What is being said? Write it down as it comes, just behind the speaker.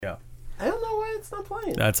It's not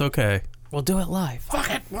playing. That's okay. We'll do it live. Fuck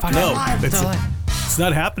it. It's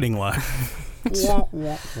not happening live.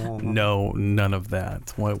 No, none of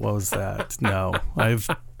that. What was that? No, I've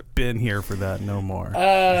been here for that. No more.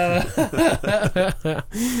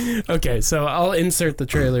 Okay, so I'll insert the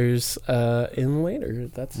trailers in later.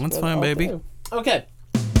 That's fine, baby. Do. Okay.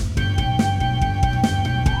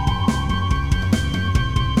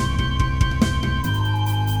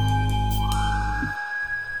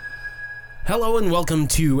 Hello and welcome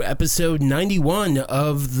to episode 91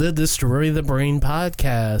 of the Destroy the Brain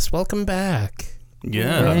podcast. Welcome back.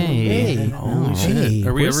 Yeah. Hey. Holy shit.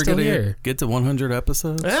 Are we ever going to to get to 100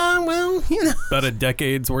 episodes? Well, you know. About a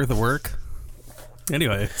decade's worth of work?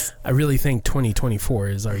 Anyway. I really think 2024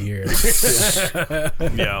 is our year.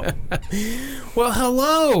 Yeah. Well,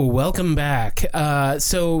 hello. Welcome back.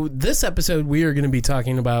 So this episode, we are going to be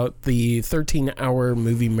talking about the 13-hour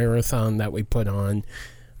movie marathon that we put on.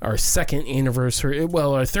 Our second anniversary,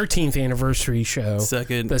 well, our 13th anniversary show.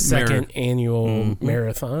 The second annual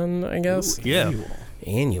marathon, I guess. Ooh, yeah.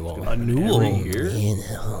 Annual. Every year.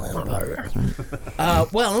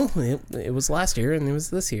 Well, it was last year and it was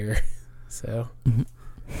this year. So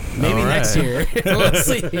maybe next year. We'll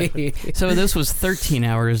see. So this was 13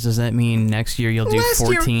 hours. Does that mean next year you'll do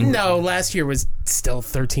 14? No, last year was still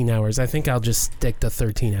 13 hours. I think I'll just stick to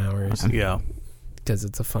 13 hours. Yeah. Because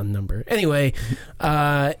it's a fun number. Anyway,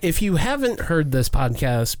 if you haven't heard this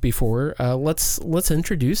podcast before, let's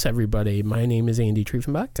introduce everybody. My name is Andy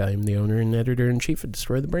Triefenbach. I'm the owner and editor-in-chief of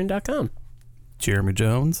DestroyTheBrain.com. Jeremy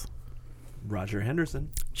Jones. Roger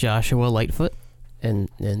Henderson. Joshua Lightfoot.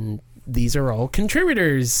 And these are all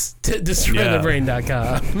contributors to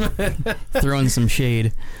DestroyTheBrain.com. Throwing some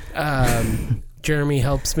shade. Jeremy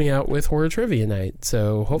helps me out with Horror Trivia Night,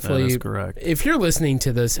 so hopefully, that is correct. If you're listening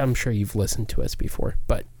to this, I'm sure you've listened to us before,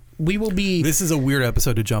 but we will be... This is a weird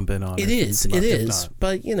episode to jump in on. It is,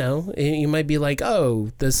 but you know, you might be like, oh,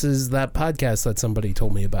 this is that podcast that somebody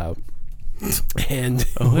told me about. And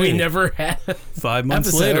we never had 5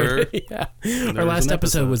 months later. Yeah. Our last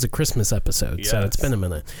episode was a Christmas episode, so it's been a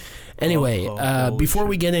minute. Anyway, before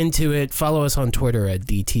we get into it, follow us on Twitter at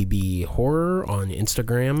DTB Horror, on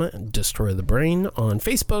Instagram, Destroy the Brain, on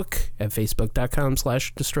Facebook at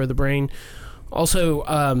facebook.com/Destroy the Brain.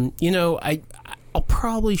 Also, you know, I'll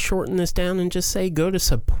probably shorten this down and just say go to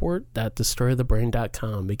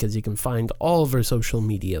support.destroythebrain.com because you can find all of our social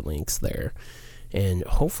media links there. And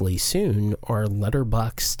hopefully soon, our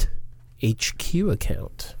Letterboxd HQ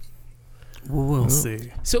account. We'll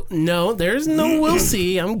see. So, no, there's no we'll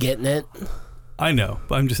see. I'm getting it. I know,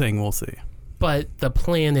 but I'm just saying we'll see. But the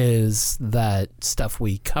plan is that stuff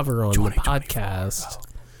we cover on the podcast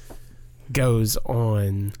goes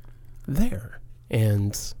on there.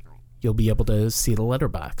 And you'll be able to see the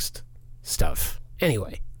Letterboxd stuff.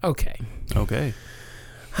 Anyway, okay. Okay.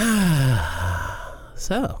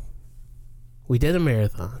 So... we did a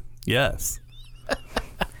marathon. Yes.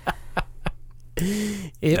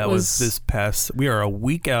 That was this past... We are a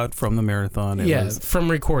week out from the marathon. It was from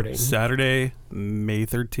recording. Saturday, May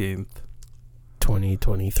 13th.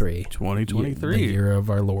 2023. 2023. The year of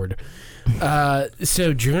our Lord.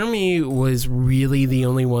 So Jeremy was really the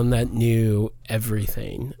only one that knew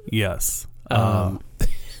everything. Yes. How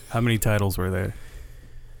many titles were there?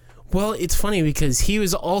 Well, it's funny because he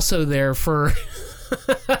was also there for...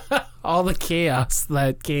 all the chaos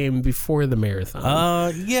that came before the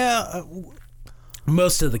marathon. Yeah.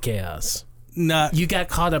 Most of the chaos. You got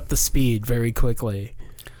caught up to speed very quickly.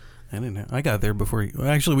 I didn't know. I got there before you.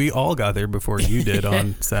 Actually, we all got there before you did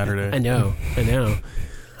on Saturday. I know.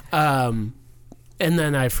 And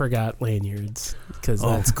then I forgot lanyards because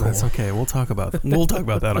that's cool. That's okay. We'll talk about that. We'll talk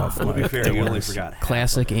about that off. To be fair, you only forgot.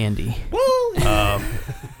 Classic Andy.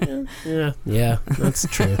 Yeah, that's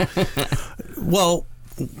true. Well,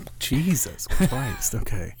 Jesus Christ.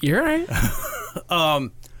 Okay. You're right.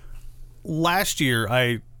 Last year,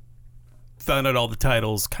 I found out all the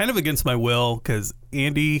titles kind of against my will because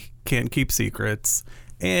Andy can't keep secrets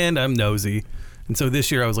and I'm nosy. And so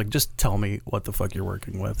this year I was like, just tell me what the fuck you're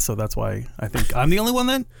working with. So that's why I think I'm the only one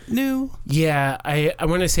that knew. Yeah, I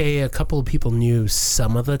want to say a couple of people knew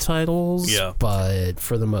some of the titles, but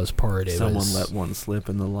for the most part Someone let one slip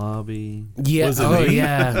in the lobby. Yeah,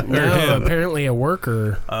 yeah. No, apparently a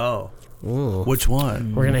worker. Oh. Ooh. Which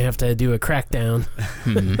one? We're going to have to do a crackdown.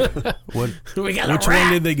 Which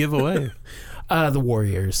one did they give away? The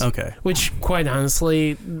Warriors. Okay. Which, quite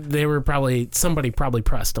honestly, they were somebody probably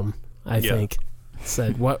pressed them, I think.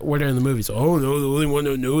 Said, what are in the movies? Oh, no, the only one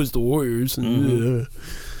that knows is the Warriors.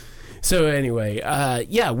 So anyway,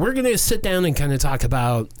 we're going to sit down and kind of talk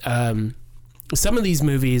about some of these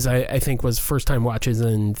movies I think was first time watches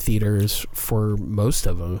in theaters for most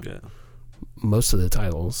of them. Yeah. Most of the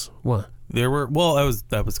titles. What? There were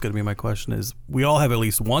that was going to be my question is we all have at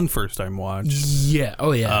least one first time watch. Yeah.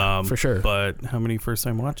 Oh yeah. For sure. But how many first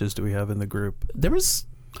time watches do we have in the group? There was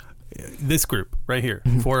This group right here,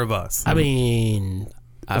 4 of us. I mean,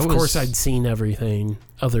 of course I'd seen everything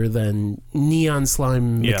other than Neon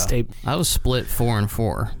Slime mixtape. I was split 4 and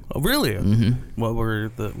 4. Oh, really? Mm-hmm. What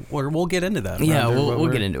were we'll get into that. Yeah, we'll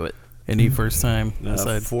get into it. Any first time?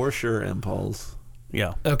 For sure, Impulse.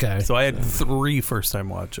 Yeah. Okay. So I had 3 first time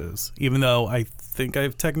watches, even though I think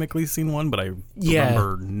I've technically seen one, but I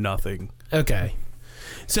remember nothing. Okay.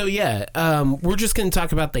 So yeah, we're just going to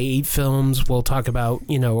talk about the 8 films. We'll talk about,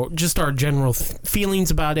 just our general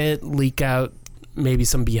feelings about it, leak out maybe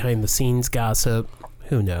some behind the scenes gossip.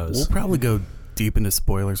 Who knows? We'll probably go deep into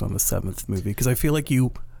spoilers on the 7th movie because I feel like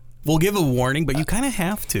we'll give a warning, but you kind of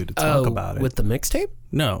have to talk about it. With the mixtape?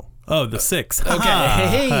 No. Oh, the 6th. Okay.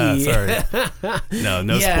 Hey. Sorry.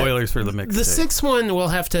 No spoilers for the mixtape. The 6th one, we'll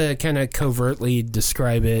have to kind of covertly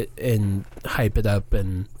describe it and hype it up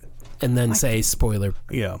and then say spoiler.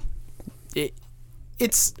 Yeah.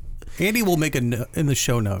 It's Andy will make in the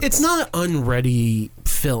show notes. It's not an unready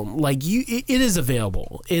film. Like it is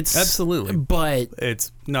available. It's absolutely, but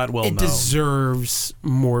it's not well known. It deserves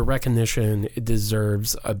more recognition. It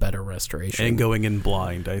deserves a better restoration. And going in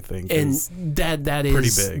blind, I think, and is that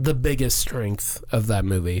is big. The biggest strength of that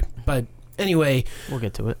movie. But anyway, we'll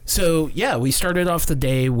get to it. So yeah, we started off the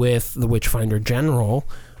day with The Witchfinder General,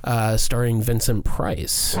 starring Vincent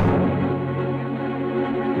Price.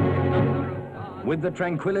 With the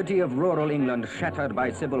tranquility of rural England shattered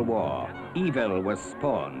by civil war, evil was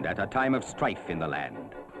spawned at a time of strife in the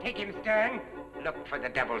land. Take him, Stern. Look for the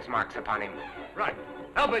devil's marks upon him. Right.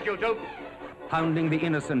 Help us, you two. Hounding the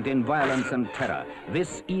innocent in violence and terror,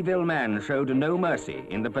 this evil man showed no mercy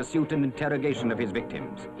in the pursuit and interrogation of his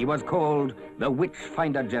victims. He was called the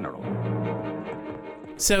Witchfinder General.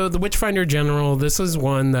 So the Witchfinder General, this is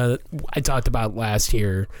one that I talked about last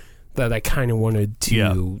year that I kind of wanted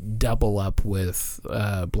to double up with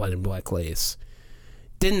Blood and Black Lace.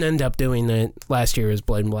 Didn't end up doing it. Last year was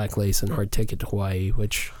Blood and Black Lace and Hard Ticket to Hawaii,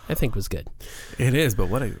 which I think was good. It is, but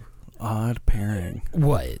what a odd pairing.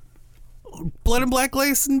 What? Blood and Black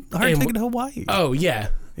Lace and Hard Ticket to Hawaii. Oh, yeah.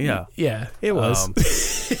 Yeah. Yeah, it was.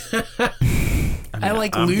 I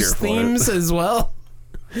like loose themes as well.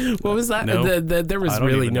 What was that? No, there was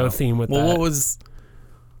really no theme with that. Well, what was...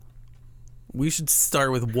 We should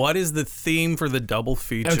start with what is the theme for the double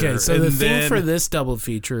feature? Okay, so the theme for this double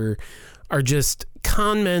feature are just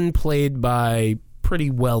con men played by pretty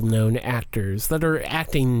well-known actors that are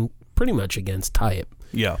acting pretty much against type.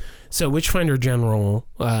 Yeah. So Witchfinder General,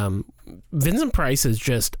 Vincent Price is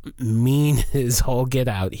just mean as all get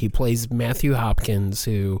out. He plays Matthew Hopkins,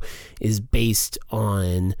 who is based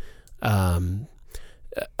on...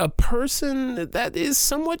 a person that is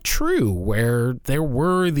somewhat true, where there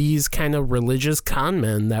were these kind of religious con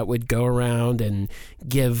men that would go around and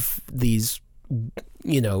give these,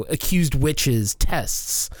 accused witches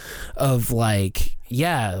tests of like,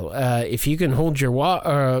 if you can hold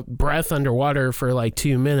your breath underwater for like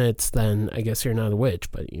 2 minutes, then I guess you're not a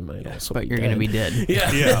witch, but you might also. But you're going to be dead. Yeah.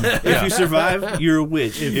 If you survive, you're a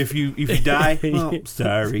witch. If you die, well,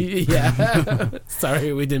 sorry. Yeah.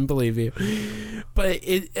 Sorry, we didn't believe you. But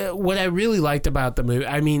what I really liked about the movie,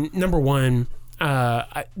 I mean, number one,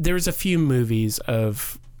 there's a few movies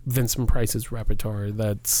of Vincent Price's repertoire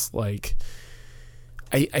that's like,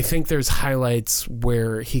 I think there's highlights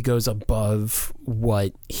where he goes above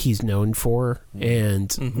what he's known for.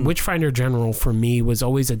 And Witchfinder General, for me, was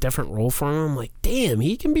always a different role for him. I'm like, damn,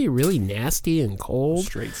 he can be really nasty and cold.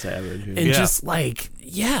 Straight savage. And just like,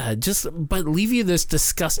 but leave you this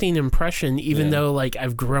disgusting impression, even though, like,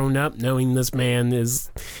 I've grown up knowing this man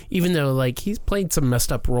is, even though, like, he's played some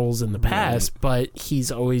messed up roles in the past, but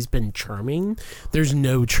he's always been charming. There's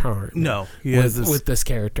no charm. No. With this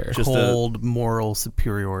character. Just cold moral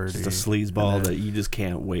superiority. Just a sleazeball that you just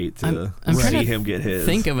can't wait to I'm see him get his.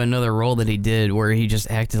 Think of another role that he did where he just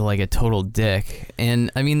acted like a total dick.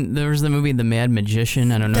 And I mean, there was the movie The Mad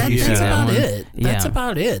Magician. I don't know if you see that one. That's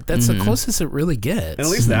about it. That's the closest it really gets. And at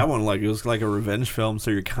least that one, like, it was like a revenge film, so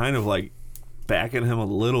you're kind of like backing him a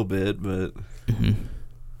little bit, but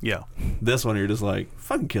yeah, this one you're just like,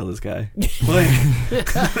 fucking kill this guy,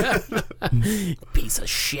 piece of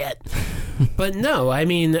shit. But no, I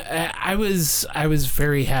mean, I was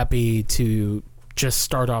very happy to just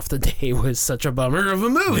start off the day with such a bummer of a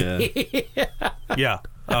movie. Yeah.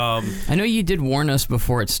 I know you did warn us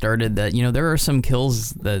before it started that there are some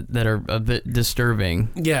kills that are a bit disturbing.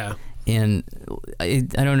 Yeah. And I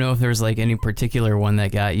don't know if there's like any particular one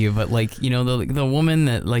that got you, but like, you know, the woman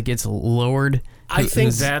that like gets lowered. I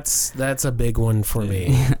think that's a big one for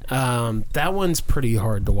me. That one's pretty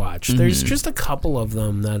hard to watch. There's just a couple of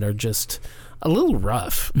them that are just a little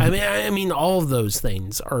rough. I mean, all of those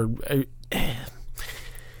things are,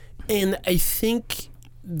 and I think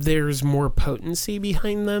there's more potency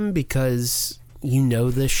behind them because you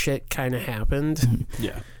know this shit kind of happened.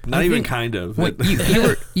 Yeah, not even kind of.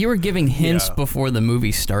 You were giving hints before the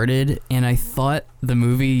movie started, and I thought the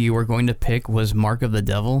movie you were going to pick was Mark of the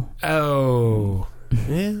Devil. Oh,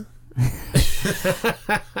 yeah.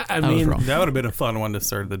 I mean, that would have been a fun one to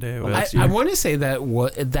start the day with. I want to say that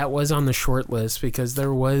that was on the short list because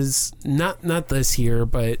there was not this year,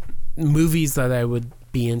 but movies that I would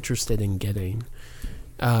be interested in getting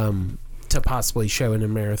to possibly show in a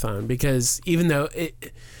marathon, because even though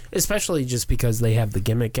especially just because they have the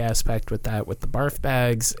gimmick aspect with that, with the barf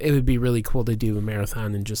bags, it would be really cool to do a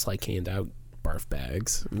marathon and just like hand out barf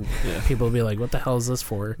bags. People would be like, what the hell is this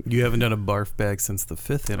for? You haven't done a barf bag since the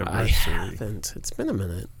 5th anniversary. I haven't. It's been a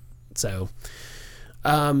minute. So,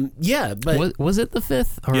 but was it the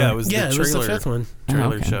 5th? Or? Yeah, it was the it was the 5th one.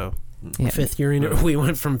 Trailer show. Yeah. 5th year. We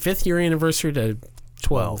went from 5th year anniversary to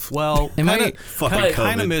 12. Well,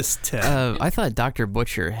 kind of missed 10. I thought Dr.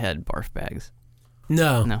 Butcher had barf bags.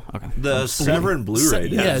 No. Okay. The Severin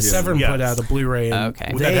Blu-ray. Severin put out a Blu-ray. And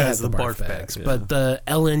okay. They that has the barf bags. But the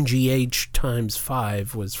LNGH times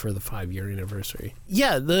 5 was for the 5-year anniversary.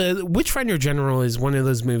 Yeah, the Witchfinder General is one of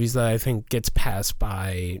those movies that I think gets passed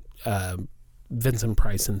by Vincent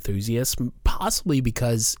Price enthusiasts, possibly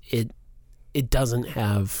because it doesn't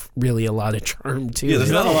have really a lot of charm to it. Yeah,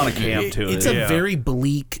 there's not a lot of camp to it. It's a very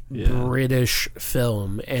bleak British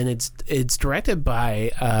film, and it's directed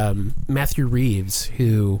by Matthew Reeves,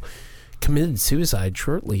 who committed suicide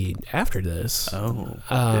shortly after this. Oh,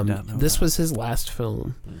 I did not know this that. was his last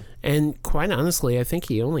film, and quite honestly, I think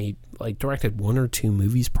he only directed 1 or 2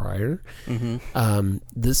 movies prior.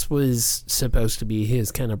 This was supposed to be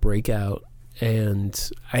his kind of breakout.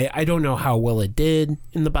 And I don't know how well it did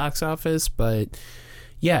in the box office, but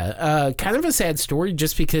yeah, kind of a sad story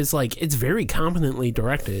just because it's very competently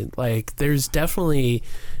directed. There's definitely,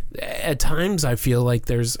 at times I feel like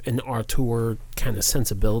there's an auteur kind of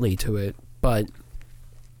sensibility to it. But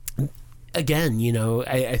again,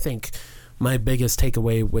 I think my biggest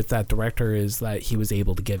takeaway with that director is that he was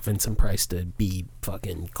able to get Vincent Price to be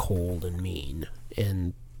fucking cold and mean.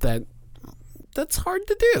 And that's hard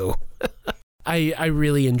to do. I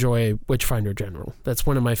really enjoy Witchfinder General. That's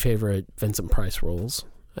one of my favorite Vincent Price roles,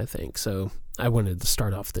 I think. So I wanted to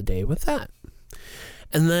start off the day with that.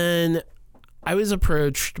 And then I was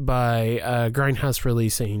approached by Grindhouse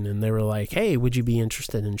Releasing, and they were like, hey, would you be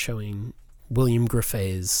interested in showing William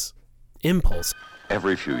Griffey's Impulse?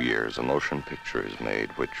 Every few years, a motion picture is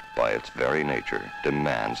made which, by its very nature,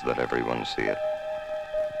 demands that everyone see it.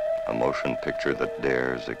 A motion picture that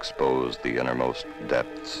dares expose the innermost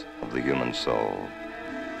depths of the human soul.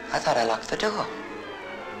 I thought I locked the door.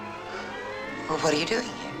 Well, what are you doing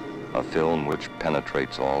here? A film which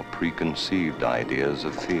penetrates all preconceived ideas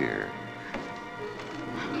of fear.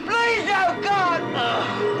 Please, oh God!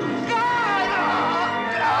 God!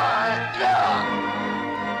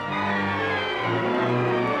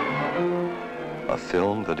 A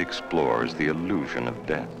film that explores the illusion of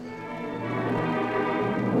death.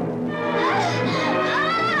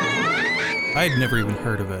 I had never even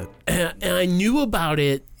heard of it. And I knew about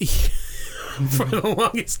it for the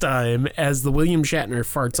longest time as the William Shatner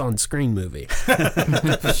farts on screen movie.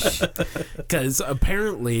 Because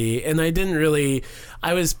apparently, and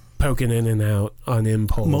I was poking in and out on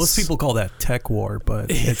Impulse. Most people call that Tech War, but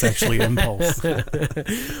it's actually Impulse.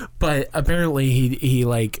 But apparently he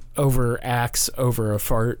overacts over a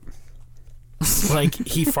fart.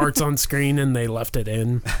 He farts on screen and they left it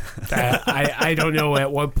in. I don't know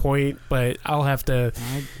at what point, but I'll have to.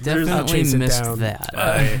 I definitely missed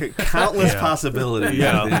that. Countless possibilities.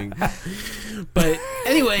 Yeah. I think. But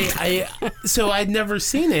anyway, I'd never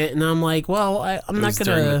seen it, and I'm like, well, I'm not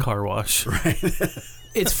during gonna. the car wash. Right.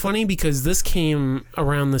 It's funny because this came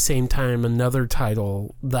around the same time another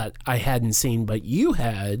title that I hadn't seen, but you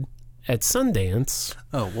had. At Sundance.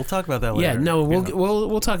 Oh, we'll talk about that later. Yeah, no,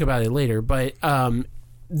 we'll talk about it later. But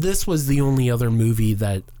this was the only other movie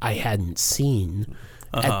that I hadn't seen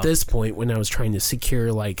at this point when I was trying to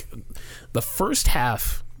secure. The first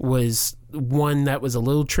half was one that was a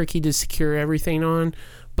little tricky to secure everything on,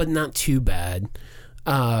 but not too bad.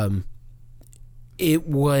 It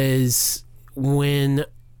was when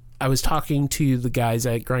I was talking to the guys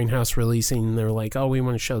at Grindhouse Releasing, and they were like, "Oh, we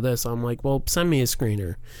want to show this." I'm like, "Well, send me a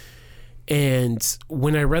screener." And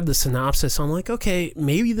when I read the synopsis, I'm like, okay,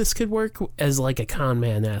 maybe this could work as like a con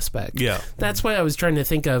man aspect. Yeah. That's what I was trying to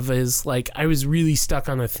think of, is like I was really stuck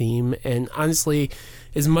on a theme. And honestly,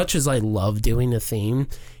 as much as I love doing a theme,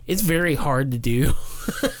 it's very hard to do.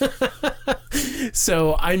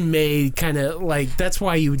 So I may kind of like, that's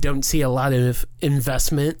why you don't see a lot of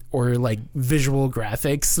investment or like visual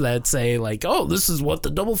graphics that say like, oh, this is what the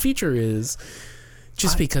double feature is.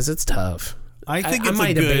 Just because it's tough. I think it's I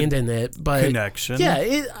might a good abandon it, but connection.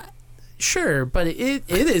 Yeah, sure, but it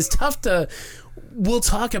is tough to. We'll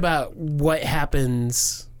talk about what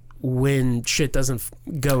happens when shit doesn't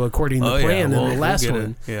go according to plan in the last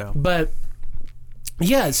one. Yeah, but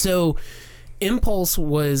yeah, so Impulse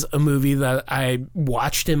was a movie that I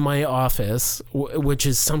watched in my office, which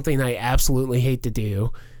is something I absolutely hate to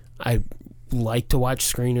do. I like to watch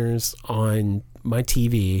screeners on my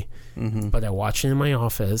TV. But I watched it in my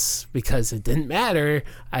office because it didn't matter.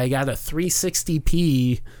 I got a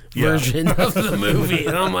 360p version of the movie,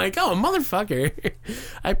 and I'm like, oh, motherfucker.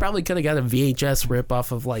 I probably could have got a VHS rip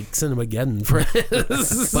off of like Cinemageddon for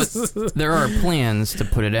this. But there are plans to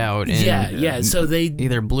put it out in yeah. So they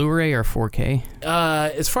either Blu-ray or 4K.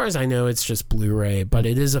 As far as I know, it's just Blu-ray, but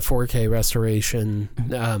it is a 4K restoration,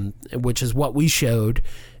 which is what we showed,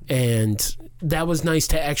 and that was nice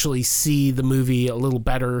to actually see the movie a little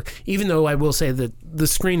better, even though I will say that the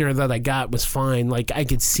screener that I got was fine. Like, I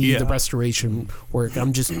could see the restoration work.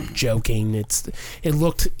 I'm just joking. It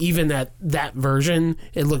looked, even at that version,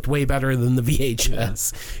 it looked way better than the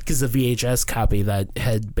VHS, because the VHS copy that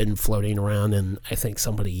had been floating around, and I think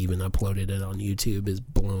somebody even uploaded it on YouTube, is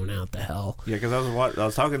blown out to hell. Yeah, because I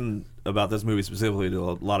was talking about this movie specifically to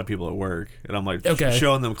a lot of people at work, and I'm like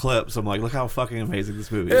showing them clips. I'm like, look how fucking amazing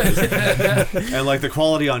this movie is. And like the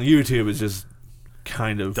quality on YouTube is just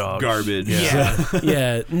kind of garbage.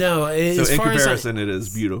 Yeah. No, so in comparison, it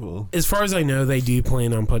is beautiful. As far as I know, they do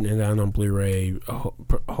plan on putting it out on Blu-ray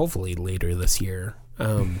hopefully later this year.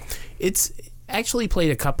 It's actually played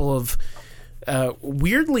a couple of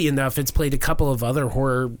weirdly enough, it's played a couple of other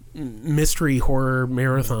mystery horror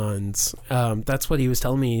marathons. That's what he was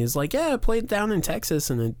telling me. He's like, yeah, I played down in Texas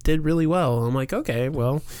and it did really well. I'm like, okay,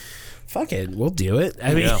 well, fuck it, we'll do it.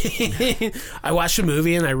 I mean, I watched the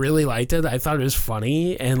movie and I really liked it. I thought it was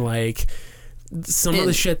funny, and like some of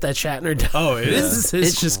the shit that Shatner does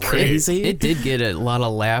is just crazy. It did get a lot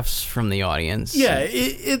of laughs from the audience. Yeah,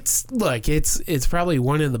 it's probably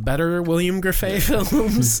one of the better William Griffey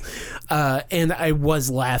films. And I was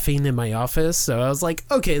laughing in my office, so I was like,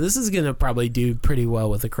 okay, this is going to probably do pretty well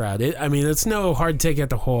with the crowd. It's no hard ticket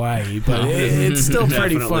to Hawaii, but it's still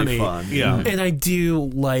pretty funny. Fun. Yeah. And I do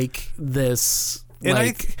like this,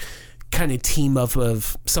 kind of team up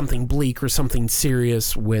of something bleak or something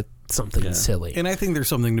serious with something silly. And I think there's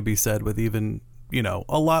something to be said with even,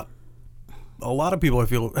 a lot of people I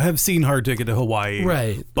feel have seen Hard Ticket to Hawaii,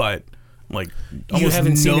 right? But like almost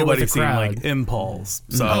haven't seen nobody's seen like Impulse.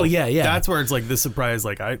 So that's where it's like this surprise.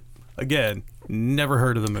 Like I never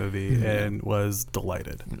heard of the movie and was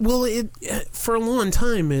delighted. Well, for a long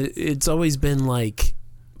time it's always been like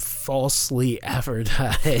falsely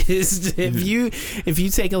advertised. If you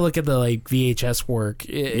take a look at the like VHS work,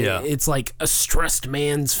 it's like a stressed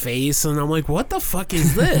man's face, and I'm like, what the fuck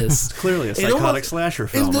is this? Clearly a psychotic slasher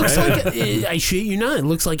film. It looks like I shit you not. It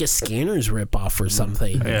looks like a Scanners ripoff or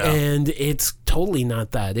something, and it's totally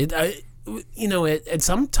not that. And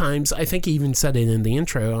sometimes I think he even said it in the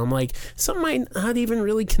intro. I'm like, some might not even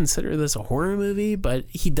really consider this a horror movie, but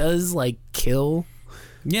he does like kill.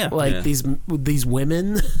 These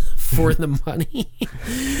women for the money.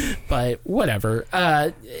 But whatever.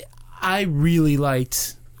 I really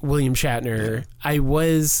liked William Shatner. I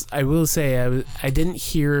will say I didn't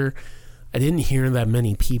hear that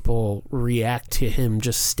many people react to him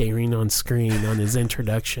just staring on screen on his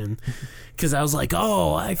introduction, because I was like,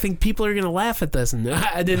 oh, I think people are gonna laugh at this, and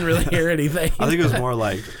I didn't really hear anything. I think it was more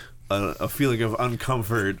like a feeling of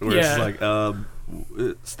uncomfort where it's like,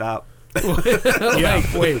 stop.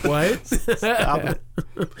 Like, wait, what? Stop it.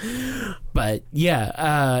 But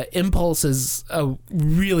Impulse is a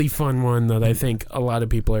really fun one that I think a lot of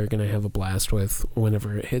people are going to have a blast with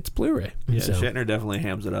whenever it hits Blu-ray. Yeah, so. Shatner definitely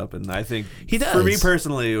hams it up, and I think he does. For me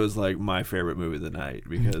personally, it was like my favorite movie of the night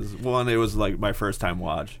because one, it was like my first time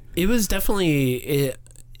watch. It was definitely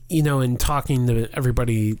in talking to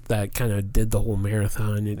everybody that kind of did the whole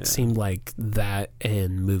marathon, it seemed like that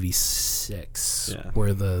and movie 6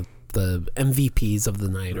 were the MVPs of the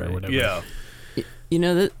night or whatever. Yeah.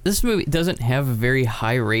 This movie doesn't have a very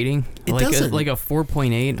high rating. It doesn't. Like a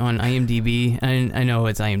 4.8 on IMDb. I know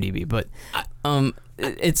it's IMDb, but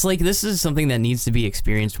It's like this is something that needs to be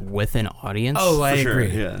experienced with an audience. Oh, I agree.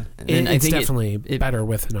 Yeah, it's definitely better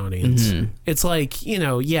with an audience. It's like,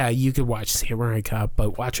 you could watch Samurai Cop,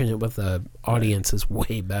 but watching it with an audience is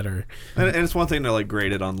way better. And it's one thing to like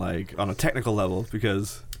grade it on a technical level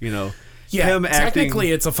because him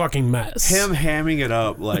technically it's a fucking mess. Him hamming it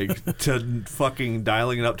up like to fucking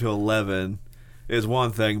dialing it up to 11 is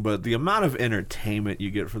one thing, but the amount of entertainment you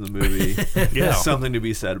get from the movie is something to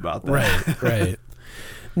be said about that. Right.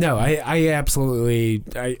 No, I absolutely,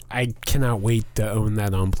 I cannot wait to own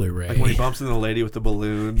that on Blu-ray. Like when he bumps into the lady with the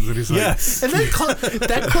balloons, and he's like, yes. And then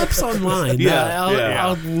that clip's online.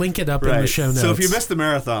 I'll link it up in the show notes. So if you missed the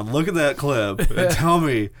marathon, look at that clip and tell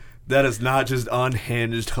me that is not just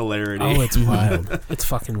unhinged hilarity. Oh, it's wild. It's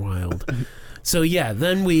fucking wild. So yeah,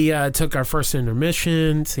 then we took our first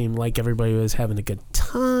intermission. Seemed like everybody was having a good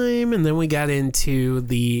time, and then we got into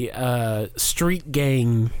the street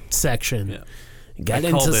gang section. Yeah. Got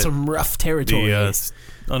into some rough territory. The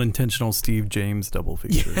unintentional Steve James double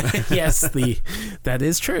feature. Yes, that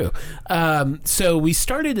is true. So we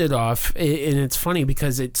started it off, and it's funny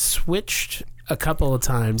because it switched a couple of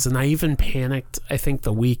times, and I even panicked, I think,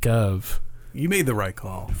 the week of. You made the right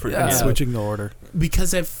call for switching the order.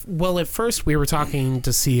 Because at first we were talking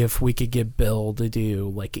to see if we could get Bill to do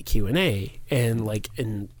like a Q&A, and like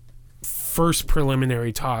in first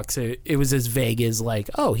preliminary talks, it was as vague as like,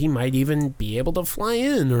 oh, he might even be able to fly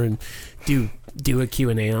in or do a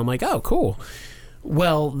Q&A. And I'm like, oh, cool.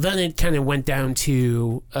 Well, then it kind of went down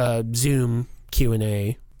to Zoom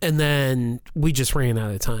Q&A, and then we just ran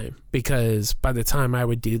out of time because by the time I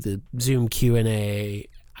would do the Zoom Q&A,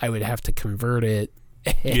 I would have to convert it.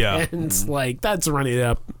 And it's like, that's running it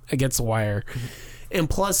up against the wire. And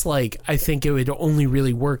plus, like, I think it would only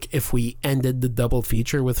really work if we ended the double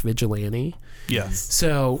feature with Vigilante. Yes.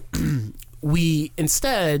 So we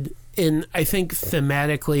instead, I think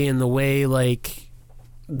thematically in the way, like,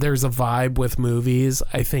 there's a vibe with movies,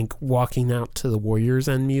 I think Walking Out to the Warriors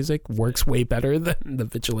End music works way better than the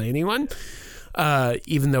Vigilante one.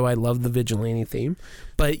 Even though I love the Vigilante theme.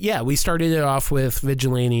 But yeah, we started it off with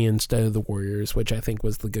Vigilante instead of the Warriors, which I think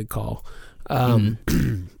was the good call.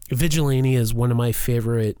 Vigilante is one of my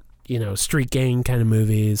favorite, street gang kind of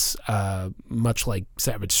movies, much like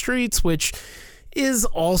Savage Streets, which is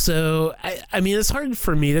also, I mean, it's hard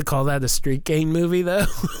for me to call that a street gang movie, though,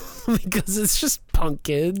 because it's just punk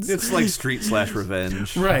kids. It's like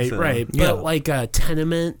street/revenge. Right. But like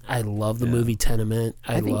Tenement, I love the movie Tenement.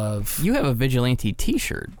 You have a Vigilante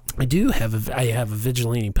t-shirt. I do have I have a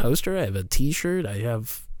Vigilante poster. I have a t-shirt. I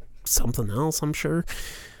have something else, I'm sure.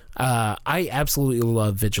 I absolutely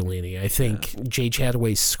love Vigilante. I think Jay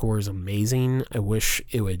Chataway's score is amazing. I wish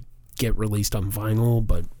it would get released on vinyl,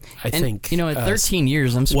 but I think... at 13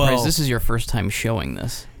 years, I'm surprised this is your first time showing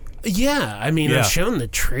this. Yeah, I mean, I've shown the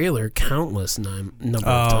trailer countless number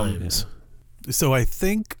of times. So I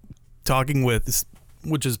think talking with,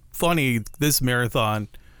 which is funny, this marathon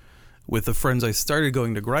with the friends I started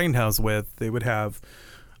going to Grindhouse with, they would have,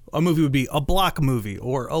 a movie would be a Block movie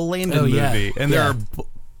or a Landon movie. And there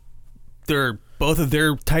are both of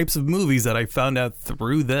their types of movies that I found out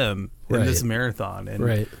through them in this marathon.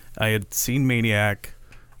 And I had seen Maniac,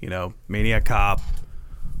 Maniac Cop,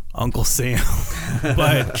 Uncle Sam,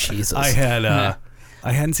 but Jesus. I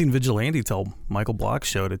hadn't seen Vigilante till Michael Block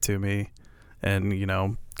showed it to me, and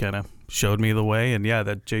kind of showed me the way. And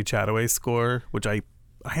that Jay Chataway score, which I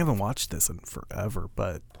haven't watched this in forever,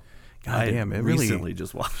 but goddamn, it really recently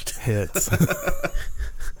just watched hits.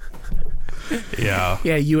 Yeah,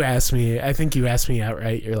 you asked me. I think you asked me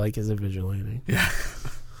outright. You're like, is it Vigilante? Yeah.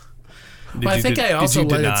 I think I also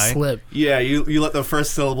let it slip. Yeah, you let the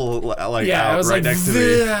first syllable out I was right next to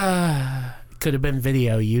me. Could have been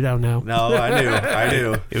video. You don't know. No, I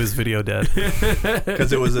knew. It was Video Dead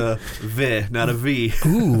because it was a V, not a V.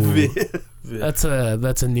 Ooh, v. That's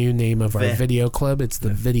a new name of our video club. It's the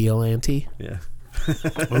Videolante. Yeah.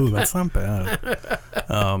 Ooh, that's not bad.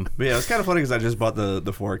 But yeah, it's kind of funny because I just bought the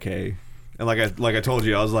 4K. And like I told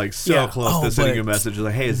you, I was like so close to sending you a message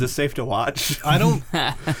like, "Hey, is this safe to watch?" I don't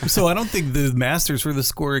think the masters for the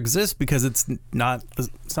score exist because it's not, the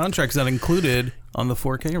soundtrack's not included on the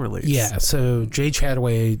 4K release. Yeah, so Jay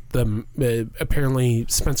Chataway, apparently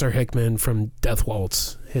Spencer Hickman from Death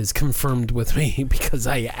Waltz has confirmed with me because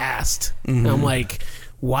I asked. And I'm like,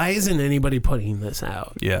 why isn't anybody putting this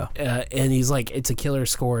out? Yeah. And he's like, it's a killer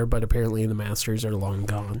score, but apparently the masters are long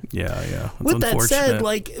gone. Yeah. That's with that said,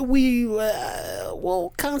 like, we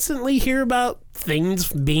will constantly hear about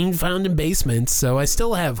things being found in basements, so I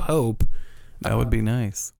still have hope. That would be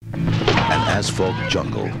nice. An asphalt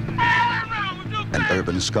jungle. An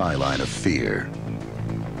urban skyline of fear.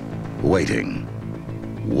 waiting,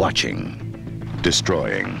 watching,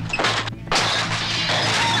 destroying.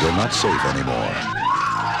 We're not safe anymore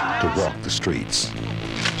to walk the streets.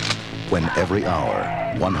 When every hour,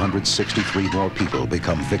 163 more people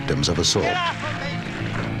become victims of assault.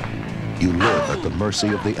 You live at the mercy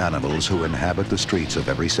of the animals who inhabit the streets of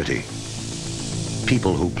every city.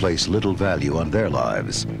 People who place little value on their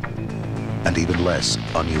lives, and even less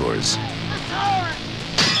on yours.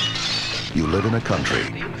 You live in a country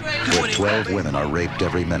where 12 women are raped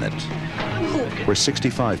every minute, where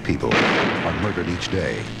 65 people are murdered each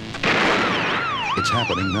day. It's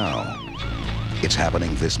happening now. It's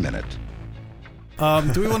happening this minute.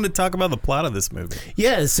 Do we want to talk about the plot of this movie?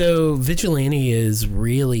 Yeah, so Vigilante is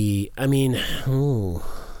really,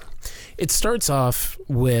 it starts off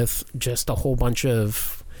with just a whole bunch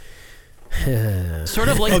of sort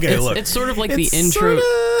of like it's sort of like the intro,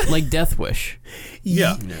 like Death Wish.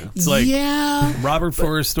 Yeah, it's like Robert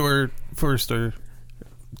Forster,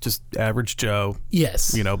 just average Joe.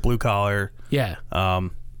 Yes, blue collar. Yeah,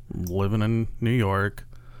 living in New York,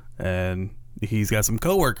 and he's got some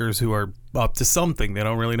coworkers who are up to something. They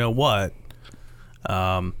don't really know what.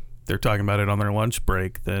 They're talking about it on their lunch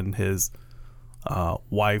break. Then his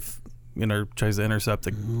wife, tries to intercept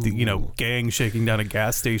the gang shaking down a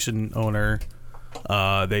gas station owner.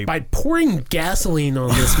 By pouring gasoline on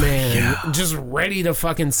this man, just ready to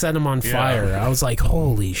fucking set him on fire. I was like,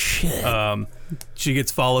 holy shit. She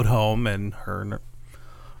gets followed home, and her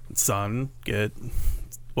son gets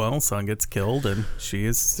killed, and she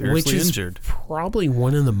is seriously injured. Probably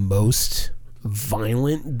one of the most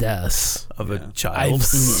violent deaths of a child I've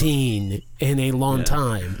seen in a long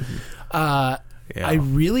time.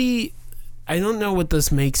 I don't know what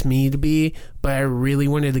this makes me to be, but I really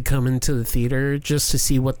wanted to come into the theater just to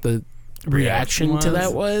see what the reaction to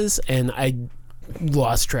that was, and I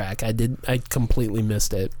lost track. I completely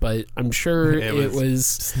missed it, but I'm sure it was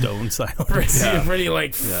stone silent. Pretty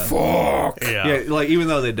like fuck. Yeah, like even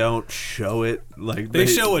though they don't show it, like they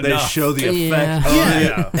show it. They show the effect.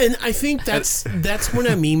 And I think that's what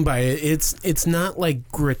I mean by it. It's not like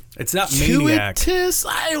it's not maniac.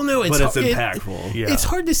 I don't know. But it's impactful. It's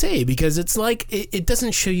hard to say because it's like it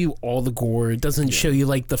doesn't show you all the gore. It doesn't show you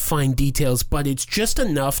like the fine details, but it's just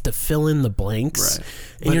enough to fill in the blanks. Right.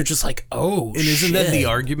 And you're just like, oh, and isn't that the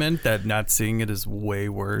argument that not seeing it is way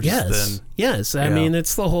worse than... Yes. I mean,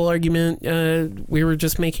 it's the whole argument we were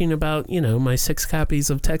just making about, my 6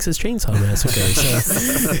 copies of Texas Chainsaw Massacre.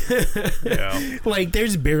 So, like,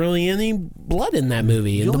 there's barely any blood in that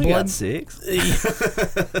movie. You and only the blood got 6?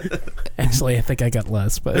 Actually, I think I got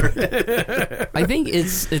less, but... I think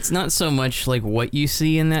it's not so much like what you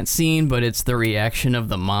see in that scene, but it's the reaction of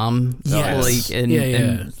the mom. Yes.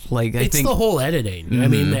 And like, I think the whole editing. Mm-hmm. I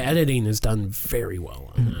mean, the editing is done very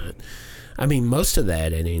well on that. I mean, most of the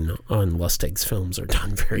editing on Lustig's films are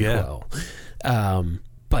done very well.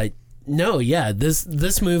 But no,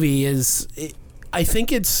 this movie is... I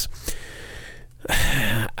think it's...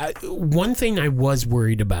 one thing I was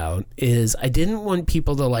worried about is I didn't want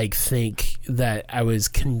people to like think that I was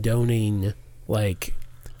condoning like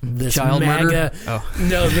this child MAGA,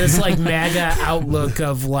 murder? this like MAGA outlook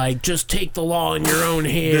of like just take the law in your own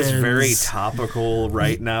hands. This very topical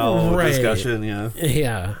right now discussion,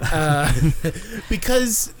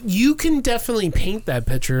 because you can definitely paint that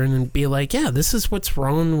picture and be like, yeah, this is what's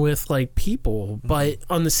wrong with like people, but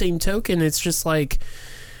on the same token, it's just like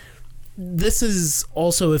this is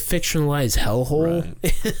also a fictionalized hellhole.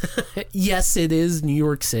 Right. Yes, it is New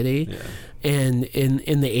York City. Yeah. And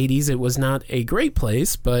in the 80s, it was not a great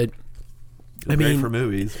place, but I mean, great for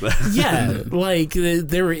movies. But like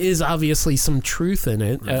there is obviously some truth in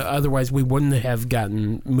it. Right. Otherwise, we wouldn't have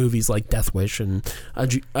gotten movies like Death Wish and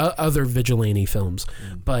other vigilante films.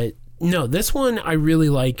 But no, this one I really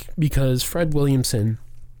like because Fred Williamson,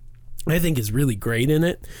 I think, is really great in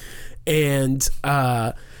it. And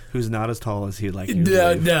who's not as tall as he'd like you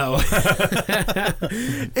No.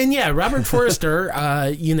 And Robert Forster,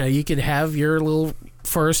 you could have your little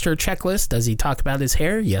Forster checklist. Does he talk about his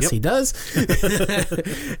hair? Yes, he does.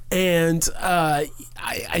 And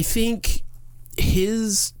I think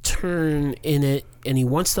his turn in it, and he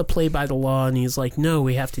wants to play by the law, and he's like, no,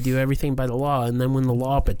 we have to do everything by the law. And then when the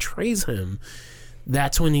law betrays him,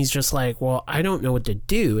 that's when he's just like, well, I don't know what to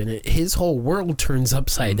do. And his whole world turns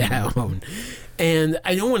upside down. And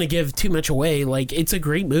I don't want to give too much away. Like, it's a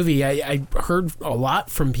great movie. I heard a lot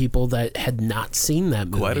from people that had not seen that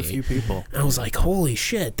movie. Quite a few people. And I was like, holy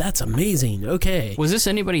shit, that's amazing. Okay. Was this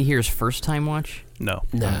anybody here's first time watch? No.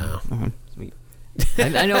 Sweet.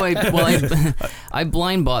 I know. I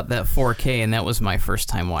blind bought that 4K, and that was my first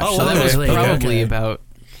time watch. So that was probably about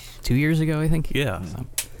 2 years ago, I think. Yeah.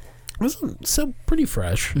 So pretty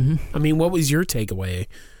fresh. I mean, what was your takeaway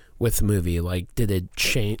with the movie? Like, did it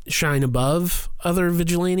shine above other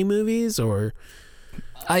vigilante movies, or?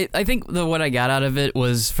 I think what I got out of it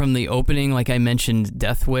was from the opening, like I mentioned,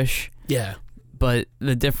 Death Wish. Yeah. But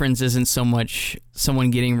the difference isn't so much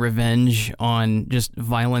someone getting revenge on just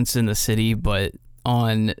violence in the city, but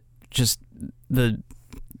on just the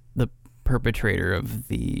perpetrator of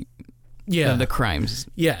the crimes.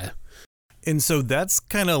 Yeah. And so that's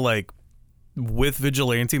kind of like with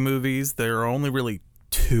vigilante movies, there are only really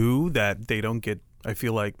two that they don't get. I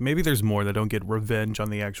feel like maybe there's more that don't get revenge on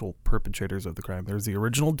the actual perpetrators of the crime. There's the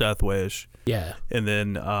original Death Wish. Yeah. And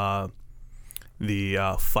then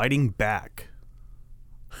the Fighting Back.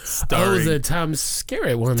 The Tom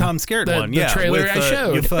Skerritt one. Tom Skerritt one, yeah. The trailer I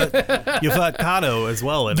showed. Yafat Kato as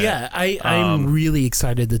well in it. Yeah, I'm really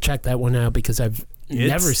excited to check that one out because I've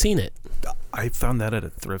never seen it. I found that at a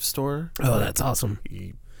thrift store. Oh, that's awesome.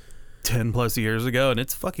 10 plus years ago, and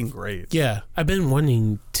it's fucking great. Yeah, I've been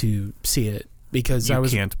wanting to see it because you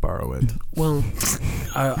can't borrow it. Well,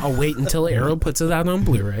 I'll wait until Arrow puts it out on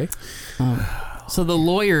Blu-ray. So the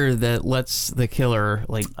lawyer that lets the killer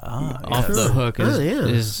off the hook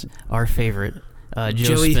is our favorite,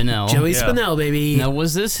 Joey Spinell. Joey Spinell, baby. Now,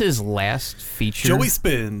 was this his last feature? Joey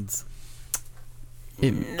Spins. I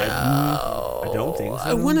don't think so.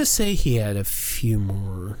 I want to say he had a few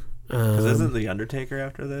more. Because isn't The Undertaker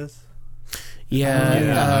after this?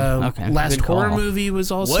 Yeah. Okay. Last horror movie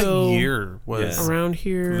was also. What year was around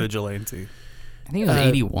here? Vigilante. I think it was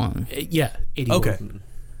 81. Yeah, 81. Okay.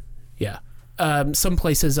 Yeah. Some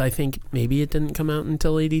places I think maybe it didn't come out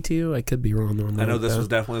until 82. I could be wrong on that. I know this was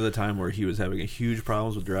definitely the time where he was having a huge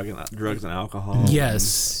problems with drugs and alcohol.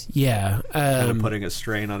 Yes. Yeah. Kind of putting a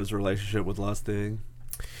strain on his relationship with Lustig.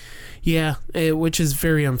 Yeah, which is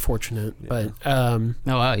very unfortunate. Yeah. But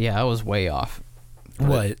I was way off.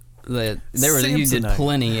 What? You did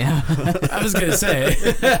plenty. Yeah. I was gonna say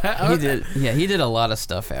he did a lot of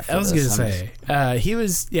stuff after. I was gonna say he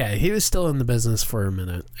was still in the business for a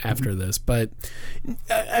minute after this, but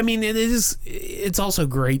I mean it's also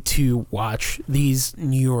great to watch these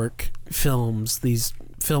New York films, these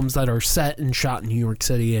films that are set and shot in New York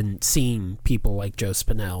City, and seeing people like Joe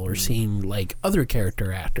Spinell or seeing like other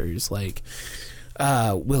character actors like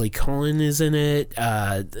Willie Cullen is in it.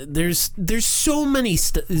 There's so many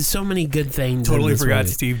good things. Totally in this forgot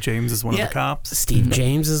movie. Steve James is one of the cops. Steve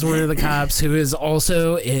James is one of the cops who is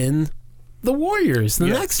also in The Warriors, the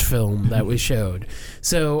next film that we showed.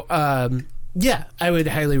 So I would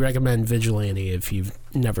highly recommend Vigilante if you've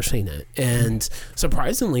never seen it. And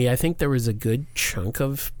surprisingly, I think there was a good chunk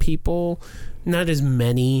of people, not as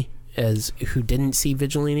many as who didn't see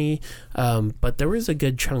Vigilante, but there was a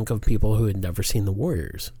good chunk of people who had never seen The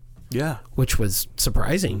Warriors. Yeah. Which was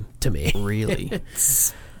surprising to me. Really?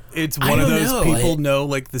 It's one of those people know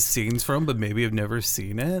like the scenes from, but maybe have never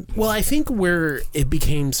seen it. Well, I think where it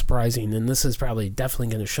became surprising, and this is probably definitely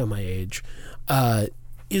going to show my age,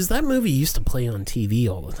 is that movie used to play on TV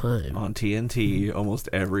all the time. On TNT almost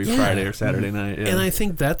every Friday or Saturday night. Yeah. And I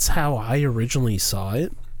think that's how I originally saw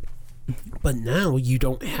it. But now you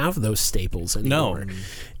don't have those staples anymore. No.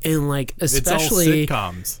 And like, especially it's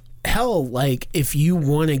all sitcoms. Hell, like if you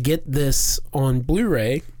want to get this on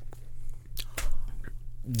Blu-ray,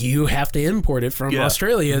 you have to import it from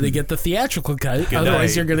Australia to get the theatrical cut.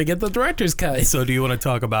 Otherwise, you're going to get the director's cut. So do you want to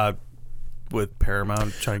talk about with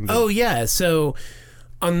Paramount trying to... Oh, yeah. So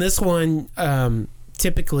on this one...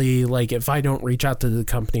 typically, like, if I don't reach out to the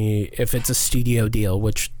company, if it's a studio deal,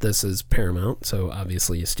 which this is Paramount, so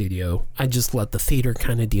obviously a studio, I just let the theater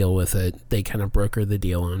kind of deal with it. They kind of broker the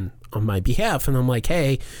deal on my behalf. And I'm like,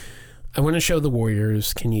 hey, I want to show The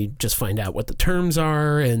Warriors. Can you just find out what the terms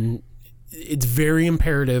are? And it's very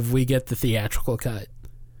imperative we get the theatrical cut.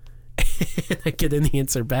 And I get an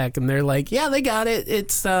answer back, and they're like, yeah, they got it.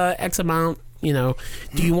 It's X amount, do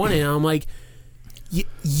you want it? And I'm like...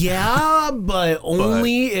 Yeah, but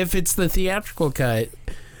only if it's the theatrical cut.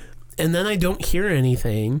 And then I don't hear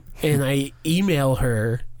anything, and I email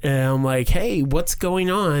her, and I'm like, hey, what's going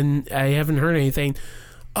on? I haven't heard anything.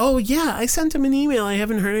 Oh, yeah, I sent him an email. I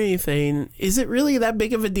haven't heard anything. Is it really that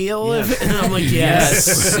big of a deal? Yeah. And I'm like,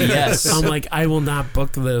 yes. Yes. I'm like, I will not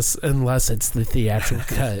book this unless it's the theatrical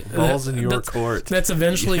cut. Balls in your court. That's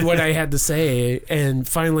eventually what I had to say. And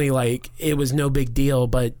finally, like, it was no big deal.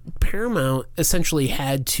 But Paramount essentially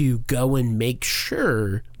had to go and make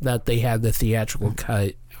sure that they had the theatrical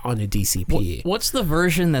cut on a DCP. What's the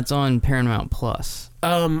version that's on Paramount Plus?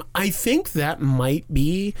 I think that might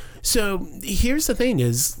be. So here's the thing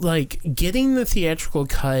is, like, getting the theatrical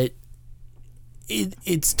cut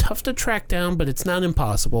it's tough to track down, but it's not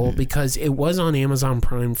impossible because it was on Amazon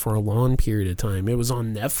Prime for a long period of time. It was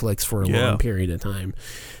on Netflix for a long period of time.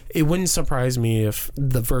 It wouldn't surprise me if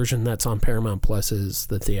the version that's on Paramount Plus is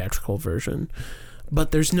the theatrical version.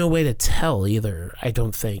 But there's no way to tell either, I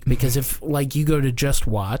don't think. Because if, like, you go to Just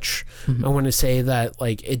Watch, I want to say that,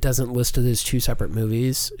 like, it doesn't list it as two separate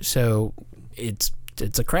movies. So it's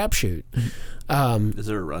a crapshoot. Is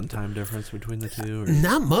there a runtime difference between the two? Or?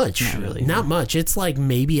 Not much. Not really. Not much. It's like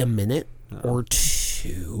maybe a minute or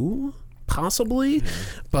two, possibly.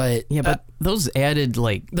 But but those added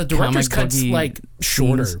like the director's cut's like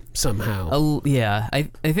shorter scenes, somehow. I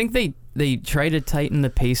think they try to tighten the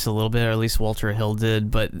pace a little bit, or at least Walter Hill did.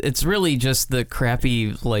 But it's really just the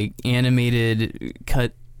crappy like animated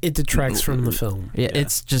cut. It detracts from the film. Yeah,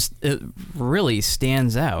 it's just, it really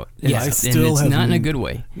stands out. Yeah, I still it's have not in a good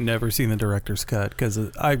way. Never seen the director's cut because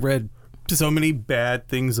I read so many bad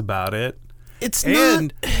things about it. It's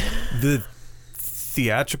and the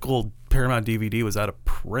theatrical Paramount DVD was out of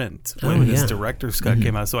print when his director's cut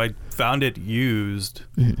came out, so I found it used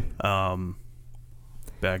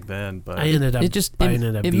back then. But I ended up buying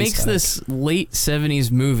it. It makes this late 70s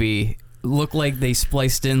movie look like they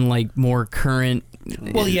spliced in like more current.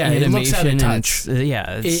 Well, yeah, it looks out of touch.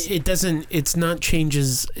 It doesn't. It's not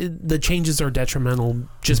changes. The changes are detrimental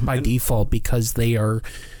just by default because they are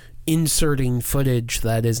inserting footage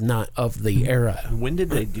that is not of the era. When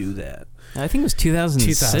did they do that? I think it was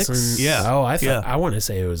 2006. Yeah. Oh, I want to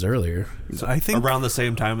say it was earlier. I think around the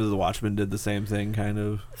same time as The Watchmen did the same thing, kind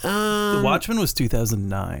of. The Watchmen was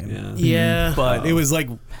 2009. Yeah. But it was like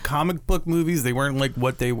comic book movies. They weren't like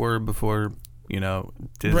what they were before,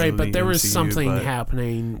 Disney, right, but there was MCU, something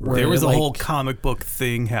happening where there was a whole comic book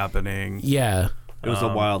thing happening. Yeah. It was the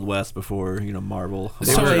Wild West before, Marvel.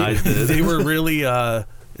 They were really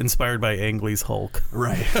inspired by Ang Lee's Hulk.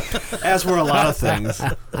 Right. As were a lot of things.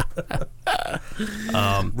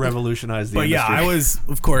 Revolutionized the industry. But yeah,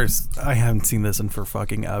 of course, I haven't seen this in for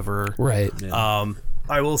fucking ever. Right. Yeah.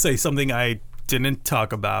 I will say something I didn't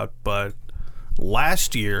talk about, but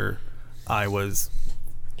last year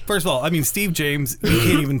first of all, I mean, Steve James, you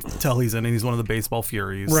can't even tell he's in it. He's one of the baseball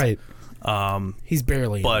furies. Right. He's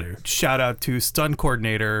barely in there. But shout out to stunt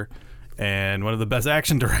coordinator and one of the best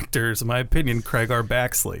action directors, in my opinion, Craig R.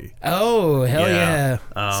 Baxley. Oh, hell yeah.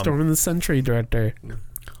 Storm of the Century director.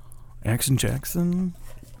 Action Jackson?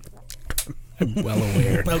 I'm well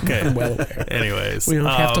aware. Okay. I'm well aware. Anyways. We don't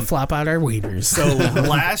have to flop out our wieners. So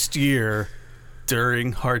last year,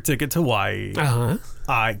 during Hard Ticket to Hawaii,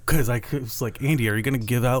 because I was like, Andy, are you going to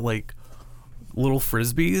give out like little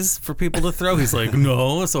frisbees for people to throw? He's like,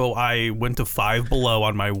 no. So I went to Five Below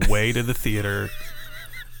on my way to the theater,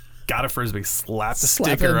 got a frisbee, slapped the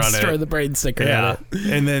sticker on it, throw the brain sticker on it,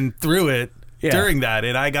 and then threw it during that.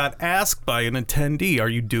 And I got asked by an attendee, are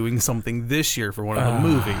you doing something this year for one of the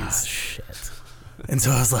movies? Shit. And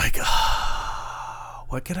so I was like,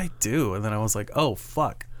 what could I do? And then I was like, oh,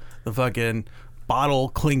 fuck. The fucking bottle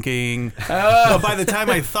clinking. But by the time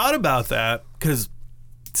I thought about that,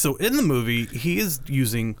 so in the movie, he is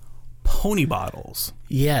using pony bottles.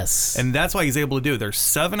 Yes. And that's why he's able to do it. They're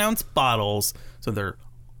 7-ounce bottles, so they're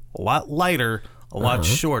a lot lighter, a lot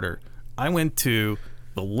shorter. I went to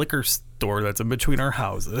the liquor store that's in between our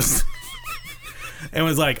houses and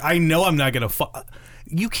was like, I know I'm not going to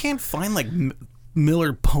you can't find like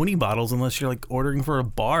Miller pony bottles unless you're like ordering for a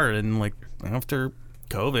bar, and like after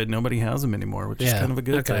COVID, nobody has them anymore, which is kind of a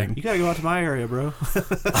good thing. You gotta go out to my area, bro.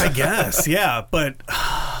 I guess, yeah. But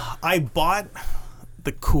I bought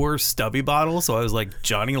the Coors Stubby bottle, so I was like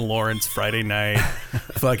Johnny Lawrence Friday night,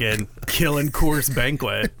 fucking killing Coors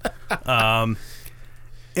Banquet.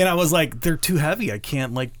 And I was like, they're too heavy. I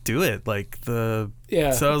can't like do it. So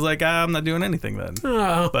I was like, I'm not doing anything then.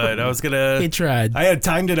 Oh. But I was gonna. He tried. I had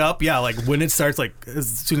timed it up. Yeah, like when it starts, like as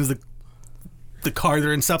soon as the car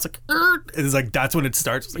they're in stops, like it's like that's when it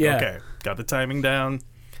starts. It's like, okay, got the timing down,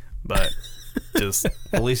 but just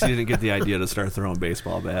at least you didn't get the idea to start throwing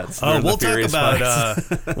baseball bats. We'll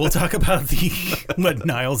talk about what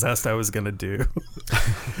Niles asked I was gonna do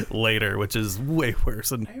later, which is way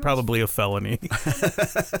worse and probably a felony.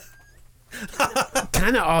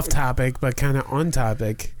 Kind of off topic, but kind of on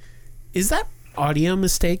topic. Is that audio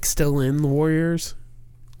mistake still in The Warriors?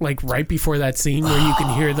 Like right before that scene where you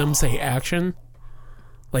can hear them say action?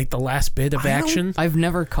 Like the last bit of action? I've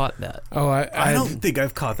never caught that. Oh, I don't think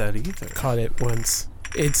I've caught that either. Caught it once.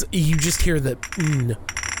 It's you just hear the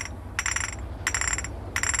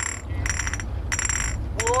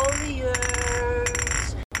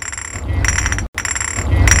Warriors.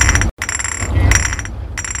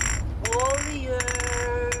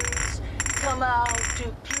 Warriors, come out to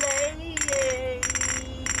play.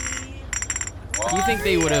 think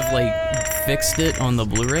they would have like fixed it on the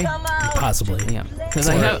Blu-ray? Possibly. Yeah, because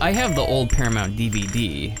I have the old Paramount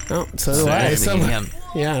DVD. Oh, so do I.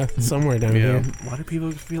 Yeah, somewhere down here. Why do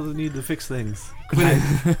people feel the need to fix things? Quit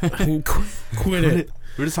it. Quit it.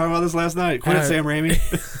 We were just talking about this last night. Quit it, Sam Raimi.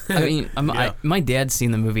 I mean, my dad's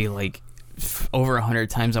seen the movie like over 100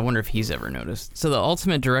 times. I wonder if he's ever noticed. So the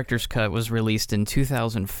Ultimate Director's Cut was released in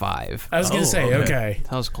 2005. I was going to say, okay.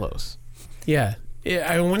 That was close. Yeah.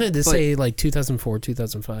 I wanted to say like 2004,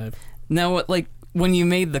 2005. Now, like, when you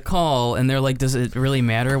made the call and they're like, does it really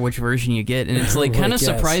matter which version you get? And it's like kind of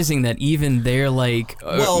surprising that even they're like,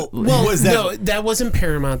 no, that wasn't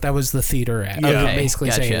Paramount. That was the theater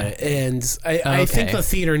basically saying it. And I think the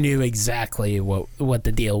theater knew exactly what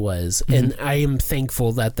the deal was. Mm-hmm. And I am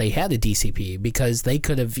thankful that they had a DCP because they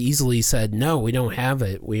could have easily said, no, we don't have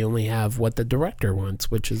it. We only have what the director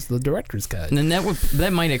wants, which is the director's cut. And then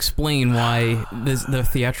that might explain why the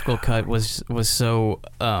theatrical cut was so...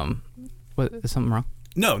 is something wrong?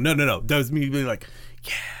 No. That was me being like,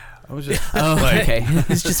 yeah. I was just okay.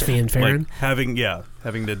 It's just fanfare. Like having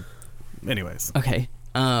to. Anyways. Okay.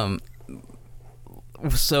 So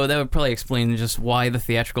that would probably explain just why the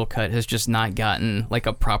theatrical cut has just not gotten like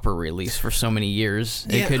a proper release for so many years.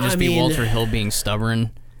 It could just be Walter Hill being stubborn.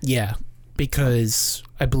 Yeah, because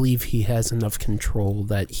I believe he has enough control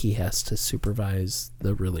that he has to supervise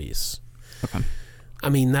the release. Okay. I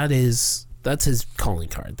mean, that's his calling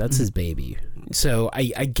card. That's his baby. So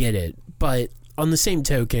I get it. But on the same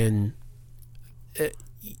token,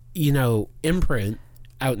 Imprint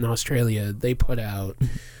out in Australia, they put out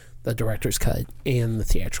the director's cut and the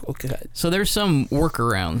theatrical cut. So there's some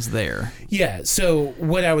workarounds there. Yeah. So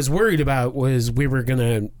what I was worried about was we were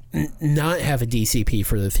going to not have a DCP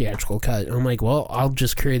for the theatrical cut. I'm like, well, I'll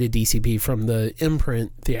just create a DCP from the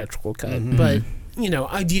Imprint theatrical cut. Mm-hmm. But,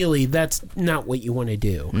 ideally, that's not what you want to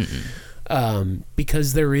do.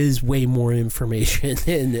 Because there is way more information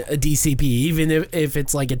in a DCP. Even if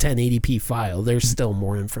it's like a 1080p file, there's still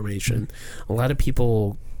more information. A lot of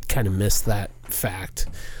people kind of miss that fact.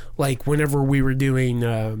 Like whenever we were doing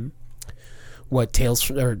Tales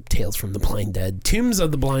from the Blind Dead, Tombs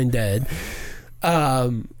of the Blind Dead,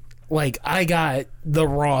 like I got the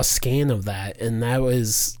raw scan of that, and that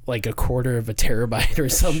was like 1/4 of a terabyte or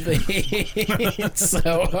something.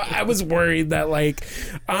 So I was worried that like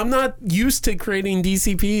I'm not used to creating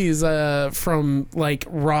DCPs from like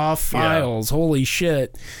raw files. Yeah. Holy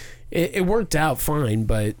shit! It worked out fine,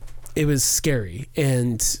 but it was scary.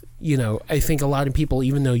 And I think a lot of people,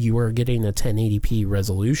 even though you were getting a 1080p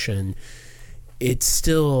resolution, it's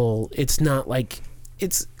not like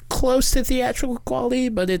it's close to theatrical quality,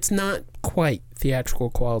 but it's not quite theatrical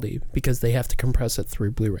quality because they have to compress it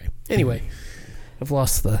through Blu-ray. Anyway, I've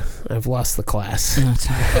lost the class.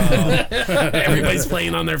 Everybody's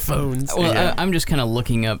playing on their phones. Well, I'm just kind of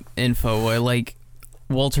looking up info. Like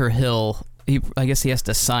Walter Hill, I guess he has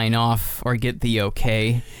to sign off or get the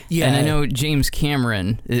okay. Yeah. And I know James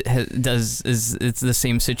Cameron it's the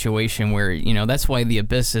same situation where, that's why The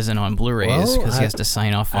Abyss isn't on Blu-ray is because he has to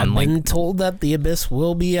sign off on I've been told that The Abyss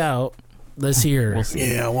will be out this year. We'll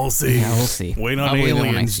see. Yeah, we'll see. Wait on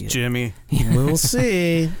Aliens, Jimmy. We'll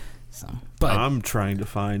see. But I'm trying to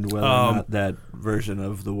find whether or not that version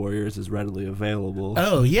of The Warriors is readily available.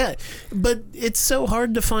 Oh, yeah. But it's so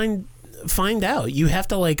hard to find out. You have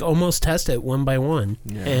to like almost test it one by one.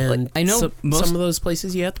 Yeah. And I know some of those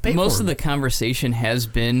places you have to pay most for. Of the conversation has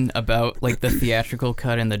been about like the theatrical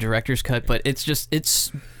cut and the director's cut, but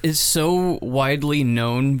it's so widely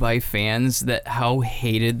known by fans that how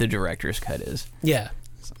hated the director's cut is. Yeah.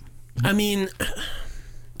 I mean,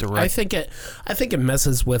 I think it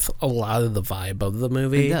messes with a lot of the vibe of the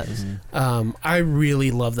movie. It does. I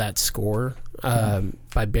really love that score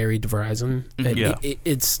by Barry DeVries.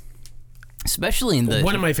 It's especially in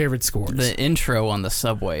one of my favorite scores. The intro on the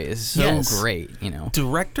subway is so great,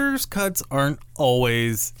 Director's cuts aren't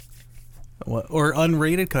always, or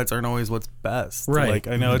unrated cuts aren't always what's best. Right. Like,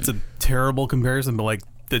 I know it's a terrible comparison, but like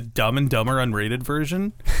the Dumb and Dumber unrated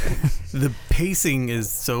version, the pacing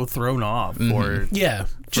is so thrown off. Or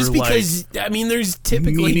just because, I mean, there's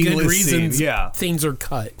typically good reasons things are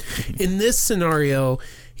cut. In this scenario,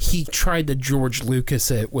 he tried to George Lucas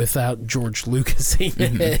it without George Lucasing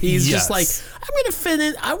it. He's just like, I'm going to fit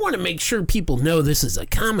it. I want to make sure people know this is a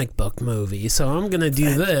comic book movie, so I'm going to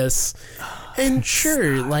do this. And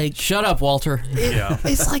sure, like, shut up, Walter.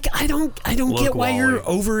 It's like I don't get why you're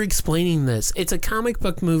over explaining this. It's a comic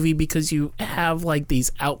book movie because you have like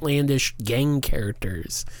these outlandish gang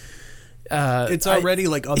characters. It's already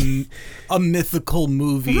like a mythical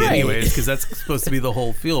movie, anyways, because that's supposed to be the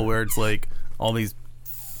whole feel where it's like all these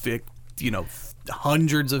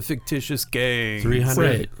hundreds of fictitious gangs. 300.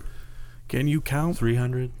 Right. Can you count?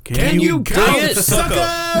 300. Can you count,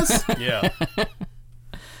 suckers? Yeah.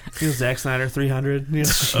 Zack Snyder 300.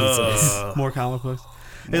 More comic books.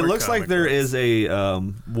 It looks like there is a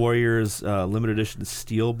Warriors limited edition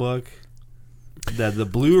steel book. That the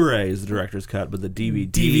Blu-ray is the director's cut, but the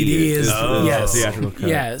DVD is the theatrical cut.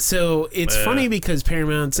 Yeah, so it's funny because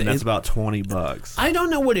Paramount's... And that's about $20. I don't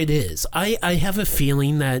know what it is. I have a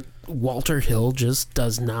feeling that Walter Hill just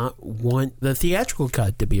does not want the theatrical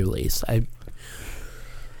cut to be released.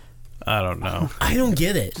 I don't know. I don't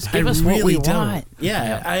get it. Just give us what we want.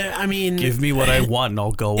 Yeah, I mean... Give me what I want and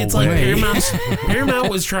I'll go it's away. Like Paramount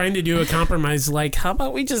was trying to do a compromise like, how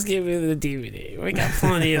about we just give you the DVD? We got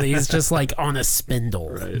plenty of these just like on a spindle.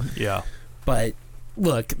 Right. Yeah. But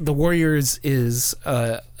look, The Warriors is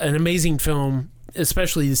an amazing film,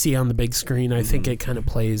 especially to see on the big screen. I think it kind of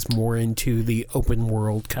plays more into the open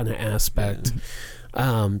world kind of aspect.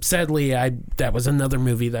 Sadly, that was another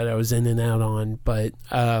movie that I was in and out on, but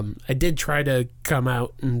I did try to come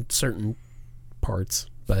out in certain parts.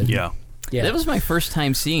 But yeah. That was my first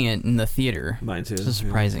time seeing it in the theater. Mine too. It's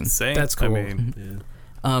surprising. Same. That's cool. I mean,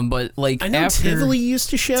 but like I know after Tivoli used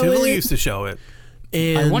to show it. Tivoli used to show it.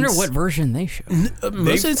 And I wonder what version they showed.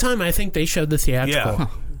 Most of the time, I think they showed the theatrical.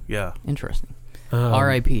 Yeah. Interesting.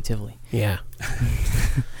 R.I.P. Tivoli. Yeah.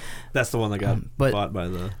 That's the one that got bought by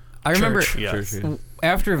the... I remember Yes.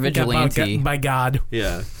 after Vigilante. By God.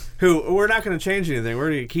 Yeah. Who, we're not going to change anything.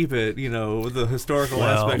 We're going to keep it, with the historical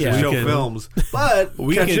aspects yeah. of show films. But,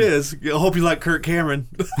 catch is, I hope you like Kirk Cameron.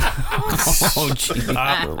 Oh, gee.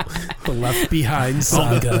 The Left Behind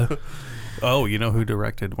saga. Oh, you know who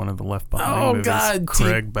directed one of the Left Behind movies? God.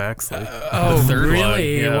 Craig Baxley. Oh, third one,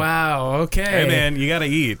 really? yeah. Wow. Okay. Hey, man, you got to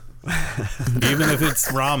eat. Even if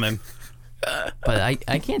it's ramen. But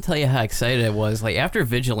I can't tell you how excited I was. Like after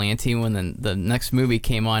Vigilante, when the next movie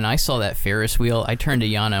came on, I saw that Ferris wheel. I turned to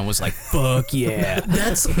Yana and was like, "Fuck yeah!"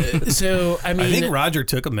 That's so. I mean, I think Roger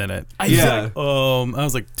took a minute. Yeah. I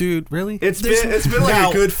was like, dude, really? It's been like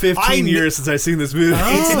a good 15 years since I've seen this movie.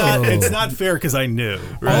 It's not fair because I knew.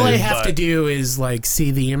 Right? All I have to do is like see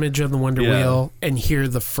the image of the Wonder Wheel and hear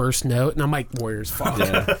the first note, and I'm like, Warriors fuck.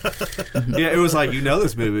 Yeah, it was like,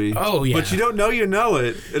 this movie. Oh, yeah. But you don't know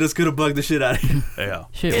it, and it's going to bug the shit out of you. Yeah.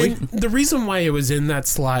 Shit, And the reason why it was in that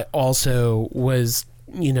slot also was,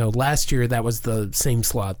 last year that was the same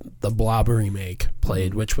slot the Blob remake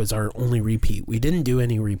played, which was our only repeat. We didn't do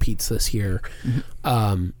any repeats this year.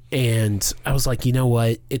 And I was like, you know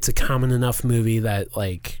what? It's a common enough movie that,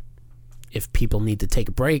 like, if people need to take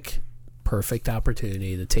a break, perfect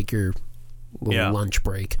opportunity to take your little lunch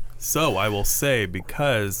break. So I will say,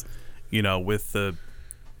 because, with the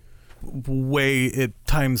way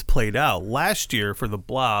times played out last year for the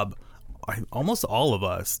Blob, almost all of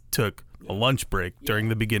us took a lunch break during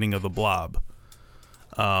the beginning of the Blob.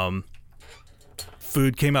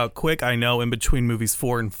 Food came out quick. I know in between movies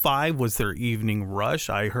 4 and 5 was their evening rush.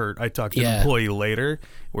 I talked to an employee later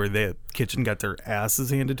where the kitchen got their asses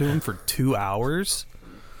handed to them for 2 hours.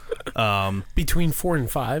 Between 4 and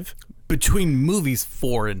 5? Between movies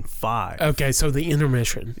 4 and 5. Okay, so the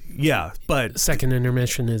intermission. Yeah, but second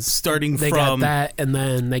intermission is starting they got that, and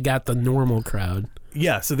then they got the normal crowd.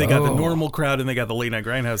 Yeah, so they got the normal crowd and they got the late night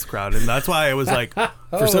grindhouse crowd, and that's why I was like,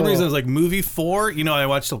 for some reason I was like, movie 4. I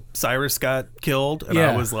watched Cyrus got killed, and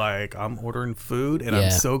I was like, I'm ordering food, and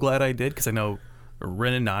I'm so glad I did because I know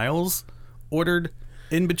Ren and Niles ordered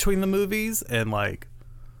in between the movies, and like.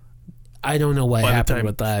 I don't know what happened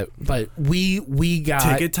with that, but we got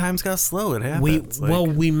ticket times got slow. It happens.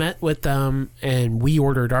 We met with them and we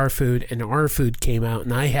ordered our food, and our food came out,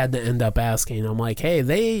 and I had to end up asking. I'm like, hey,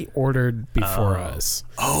 they ordered before us.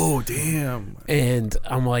 Oh, damn! And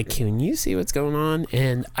I'm like, can you see what's going on?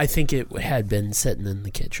 And I think it had been sitting in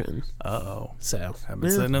the kitchen. So I've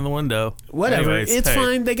been sitting in the window. Whatever, Anyways, it's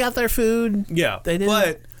fine. They got their food. Yeah, they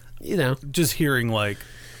didn't. But just hearing like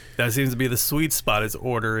that seems to be the sweet spot is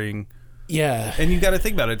ordering. Yeah. And you got to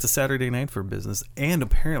think about it. It's a Saturday night for business. And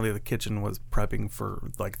apparently the kitchen was prepping for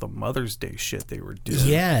like the Mother's Day shit they were doing.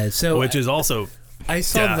 Yeah. So which is also I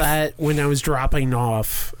saw that when I was dropping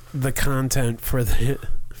off the content for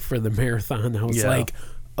the marathon. I was like,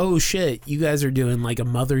 oh shit, you guys are doing like a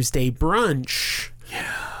Mother's Day brunch.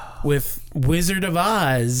 Yeah. With Wizard of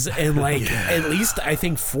Oz and like at least I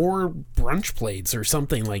think 4 brunch plates or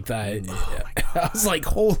something like that. I was like,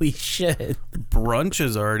 holy shit. Brunch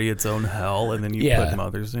is already its own hell, and then you put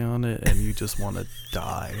Mother's Day on it and you just want to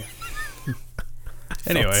die.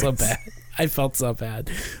 Anyway. I felt so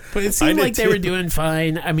bad. But it seemed like they were doing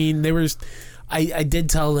fine. I mean, I did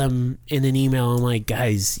tell them in an email, I'm like,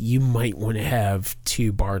 guys, you might want to have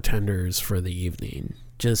 2 bartenders for the evening,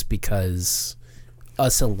 just because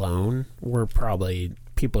us alone,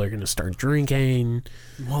 people are going to start drinking.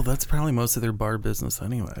 Well, that's probably most of their bar business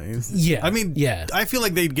anyways. Yeah. I mean, yeah. I feel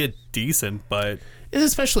like they'd get decent, but... And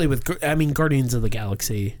especially with, Guardians of the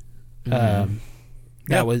Galaxy. That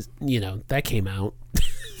was, that came out.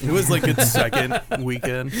 It was like its second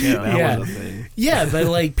weekend. Yeah, that was a thing. Yeah, but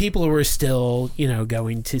like people were still,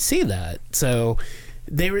 going to see that. So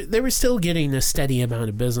they were still getting a steady amount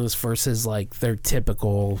of business versus like their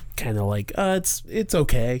typical kind of like, it's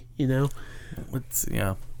okay, Yeah.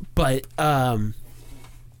 But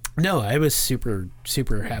no, I was super,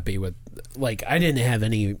 super happy with, like, I didn't have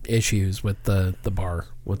any issues with the bar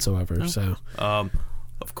whatsoever. No. So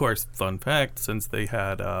of course, fun fact, since they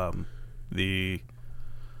had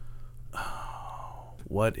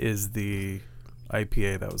what is the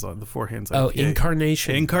IPA that was on the Four Hands IPA? Oh,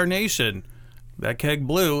 Incarnation. Incarnation. That keg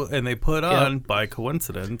blew, and they put on, by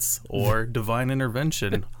coincidence or divine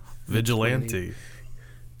intervention, Vigilante.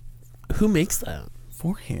 Who makes that?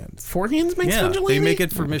 Four Hands. Four Hands makes Vigilante? They make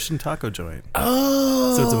it for Mission Taco Joint.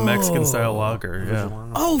 Oh. So it's a Mexican-style lager, yeah.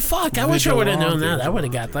 Oh, fuck. I wish I would have known that. I would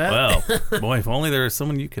have got that. Well, boy, if only there was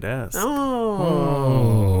someone you could ask.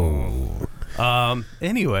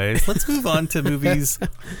 Anyways, let's move on to movies.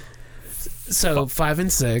 So 5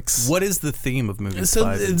 and 6. What is the theme of movies? So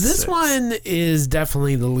 5 and 6? This one is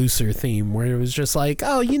definitely the looser theme, where it was just like,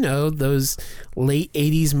 those late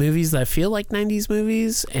 80s movies that feel like 90s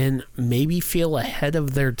movies and maybe feel ahead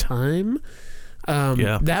of their time.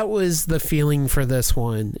 That was the feeling for this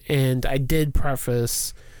one. And I did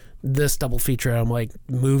preface this double feature. I'm like,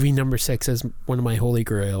 movie number 6 is one of my holy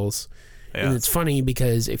grails. Yeah. And it's funny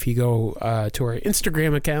because if you go to our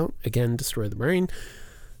Instagram account, again, Destroy the Brain,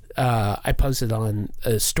 I posted on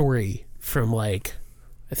a story from I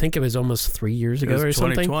think it was almost 3 years ago or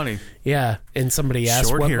something. 2020. Yeah, and somebody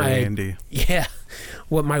asked Andy.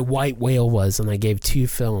 what my white whale was, and I gave 2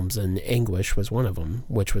 films, and Anguish was one of them,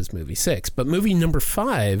 which was movie 6. But movie number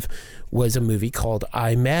 5 was a movie called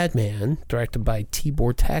I, Madman, directed by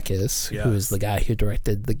Tibor Takis, who is the guy who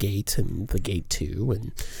directed The Gate and The Gate 2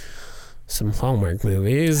 and some Hallmark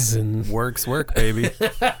movies and work, baby.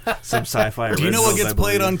 Some sci-fi. Do you know what gets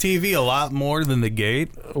played on TV a lot more than The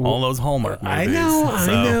Gate? All those Hallmark movies. I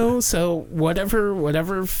know. So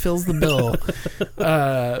whatever fills the bill.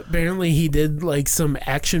 Apparently, he did some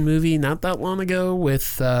action movie not that long ago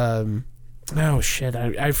with. Oh shit!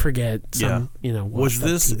 I forget. Was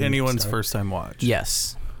this anyone's first time watch?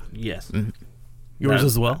 Yes. Mm-hmm. Yours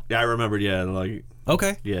as well? Yeah, I remembered. Yeah,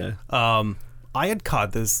 okay. Yeah. I had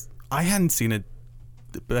caught this. I hadn't seen it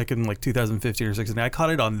back in 2015 or 16. I caught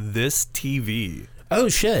it on this TV. Oh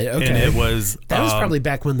shit! Okay, and it was was probably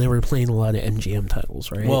back when they were playing a lot of MGM titles,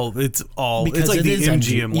 right? Well, it's like the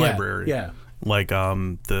MGM library, like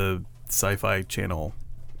the Sci-Fi Channel.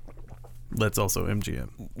 That's also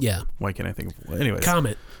MGM. Yeah. Why can't I think of? Anyways,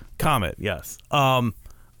 Comet. Yes.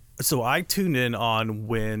 So I tuned in on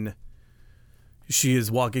when she is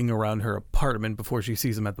walking around her apartment before she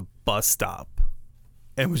sees him at the bus stop.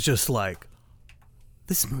 And was just like,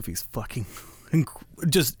 this movie's fucking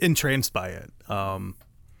just entranced by it.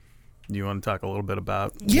 You want to talk a little bit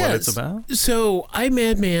about what it's about? So, I,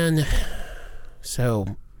 Madman.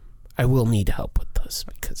 So, I will need help with this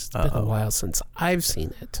because it's been a while since I've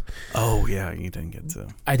seen it. Oh, yeah, you didn't get to.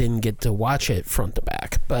 I didn't get to watch it front to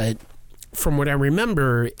back. But from what I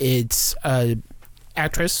remember, it's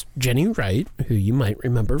actress Jenny Wright, who you might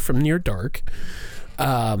remember from Near Dark.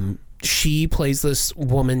 She plays this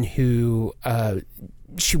woman who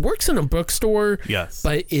she works in a bookstore,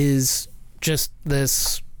 but is just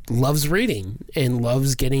loves reading and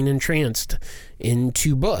loves getting entranced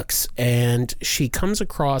into books. And she comes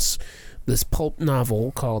across this pulp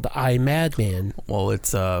novel called I, Madman. Well,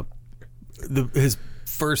 it's his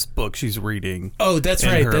first book she's reading. Oh, that's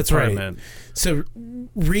right. That's apartment. Right. So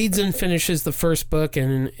reads and finishes the first book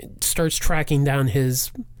and starts tracking down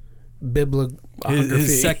his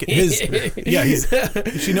his second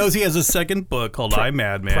she knows he has a second book called I,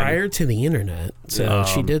 Madman prior to the internet, so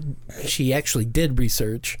she actually did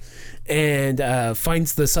research and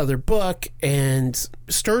finds this other book and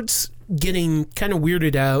starts getting kind of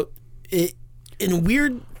weirded out in a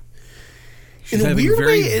weird way.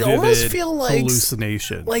 It almost feels like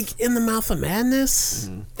hallucination, like In the Mouth of Madness.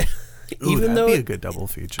 Ooh, even though it'd be a good double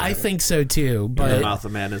feature. I think so too. But The Mouth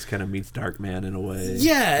of Madness kind of meets Dark Man in a way.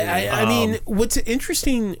 Yeah, I mean, what's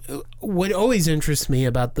interesting, what always interests me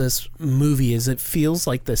about this movie is it feels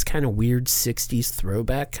like this kind of weird 60s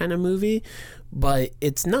throwback kind of movie, but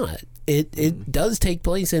it's not. it does take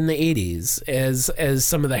place in the 80s, as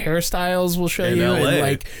some of the hairstyles will show you, LA. and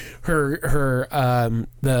like her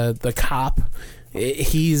the cop,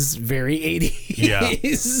 he's very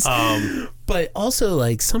 80s. Yeah. But also,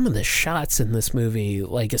 like, some of the shots in this movie,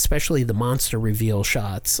 like, especially the monster reveal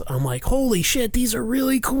shots, I'm like, holy shit, these are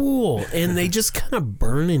really cool. And they just kind of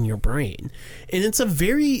burn in your brain. And it's a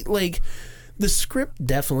very, like, the script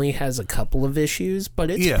definitely has a couple of issues,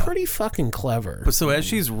 but it's pretty fucking clever. But so as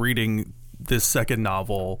she's reading this second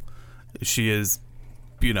novel, she is,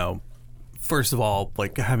 you know, first of all,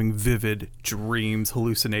 like, having vivid dreams,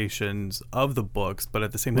 hallucinations of the books, but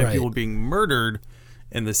at the same time, people being murdered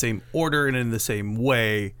in the same order and in the same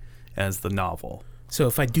way as the novel. So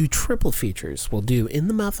if I do triple features, we'll do In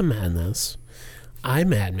the Mouth of Madness, I,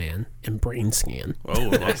 Madman, and Brain Scan.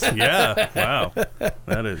 Oh, yeah. Wow.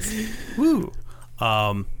 That is... Woo.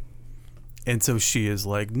 And so she is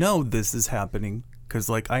like, no, this is happening. Because,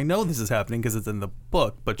 like, I know this is happening because it's in the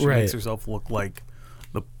book, but she makes herself look like...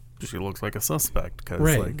 She looks like a suspect because,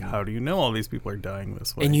 like, how do you know all these people are dying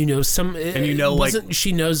this way? And you know some, and you know, like,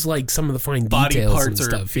 she knows like some of the fine body details parts and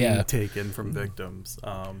stuff. Are being taken from victims,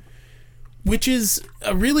 which is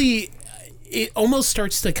a really, it almost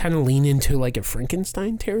starts to kind of lean into like a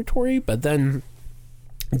Frankenstein territory, but then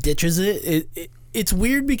ditches it. It's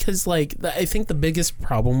weird because, like, I think the biggest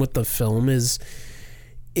problem with the film is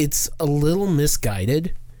it's a little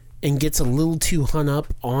misguided and gets a little too hung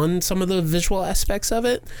up on some of the visual aspects of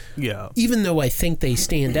it. Yeah. Even though I think they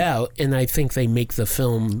stand out and I think they make the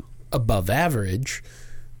film above average,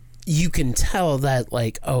 you can tell that,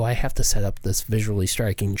 like, oh, I have to set up this visually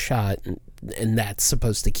striking shot, and that's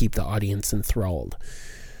supposed to keep the audience enthralled.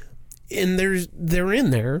 And they're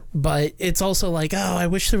in there, but it's also like, oh, I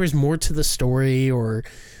wish there was more to the story, or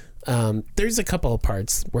there's a couple of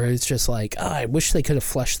parts where it's just like, oh, I wish they could have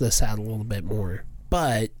fleshed this out a little bit more.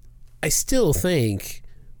 But I still think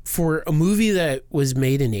for a movie that was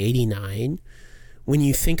made in 89, when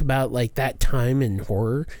you think about like that time in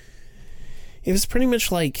horror, it was pretty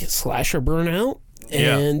much like slasher burnout.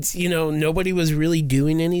 And, you know, nobody was really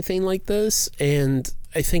doing anything like this. And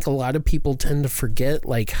I think a lot of people tend to forget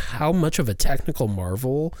like how much of a technical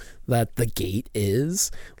marvel that The Gate is.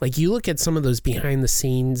 Like, you look at some of those behind the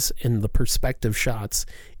scenes and the perspective shots,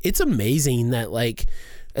 it's amazing that, like,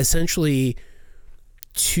 essentially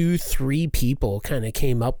 2-3 people kind of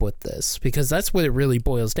came up with this, because that's what it really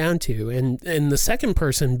boils down to. And the second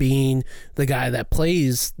person being the guy that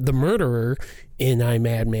plays the murderer in I,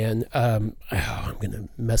 Madman. I'm gonna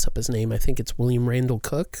mess up his name. I think it's William Randall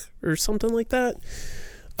Cook or something like that.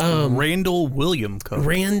 Randall William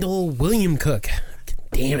Cook.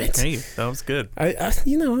 Damn it! Hey, that was good. I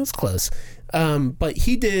was close. But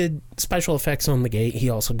he did special effects on The Gate. He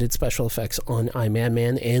also did special effects on I,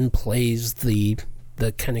 Madman, and plays the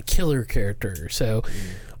kind of killer character. So,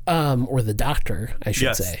 or the doctor, I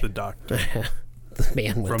should say. Yes, the doctor. The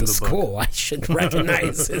man went to school. I should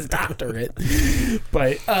recognize his doctorate.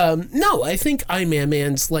 But no, I think I,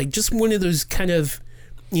 Madman's like just one of those kind of,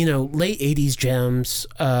 you know, late 80s gems.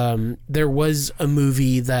 There was a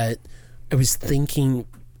movie that I was thinking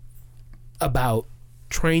about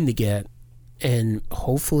trying to get, and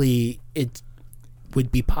hopefully it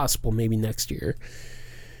would be possible maybe next year,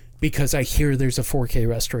 because I hear there's a 4K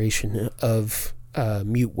restoration of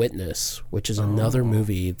Mute Witness, which is another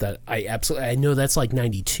movie that I know that's like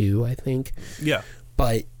 92, I think. Yeah.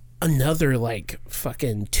 But another like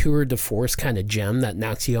fucking tour de force kind of gem that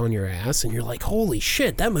knocks you on your ass, and you're like, holy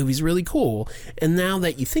shit, that movie's really cool. And now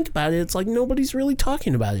that you think about it, it's like nobody's really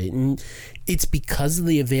talking about it, and it's because of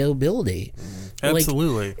the availability.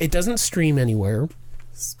 Absolutely. Like, it doesn't stream anywhere.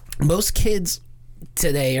 Most kids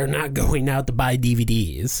today are not going out to buy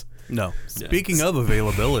DVDs. No. Speaking of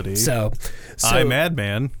availability, so I,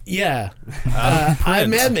 Madman. Yeah. I,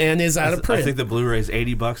 Madman is out of print. I think the Blu-ray's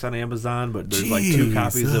 $80 on Amazon, but there's like 2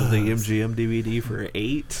 copies of the MGM DVD for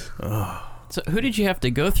 $8. So who did you have to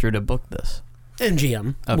go through to book this?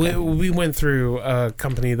 MGM. Okay. We went through a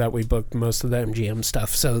company that we booked most of the MGM stuff.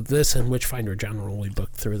 So this and Witchfinder General, we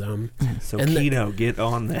booked through them. So and Kino, get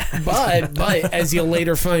on that. But as you'll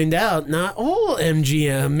later find out, not all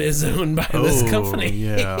MGM is owned by this company.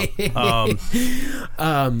 Yeah.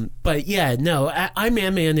 But yeah, no, I,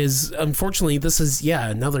 Madman is, unfortunately, this is,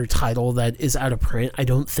 another title that is out of print. I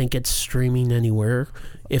don't think it's streaming anywhere.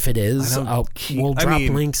 If it is, we'll drop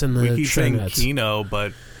links in the show notes. We keep saying Kino,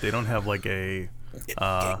 but they don't have like a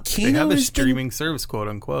they have a streaming service, quote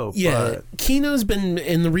unquote. Yeah, Kino's been,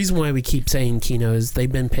 and the reason why we keep saying Kino is they've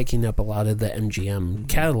been picking up a lot of the MGM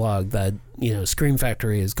catalog that, you know, Scream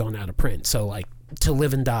Factory has gone out of print. So like To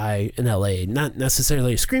Live and Die in LA. Not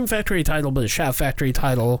necessarily a Scream Factory title, but a Shout Factory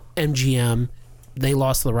title. MGM, they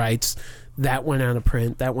lost the rights. That went out of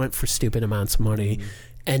print. That went for stupid amounts of money.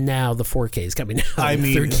 And now the 4K is coming out. I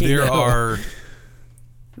mean,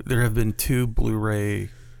 there have been 2 Blu-ray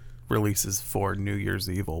releases for New Year's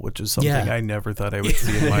Evil, which is something I never thought I would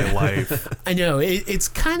see in my life. I know. It's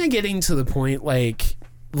kind of getting to the point, like,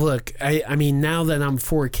 look, I mean, now that I'm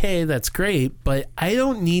 4K, that's great, but I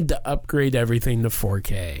don't need to upgrade everything to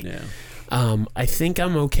 4K. Yeah. I think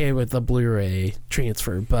I'm okay with the Blu-ray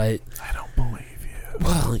transfer, but I don't believe you.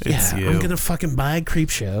 Well, yeah, I'm gonna fucking buy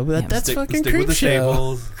Creepshow, but that's fucking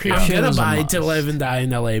Creepshow. I'm gonna buy To Live and Die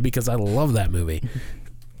in LA because I love that movie,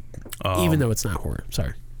 even though it's not horror.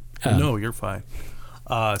 Sorry. No, you're fine.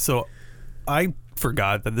 So I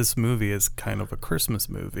forgot that this movie is kind of a Christmas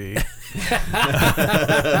movie.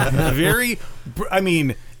 I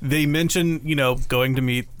mean, they mention, going to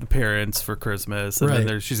meet the parents for Christmas, and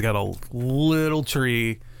then she's got a little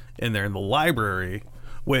tree in there in the library,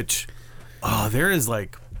 which, there is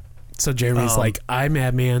like... So Jeremy's like, I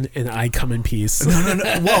Madman and I come in peace. No.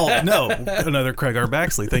 Well, no. Another Craig R.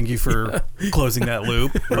 Baxley. Thank you for closing that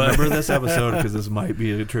loop. Remember this episode because this might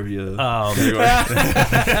be a trivia category.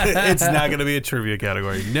 It's not going to be a trivia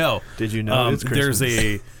category. No. Did you know it's Christmas? There's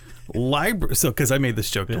a library. So, because I made this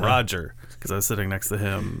joke to Roger because I was sitting next to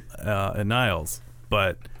him at Niles.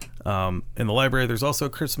 But in the library, there's also a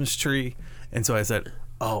Christmas tree. And so I said,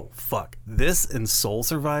 oh, fuck. This and Soul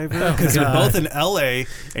Survivor? Because you're both in LA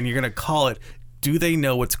and you're going to call it, do they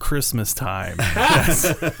know it's Christmas time?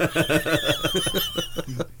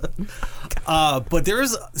 But there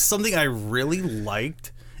is something I really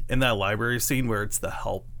liked in that library scene where it's the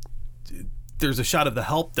help. There's a shot of the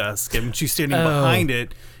help desk and she's standing behind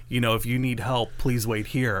it. If you need help, please wait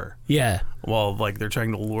here. Yeah. While, they're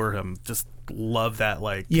trying to lure him. Just love that,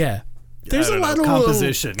 Yeah. There's a lot of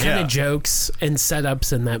composition, kind of jokes and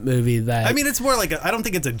setups in that movie that... I mean, it's more like I don't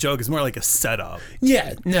think it's a joke. It's more like a setup.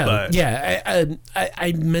 Yeah, no,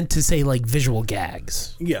 I meant to say, visual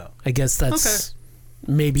gags. Yeah. I guess that's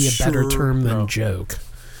maybe a better term than joke.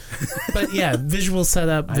 But, yeah, visual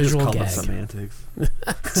setup, visual gag. I just call it semantics.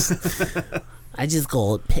 I just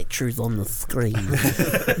call it pictures on the screen.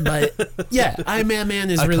 But, yeah, I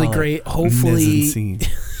Man is really great. Hopefully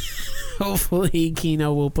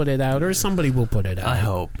Kino will put it out or somebody will put it out. I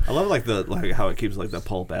hope. I love how it keeps the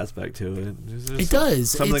pulp aspect to it. It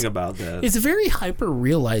does. Something about that. It's a very hyper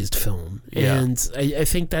realized film. Yeah. And I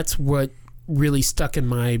think that's what really stuck in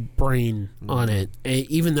my brain on it.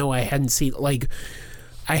 Even though I hadn't seen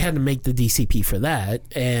I had to make the DCP for that,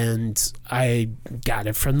 and I got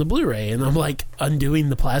it from the Blu-ray, and I'm undoing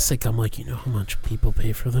the plastic. I'm like, how much people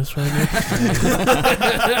pay for this right now?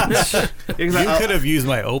 You could have used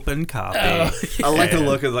my open copy. I like the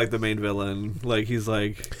look of the main villain. He's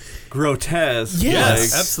grotesque.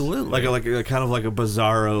 Yes, absolutely. Like kind of like a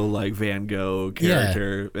bizarro Van Gogh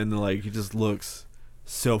character, and he just looks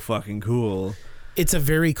so fucking cool. It's a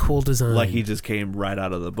very cool design. He just came right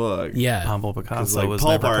out of the book. Yeah. Pablo Picasso was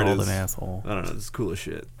never called an asshole. I don't know. It's cool as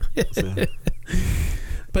shit.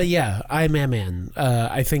 But yeah, I Man.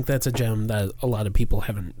 I think that's a gem that a lot of people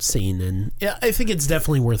haven't seen. And yeah, I think it's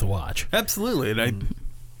definitely worth a watch. Absolutely. And I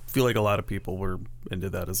feel like a lot of people were into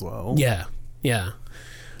that as well. Yeah. Yeah.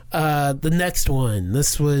 The next one,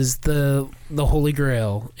 this was the Holy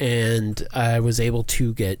Grail, and I was able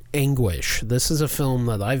to get Anguish. This is a film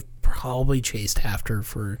that I've probably chased after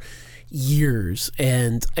for years,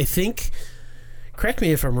 and I think, correct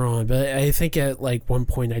me if I'm wrong, but I think at one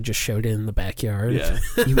point I just showed it in the backyard. Yeah,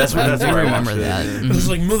 that's where I remember that. I was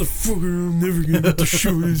like, motherfucker, I'm never gonna get to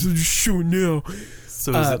show this. I'm just showing now.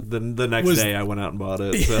 So the next day I went out and bought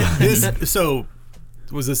it. So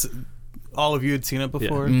was this? All of you had seen it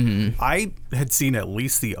before? Yeah. Mm-hmm. I had seen at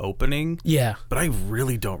least the opening. Yeah. But I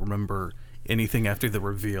really don't remember anything after the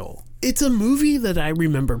reveal. It's a movie that I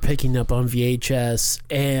remember picking up on VHS,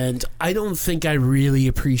 and I don't think I really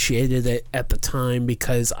appreciated it at the time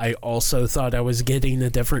because I also thought I was getting a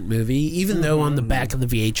different movie, even though on the back of the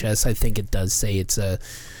VHS I think it does say it's a...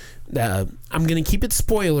 I'm going to keep it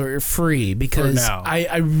spoiler free because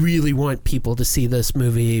I really want people to see this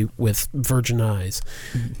movie with virgin eyes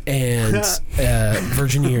and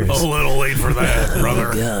virgin ears. A little late for that,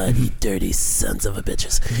 brother. Oh God, you dirty sons of a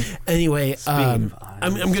bitches. Anyway, I'm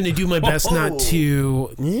going to do my best not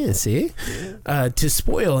to to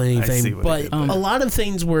spoil anything, but a lot of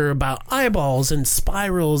things were about eyeballs and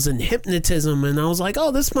spirals and hypnotism, and I was like,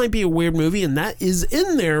 oh, this might be a weird movie, and that is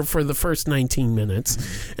in there for the first 19 minutes,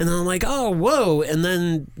 and I'm like, oh, whoa, and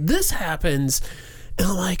then this happens, and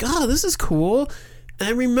I'm like, oh, this is cool. And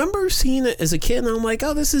I remember seeing it as a kid, and I'm like,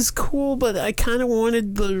 oh, this is cool, but I kind of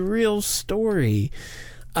wanted the real story.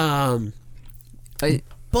 But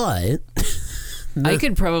I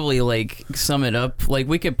could probably like sum it up. Like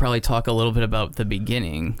we could probably talk a little bit about the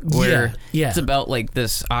beginning, where it's about like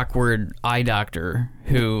this awkward eye doctor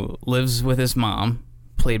who lives with his mom,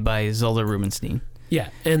 played by Zelda Rubinstein. Yeah,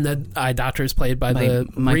 and the eye doctor is played by the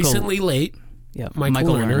recently late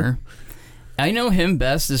Michael Lerner. I know him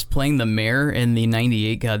best as playing the mayor in the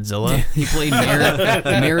 '98 Godzilla. He played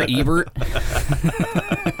Mayor Ebert.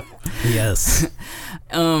 Yes.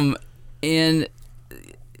 And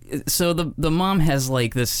so the mom has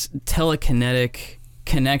like this telekinetic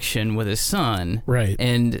connection with his son, right?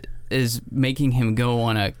 And is making him go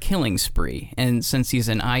on a killing spree. And since he's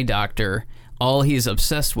an eye doctor, all he's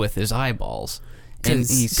obsessed with is eyeballs.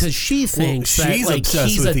 Because she thinks that she's like obsessed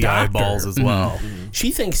he's with a the doctor. eyeballs as well.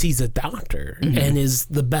 She thinks he's a doctor and is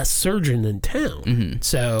the best surgeon in town.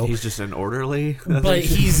 So he's just an orderly. But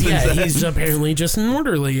he's apparently just an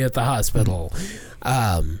orderly at the hospital.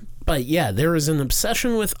 But yeah, there is an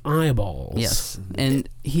obsession with eyeballs. Yes, and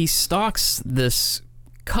he stalks this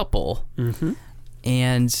couple,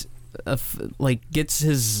 and gets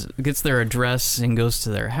their address and goes to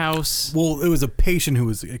their house. Well, it was a patient who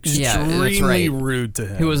was extremely rude to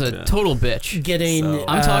him. Who was a total bitch.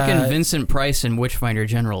 I'm talking Vincent Price and Witchfinder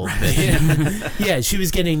General bitch. Yeah, she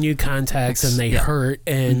was getting new contacts and they hurt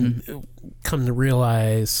and come to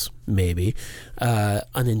realize, maybe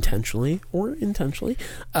unintentionally or intentionally,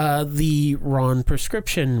 the wrong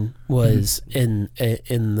prescription was in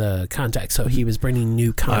the contact, so he was bringing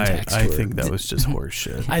new contacts. I think that was just horse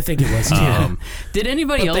shit. I think it was too. Did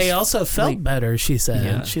anybody else? They also felt better. She said.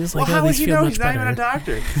 Yeah. She was like, "Well, how would you know much he's not better. even a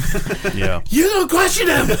doctor?" Yeah, you don't question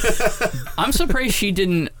him. I'm surprised she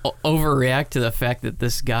didn't overreact to the fact that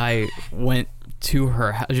this guy went to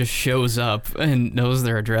her house, just shows up and knows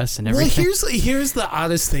their address and everything. Well, here's the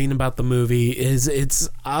oddest thing about the movie is it's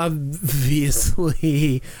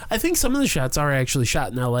obviously, I think some of the shots are actually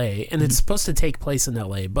shot in LA and it's supposed to take place in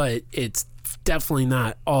LA, but it's definitely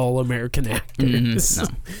not all American actors. No.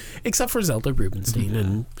 Except for Zelda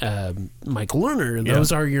Rubinstein and Michael Lerner.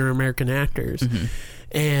 Those are your American actors.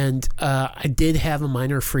 And I did have a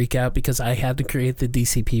minor freak out because I had to create the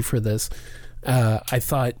DCP for this. I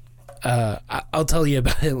thought, I'll tell you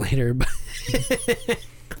about it later. But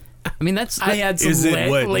I mean, I had some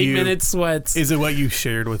late minute sweats. Is it what you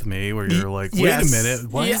shared with me where you're like, wait a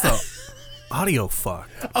minute, why is the audio fucked?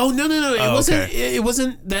 Oh, no. It wasn't. Okay. It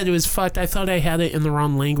wasn't that it was fucked. I thought I had it in the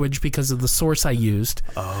wrong language because of the source I used.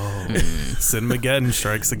 Oh, Cinemageddon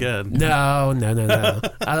strikes again. No.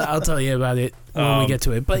 I'll tell you about it when we get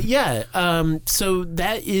to it. But yeah, so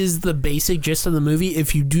that is the basic gist of the movie.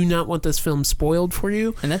 If you do not want this film spoiled for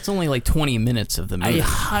you, and that's only like 20 minutes of the movie, I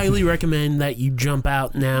highly recommend that you jump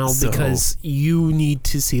out now because you need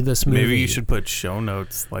to see this movie. Maybe you should put show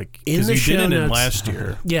notes, like in the you show did it notes, in last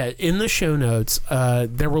year. Yeah, in the show notes,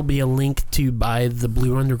 there will be a link to buy the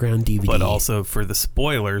Blue Underground DVD. But also for the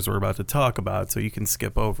spoilers we're about to talk about, so you can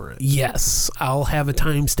skip over it. Yes, I'll have a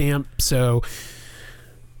timestamp, so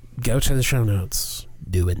go to the show notes.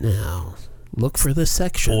 Do it now. Look for this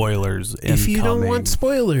section. Spoilers incoming. If you don't want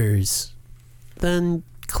spoilers, then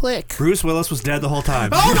click. Bruce Willis was dead the whole time.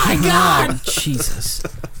 Oh my God! Jesus.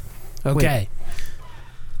 Okay.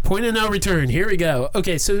 Point of no return. Here we go.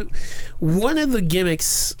 Okay, so one of the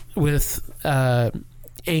gimmicks with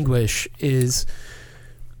Anguish is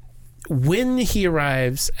when he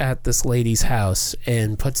arrives at this lady's house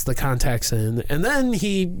and puts the contacts in, and then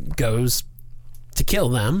he goes to kill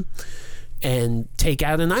them and take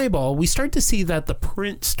out an eyeball, we start to see that the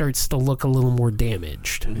print starts to look a little more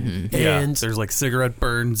damaged. And there's like cigarette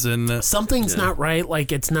burns and something's not right.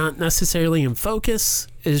 Like it's not necessarily in focus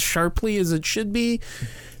as sharply as it should be.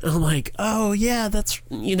 And I'm like, oh yeah, that's,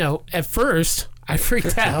 at first I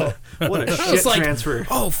freaked out. What a I was shit transfer.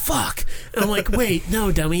 Oh fuck. And I'm like, wait,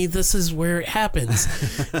 no, dummy, this is where it happens.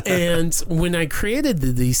 And when I created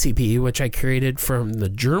the DCP, which I created from the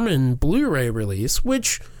German Blu-ray release,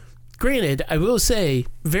 which granted, I will say,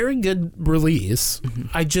 very good release.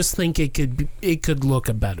 I just think it could look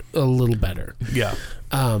a little better. Yeah.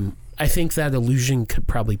 I think that illusion could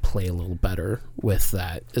probably play a little better with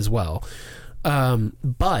that as well.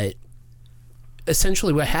 But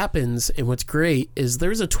essentially what happens and what's great is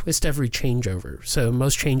there's a twist every changeover. So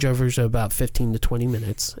most changeovers are about 15 to 20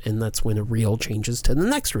 minutes, and that's when a reel changes to the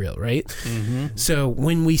next reel, right? So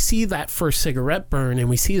when we see that first cigarette burn and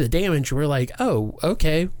we see the damage, we're like, oh,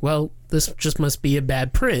 okay, well, this just must be a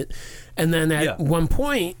bad print. And then at one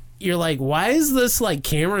point, you're like, why is this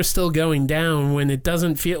camera still going down when it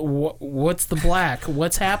doesn't feel, what's the black?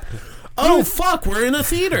 What's happening? oh, fuck, we're in a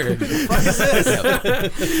theater.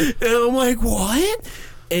 And I'm like, what?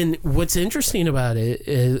 And what's interesting about it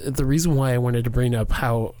is the reason why I wanted to bring up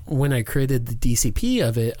how when I created the DCP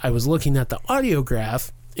of it, I was looking at the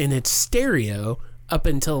audiograph and it's stereo up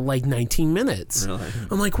until like 19 minutes. Really?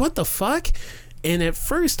 I'm like, what the fuck? And at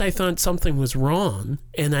first I thought something was wrong,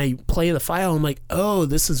 and I play the file. I'm like, oh,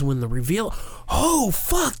 this is when the reveal. Oh,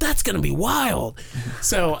 fuck, that's going to be wild.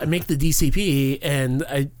 So I make the DCP, and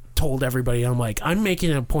I told everybody, I'm like, I'm making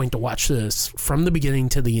it a point to watch this from the beginning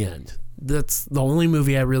to the end. That's the only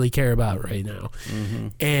movie I really care about right now. Mm-hmm.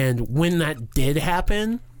 And when that did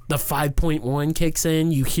happen, the 5.1 kicks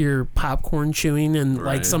in, you hear popcorn chewing and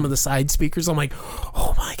like some of the side speakers. I'm like,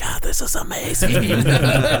 oh my God, this is amazing.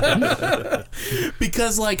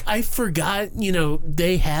 Because like I forgot,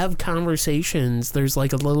 they have conversations. There's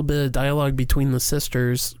like a little bit of dialogue between the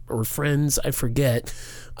sisters or friends, I forget.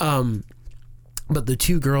 But the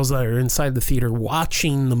two girls that are inside the theater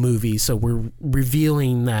watching the movie, so we're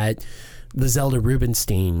revealing that the Zelda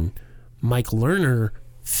Rubinstein, Mike Lerner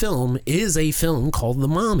film is a film called The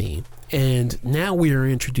Mommy. And now we are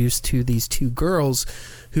introduced to these two girls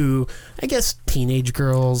who, I guess, teenage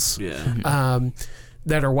girls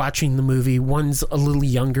that are watching the movie. One's a little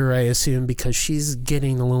younger, I assume, because she's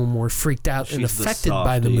getting a little more freaked out and affected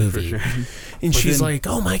by the movie. Sure. And she's like,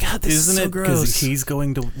 oh my God, this is so gross. Because he's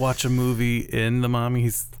going to watch a movie in The Mommy?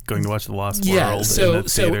 He's going to watch The Lost World in the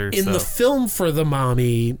theater. In the film for The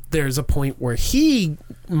Mommy, there's a point where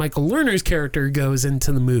Michael Lerner's character, goes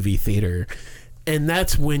into the movie theater. And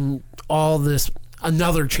that's when all this,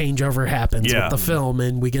 another changeover happens with the film,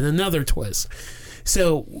 and we get another twist.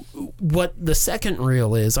 So what the second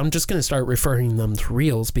reel is, I'm just going to start referring them to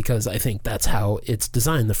reels because I think that's how it's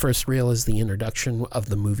designed. The first reel is the introduction of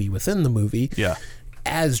the movie within the movie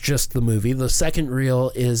as just the movie. The second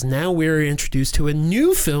reel is now we're introduced to a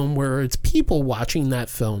new film where it's people watching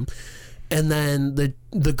that film, and then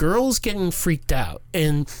the girl's getting freaked out.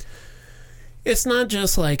 And it's not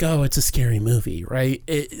just like, oh, it's a scary movie, right?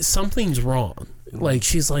 Something's wrong. Like,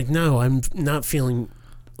 she's like, no, I'm not feeling...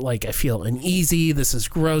 like I feel uneasy. This is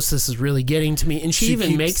gross. This is really getting to me. And she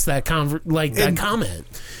even makes that that comment.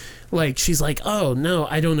 Like she's like, "Oh no,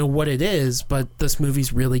 I don't know what it is, but this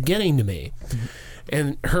movie's really getting to me." Mm-hmm.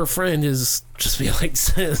 And her friend is just be like,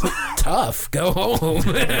 "Tough, go home."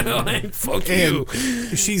 Like, fuck you.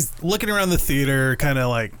 She's looking around the theater, kind of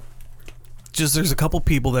like, just there's a couple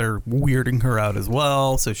people that are weirding her out as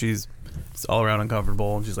well. So she's all around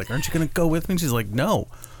uncomfortable. And she's like, "Aren't you gonna go with me?" And she's like, "No,"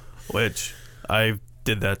 which I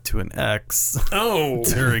did that to an ex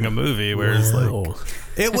during a movie where it's like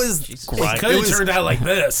it was it could have turned out like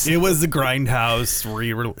this. It was the Grindhouse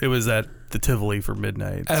it was at the Tivoli for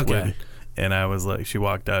midnight. And I was like, she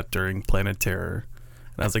walked out during Planet Terror,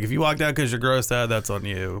 and I was like, if you walked out because you're grossed out, that's on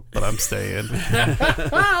you, but I'm staying.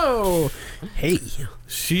 Hey,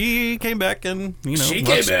 she came back and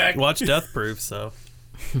watched Death Proof, so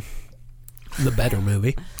the better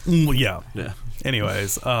movie. Yeah.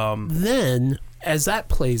 Anyways, then as that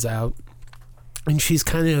plays out, and she's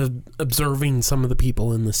kind of observing some of the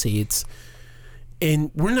people in the seats, and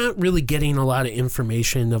we're not really getting a lot of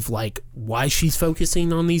information of like why she's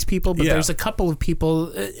focusing on these people, but there's a couple of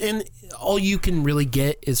people, and all you can really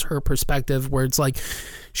get is her perspective, where it's like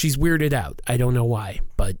she's weirded out. I don't know why,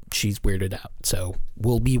 but she's weirded out, so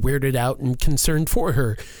we'll be weirded out and concerned for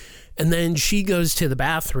her. And then she goes to the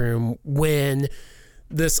bathroom when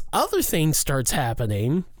this other thing starts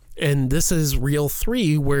happening. And this is reel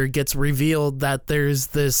 3, where it gets revealed that there's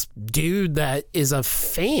this dude that is a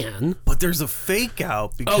fan. But there's a fake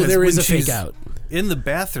out. Because there is a fake out. In the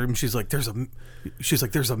bathroom, she's like, there's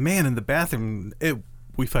a man in the bathroom.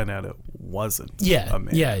 We find out it wasn't a man.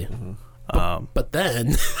 Yeah. Mm-hmm. But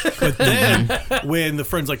then when the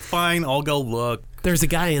friend's like, fine, I'll go look. There's a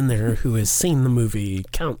guy in there who has seen the movie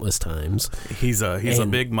countless times. He's a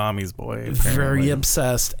big mommy's boy. Apparently. Very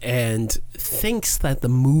obsessed, and thinks that the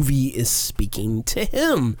movie is speaking to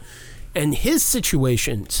him and his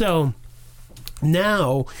situation. So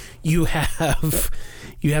now you have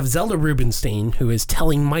Zelda Rubinstein, who is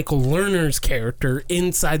telling Michael Lerner's character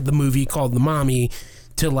inside the movie called The Mommy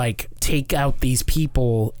to like take out these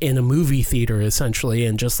people in a movie theater essentially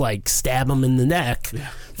and just like stab them in the neck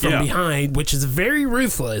from behind, which is very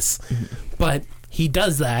ruthless, but he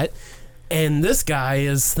does that. And this guy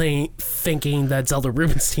is thinking that Zelda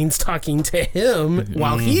Rubinstein's talking to him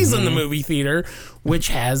while he's in the movie theater, which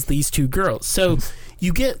has these two girls. So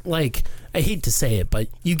you get like, I hate to say it, but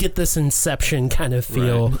you get this Inception kind of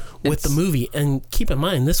feel with the movie. And keep in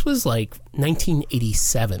mind, this was like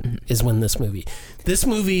 1987 is when this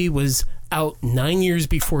movie was out 9 years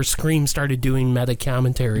before Scream started doing meta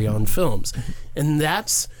commentary on films. And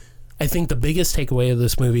that's, I think, the biggest takeaway of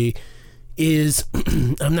this movie is,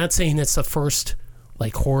 I'm not saying it's the first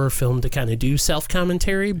like horror film to kind of do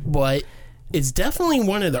self-commentary, but it's definitely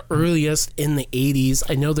one of the earliest in the 80s.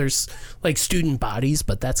 I know there's like Student Bodies,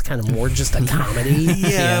 but that's kind of more just a comedy.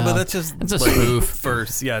 But that's just it's a spoof.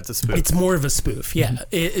 First, it's a spoof. It's more of a spoof. Yeah,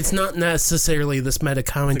 it's not necessarily this meta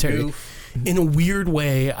commentary. In a weird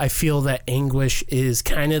way, I feel that Anguish is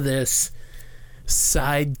kind of this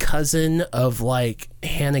side cousin of like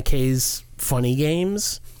Haneke-'s Funny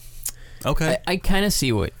Games. Okay. I kind of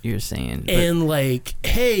see what you're saying. And like,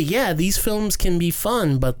 hey, yeah, these films can be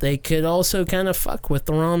fun, but they could also kind of fuck with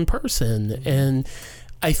the wrong person. And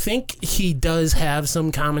I think he does have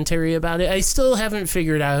some commentary about it. I still haven't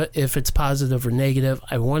figured out if it's positive or negative.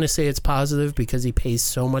 I want to say it's positive because he pays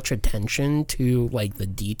so much attention to like the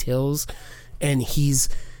details, and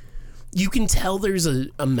you can tell there's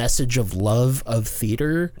a message of love of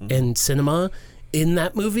theater and cinema in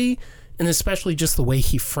that movie. And especially just the way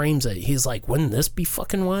he frames it. He's like, wouldn't this be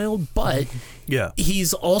fucking wild? But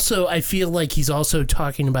he's also, I feel like he's also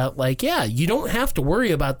talking about like, yeah, you don't have to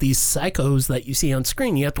worry about these psychos that you see on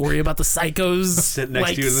screen. You have to worry about the psychos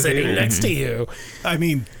sitting next to you. I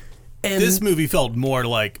mean, this movie felt more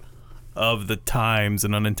like of the times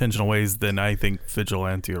and unintentional ways than I think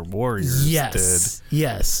Vigilante or Warriors did.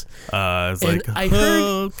 Yes. It's like,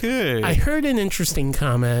 I heard an interesting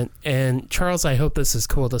comment, and Charles, I hope this is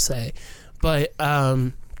cool to say, but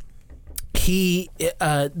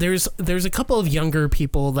there's a couple of younger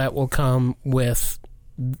people that will come with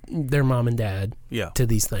their mom and dad to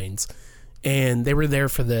these things, and they were there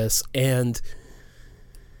for this, and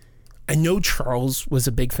I know Charles was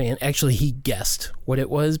a big fan. Actually, he guessed what it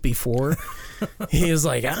was before. He was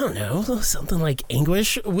like, I don't know, something like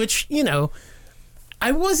Anguish, which, you know,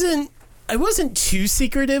 I wasn't too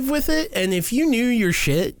secretive with it, and if you knew your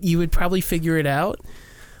shit, you would probably figure it out.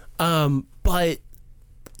 But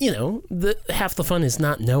you know, half the fun is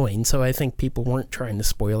not knowing, so I think people weren't trying to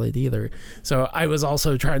spoil it either. So I was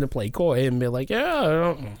also trying to play coy and be like,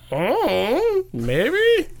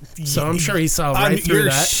 maybe. So I'm sure he saw right through your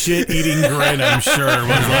that. shit-eating grin, I'm sure,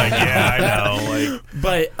 was like, yeah, I know.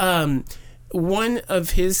 But one of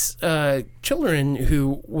his children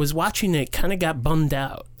who was watching it kind of got bummed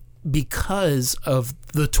out because of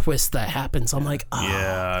the twist that happens. I'm like,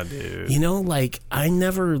 yeah, dude. You know, like, I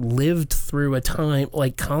never lived through a time,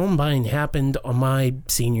 like, Columbine happened on my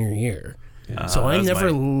senior year. So I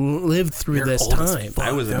never lived through this time.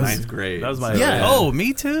 I was in ninth grade. That was my Oh,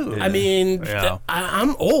 me too. I mean,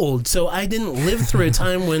 I'm old, so I didn't live through a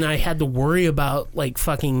time when I had to worry about, like,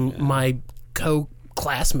 fucking my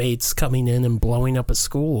classmates coming in and blowing up a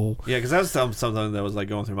school. Yeah, because that was something that was like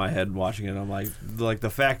going through my head watching it. I'm like the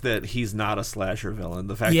fact that he's not a slasher villain,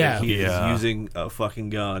 the fact that he is using a fucking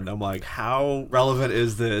gun. I'm like, how relevant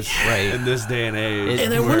is this in this day and age?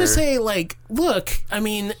 And I want to say, like, look, I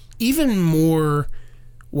mean, even more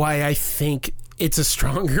why I think it's a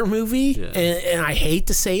stronger movie, and I hate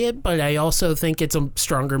to say it, but I also think it's a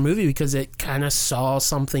stronger movie because it kind of saw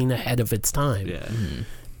something ahead of its time. Yeah. Mm-hmm.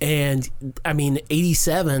 And I mean,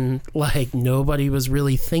 87, like, nobody was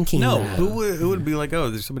really thinking that. Who would be like, oh,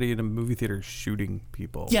 there's somebody in a movie theater shooting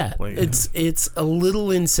people? Yeah, like, it's a little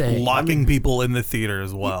insane. Locking people in the theater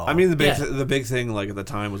as well. I mean, the big thing, like, at the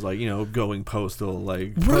time was, like, you know, going postal,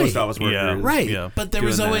 like, post office workers. Right, but there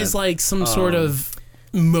was always, like, some sort of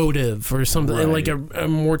motive or something, like a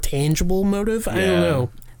more tangible motive. I don't know.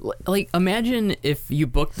 Like, imagine if you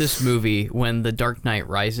booked this movie when The Dark Knight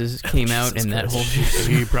Rises came out, and that whole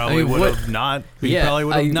he probably would have not. He probably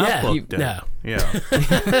would have not booked it. No,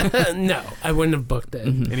 no, I wouldn't have booked it.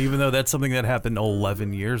 And even though that's something that happened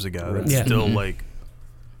 11 years ago, it's still like.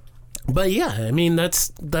 But yeah, I mean,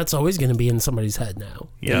 that's always going to be in somebody's head now.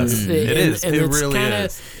 Yes, it is. It really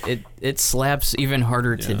is. It slaps even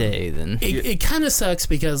harder today than it kind of sucks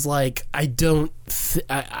because, like, I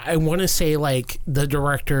want to say, like, the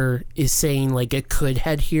director is saying, like, it could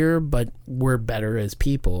head here, but we're better as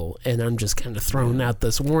people, and I'm just kind of throwing out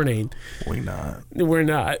this warning. We're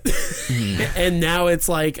not. And now it's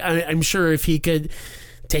like, I'm sure if he could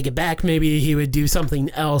take it back, maybe he would do something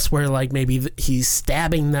else where, like, maybe he's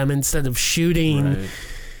stabbing them instead of shooting.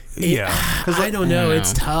 I don't know.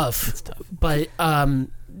 It's tough. But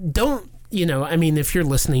don't, you know, I mean, if you're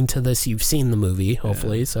listening to this, you've seen the movie,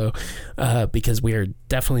 hopefully, so because we are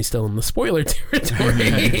definitely still in the spoiler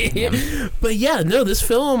territory. But yeah, no, this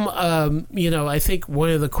film, you know, I think one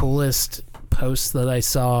of the coolest posts that I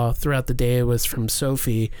saw throughout the day was from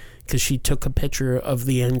Sophie, because she took a picture of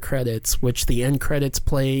the end credits, which the end credits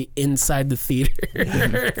play inside the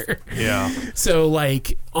theater. Yeah. So,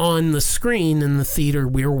 like, on the screen in the theater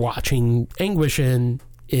we're watching Anguish in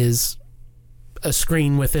is a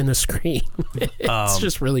screen within a screen. It's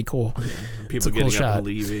just really cool. People getting up and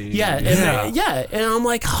leaving. Yeah, and I'm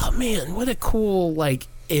like, oh man, what a cool like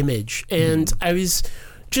image. And I was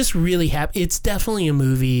just really happy. It's definitely a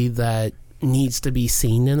movie that needs to be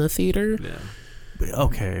seen in a theater. Yeah.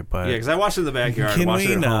 Okay, but yeah, because I watched it in the backyard. Can watched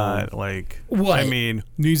we it at not home. like? What? I mean,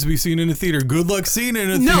 needs to be seen in a theater. Good luck seeing it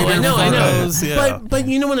in a No, theater. I know. Yeah. But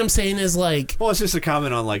you know what I'm saying is like, Well, it's just a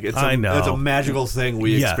comment on like it's I know. a magical thing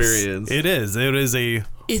we Yes, experience. It is. It is a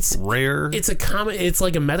it's rare. It's a it's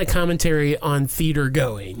like a meta commentary on theater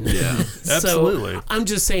going. Yeah, absolutely. So I'm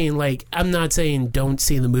just saying, like, I'm not saying don't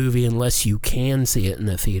see the movie unless you can see it in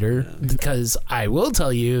the theater, because I will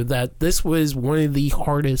tell you that this was one of the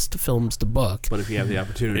hardest films to book. But if you have the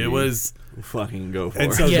opportunity, It was fucking go for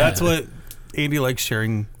and it. so Yeah. that's what Andy likes,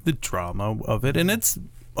 sharing the drama of it, and it's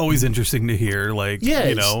always interesting to hear. Like, Yeah,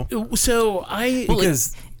 you know, so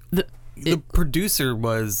because the producer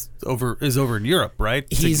is over in Europe, right?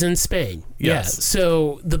 He's in Spain. Yes. Yeah.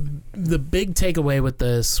 So the big takeaway with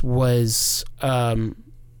this was, you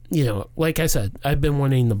know, like I said, I've been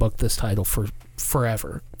wanting to book this title for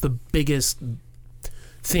forever. The biggest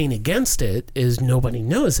thing against it is nobody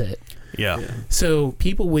knows it. Yeah. So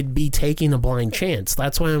people would be taking a blind chance.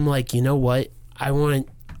 That's why I'm like, you know what? I want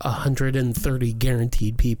 130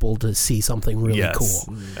 guaranteed people to see something really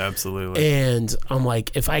cool. Absolutely. And I'm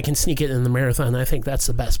like, if I can sneak it in the marathon, I think that's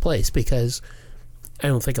the best place, because I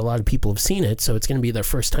don't think a lot of people have seen it, so it's going to be their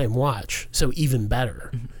first time watch. So even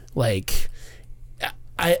better. Like,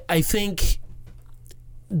 I think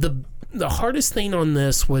the hardest thing on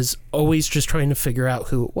this was always just trying to figure out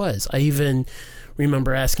who it was. I even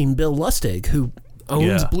remember asking Bill Lustig, who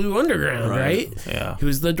owns Blue Underground, right? Yeah.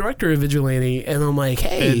 Who's the director of Vigilante, and I'm like,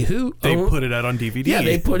 hey, and they put it out on DVD. Yeah,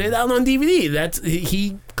 they put it out on DVD.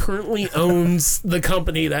 He currently owns the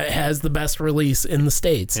company that has the best release in the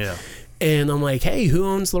States. Yeah. And I'm like, hey, who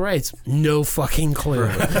owns the rights? No fucking clue.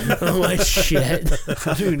 I'm like, shit.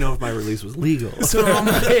 How do you know if my release was legal? So I'm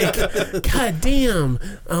like, God damn.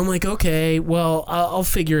 I'm like, okay, well, I'll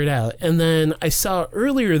figure it out. And then I saw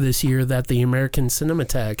earlier this year that the American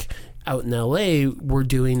Cinematheque out in LA were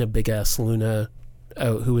doing a big ass Luna,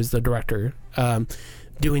 who is the director,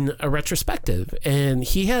 doing a retrospective. And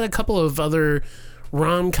he had a couple of other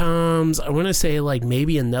rom-coms. I want to say like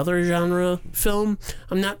maybe another genre film.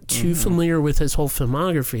 I'm not too familiar with his whole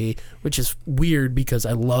filmography, which is weird because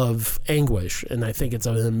I love Anguish and I think it's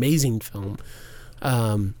an amazing film.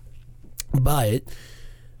 But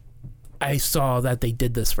I saw that they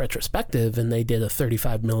did this retrospective and they did a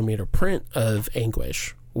 35 millimeter print of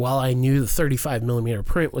Anguish. While I knew the 35 millimeter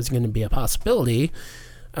print was going to be a possibility,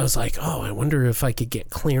 I was like, oh, I wonder if I could get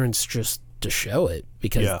clearance just to show it,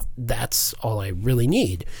 because that's all I really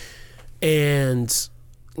need. And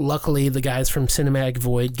luckily the guys from Cinematic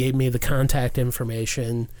Void gave me the contact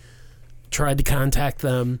information. Tried to contact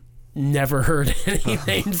them, never heard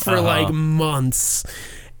anything for like months,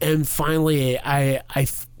 and finally I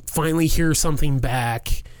finally hear something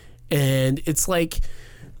back, and it's like,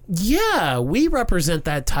 yeah, we represent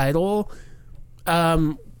that title.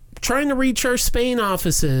 Trying to reach our Spain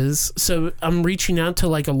offices, so I'm reaching out to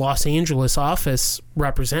like a Los Angeles office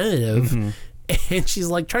representative, and she's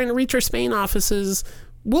like, trying to reach our Spain offices,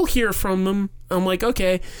 we'll hear from them. I'm like,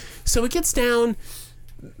 okay. So it gets down,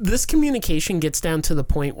 this communication gets down to the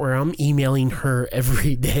point where I'm emailing her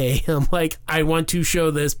every day. I'm like, I want to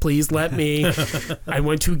show this, please let me. I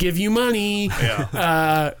want to give you money.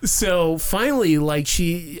 So finally, like,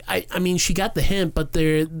 I mean, she got the hint, but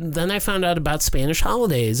then I found out about Spanish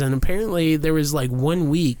holidays, and apparently there was like 1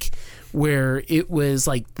 week where it was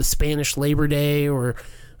like the Spanish Labor Day or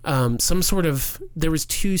some sort of, there was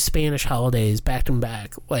 2 Spanish holidays back to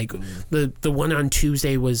back. Like the one on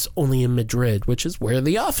Tuesday was only in Madrid, which is where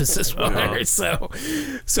the offices were.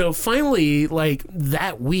 So finally, like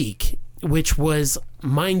that week, which was,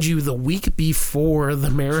 mind you, the week before the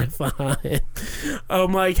marathon,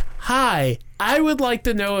 I'm like, hi, I would like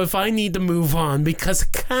to know if I need to move on, because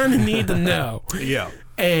I kind of need to know.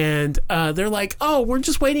 And they're like, oh, we're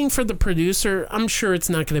just waiting for the producer. I'm sure it's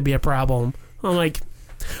not going to be a problem. I'm like,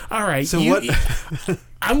 All right. So what?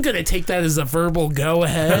 I'm going to take that as a verbal go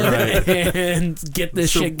ahead and get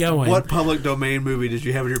this shit going. What public domain movie did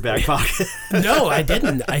you have in your back pocket? No, I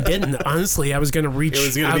didn't. Honestly, I was going to reach out to It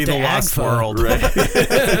was going to be The Lost World. Right.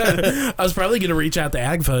 I was probably going to reach out to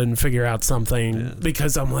AGFA and figure out something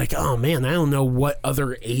because I'm like, oh man, I don't know what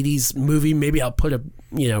other 80s movie. Maybe I'll put a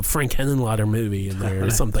Frank Henenlotter movie in there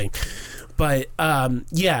or something. But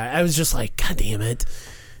yeah, I was just like, God damn it.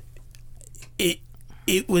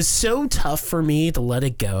 It was so tough for me to let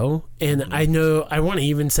it go. And I know, I want to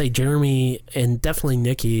even say Jeremy and definitely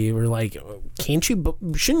Nikki were like, shouldn't you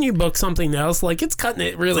book something else? Like, it's cutting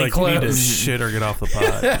it really close. You need to shit or get off the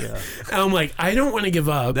pot. Yeah. And I'm like, I don't want to give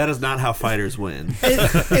up. That is not how fighters win.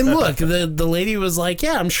 And look, the lady was like,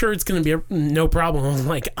 yeah, I'm sure it's going to be no problem. I'm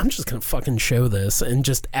like, I'm just going to fucking show this and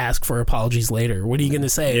just ask for apologies later. What are you going to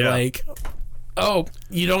say? Yeah. Like, oh,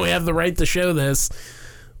 you don't have the right to show this.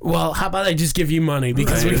 Well, how about I just give you money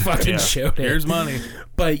because we fucking showed it. Here's money.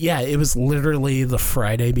 But yeah, it was literally the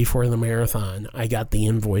Friday before the marathon. I got the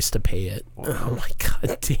invoice to pay it. Wow. Oh my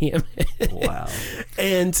God damn it. Wow.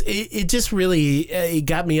 And it just really, it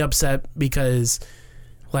got me upset because,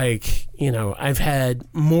 like, I've had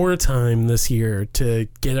more time this year to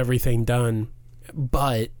get everything done.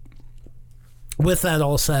 But with that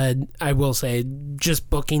all said, I will say just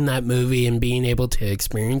booking that movie and being able to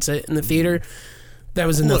experience it in the theater, that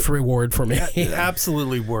was enough reward for me.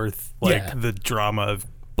 Absolutely worth the drama of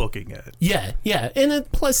booking it. Yeah. And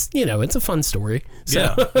plus, it's a fun story.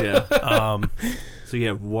 So. Yeah. So you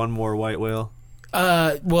have one more white whale?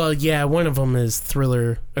 Well, yeah, one of them is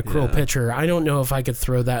Thriller, A Cruel Picture. I don't know if I could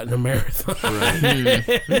throw that in a marathon. Right.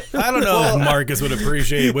 I don't know if Marcus would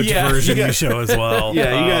appreciate which version you show as well.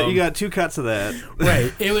 Yeah, you got 2 cuts of that.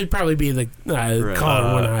 Right. It would probably be the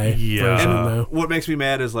Colin One Eye version, though. What makes me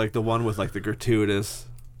mad is like the one with like the gratuitous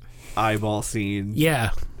eyeball scene. Yeah.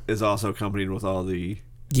 Is also accompanied with all the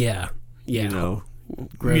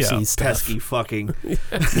grossy stuff. Pesky fucking.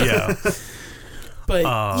 Yeah. But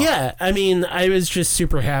yeah, I mean, I was just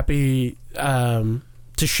super happy to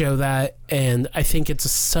show that, and I think it's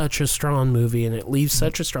such a strong movie, and it leaves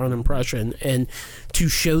such a strong impression. And to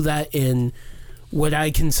show that in what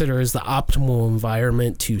I consider as the optimal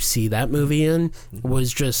environment to see that movie in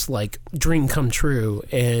was just like dream come true.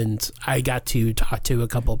 And I got to talk to a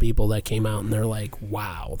couple people that came out, and they're like,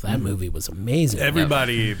 "Wow, that movie was amazing."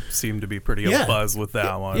 Everybody seemed to be pretty abuzz with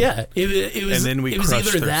that one. Yeah, it was. And then we it was crushed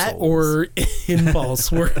either their that souls. or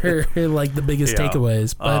Impulse were like the biggest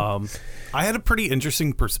takeaways. But I had a pretty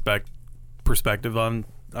interesting perspective on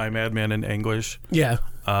I Madman and Anguish. Yeah.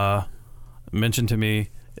 Mentioned to me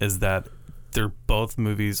is that they're both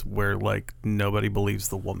movies where like nobody believes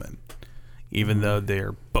the woman, even though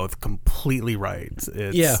they're both completely right.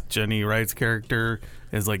 It's Jenny Wright's character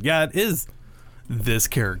is like, yeah, it is this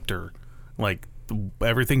character. Like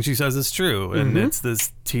everything she says is true, and it's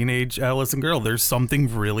this teenage adolescent girl. There's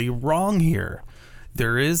something really wrong here.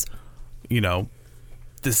 There is,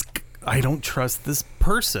 this. I don't trust this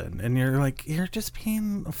person, and you're like, you're just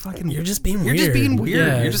being a fucking. You're just being weird. You're just being weird.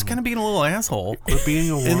 Yeah. You're just kind of being a little asshole. Quit being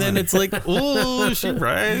a woman. And then it's like, oh, is she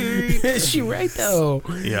right? Is she right though?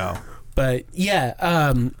 Yeah. But yeah,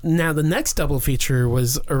 now the next double feature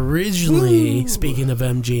was originally, speaking of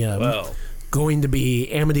MGM, going to be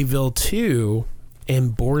Amityville 2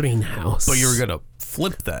 and Boarding House. But you were gonna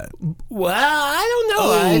flip that. Well, I don't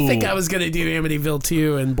know. I think I was gonna do Amityville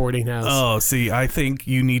 2 and Boarding House. Oh, see, I think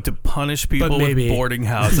you need to punish people with Boarding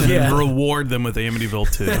House and then reward them with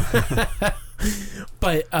Amityville 2.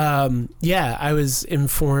 But yeah, I was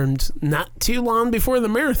informed not too long before the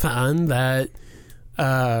marathon that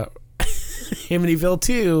Amityville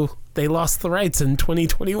 2, they lost the rights in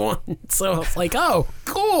 2021. So I was like, oh,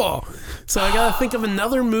 cool. So I got to think of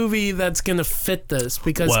another movie that's going to fit this,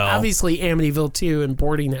 because obviously Amityville 2 and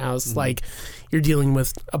Boarding House, like, you're dealing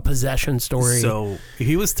with a possession story. So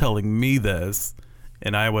he was telling me this,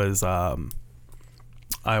 and I was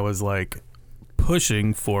like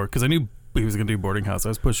pushing for, because I knew he was going to do Boarding House. I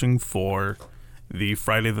was pushing for the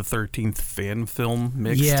Friday the 13th fan film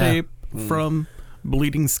mixtape from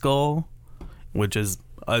Bleeding Skull, which is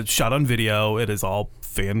shot on video. It is all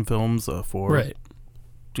fan films for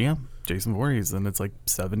Jason Voorhees, and it's like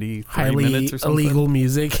 73 highly minutes or something. Illegal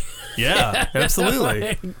music. Yeah,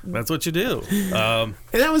 absolutely. That's what you do. And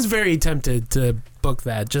I was very tempted to book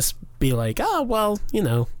that. Just be like, oh, well,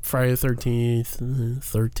 Friday the 13th,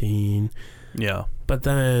 13. Yeah. But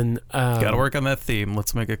then gotta work on that theme.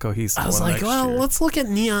 Let's make it cohesive. I was like, well, let's look at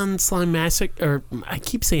Neon Slime Massacre. Or I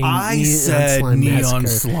keep saying I said Neon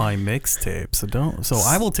Slime mixtape. So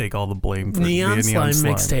I will take all the blame for Neon Slime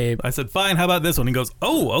mixtape. I said, fine. How about this one? He goes,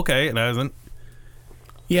 oh, okay. And I wasn't.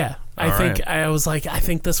 Yeah, I was like, I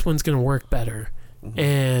think this one's going to work better. Mm-hmm.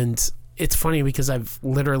 And it's funny because I've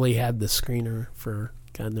literally had the screener for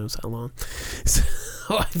God knows how long. So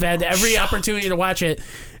I've had every opportunity to watch it.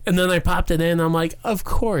 And then I popped it in. I'm like, of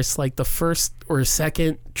course, like the first or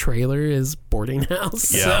second trailer is Boarding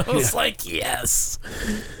House. Yeah. So I was like, yes.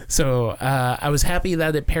 So I was happy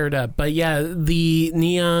that it paired up. But yeah, the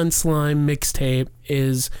Neon Slime mixtape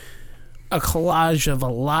is a collage of a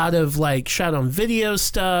lot of like shot on video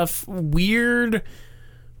stuff, weird,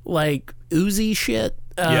 like oozy shit.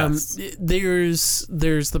 Yes. There's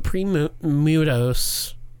the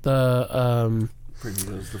Premutos, the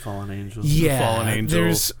The Fallen Angels. yeah, The Fallen Angels.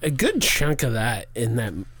 There's a good chunk of that in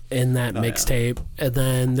that mixtape, and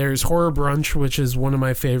then there's Horror Brunch, which is one of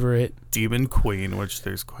my favorite. Demon Queen, which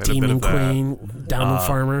there's quite Demon a bit of Queen, Diamond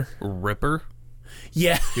Farmer. Ripper.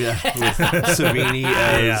 Yeah, Yeah, with Savini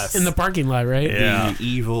as in the parking lot, right? Yeah. the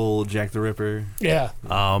evil Jack the Ripper. Yeah.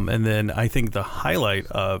 And then I think the highlight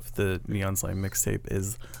of the Neon Slime mixtape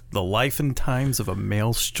is the life and times of a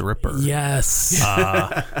male stripper. Yes.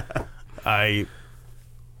 I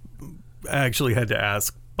actually had to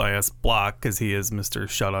ask Bias Block because he is Mr.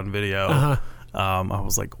 Shot on Video. Uh-huh. I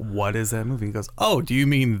was like, "What is that movie?" He goes, "Oh, do you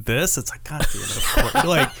mean this?" It's like, God damn it! Of course.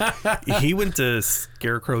 Like, he went to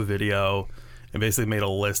Scarecrow Video and basically made a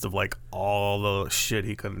list of like all the shit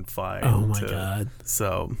he couldn't find. Oh my God!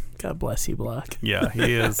 So God bless you, Block. yeah,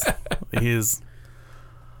 he is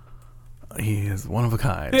one of a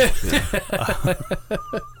kind.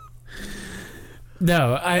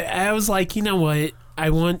 No, I was like, you know what?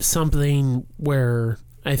 I want something where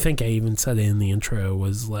I think I even said it in the intro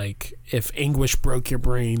was like, if anguish broke your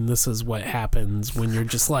brain, this is what happens when you're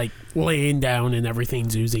just like laying down and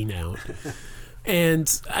everything's oozing out.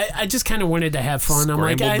 And I just kind of wanted to have fun. I'm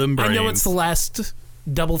like, I know it's the last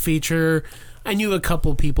double feature. I knew a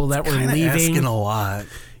couple people that were leaving. Asking a lot.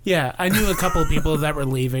 Yeah, I knew a couple people that were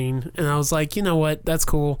leaving, and I was like, you know what? That's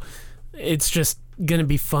cool. It's just gonna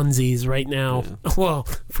be funsies right now. Yeah. Well,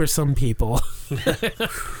 for some people.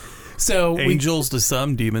 So angels to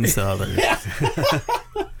some, demons to others.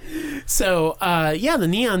 So, the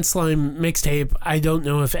Neon Slime mixtape, I don't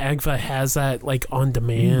know if AGFA has that, like, on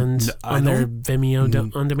demand on their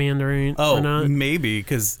Vimeo on demand or not. Maybe,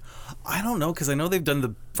 because I don't know, because I know they've done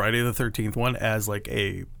the Friday the 13th one as, like,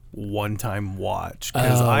 a one-time watch.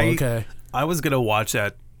 Because I was going to watch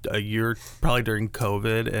that a year, probably during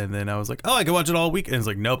COVID, and then I was like, oh, I can watch it all week. And it's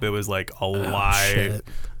like, nope, it was, like, a live. Shit.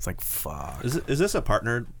 It's like, fuck. Is this a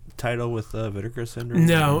partner title with Whitaker Syndrome?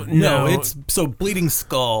 No, it's so Bleeding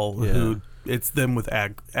Skull. Who it's them with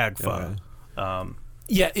AGFA. Okay.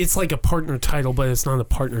 Yeah, it's like a partner title, but it's not a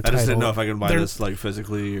partner title. I just didn't know if I can buy this like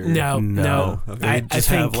physically. Or... No. Okay. They just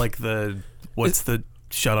have like the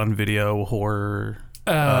shot on video horror.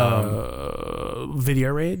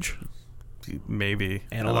 Video Rage. Maybe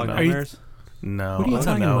Analog Nightmares. No, what are you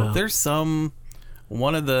talking about? There's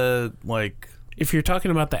one of the like. If you're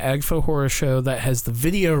talking about the AGFA horror show that has the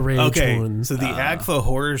Video Rage one. So the AGFA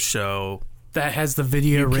horror show that has the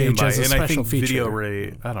Video Rage as a special I think feature. Video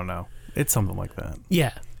Rage, I don't know. It's something like that.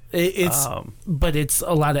 Yeah. It's but it's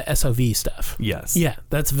a lot of SOV stuff. Yes. Yeah,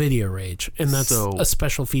 that's Video Rage. And that's a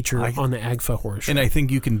special feature on the AGFA horror show. And I think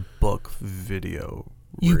you can book Video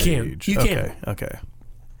Rage. You can. Okay.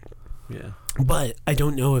 Yeah. But I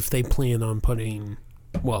don't know if they plan on putting...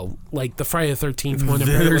 Well, like the Friday the 13th one, There's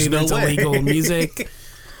apparently no there's way. illegal music.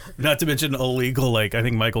 Not to mention illegal, like I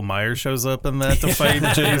think Michael Myers shows up in that to fight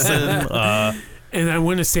Jason. And I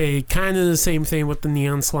want to say kind of the same thing with the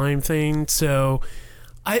Neon Slime thing. So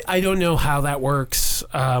I don't know how that works.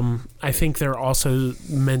 I think they're also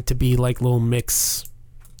meant to be like little mix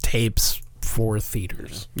tapes for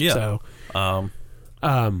theaters. Yeah. So,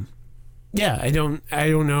 yeah, I don't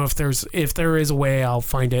know if there is a way. I'll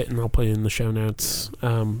find it and I'll put it in the show notes.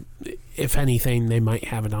 If anything, they might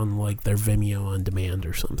have it on like their Vimeo on demand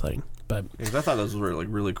or something. But I thought those were like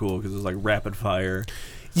really cool because it was like rapid fire.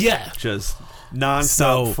 Yeah, just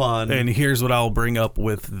nonstop fun. And here's what I'll bring up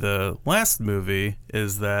with the last movie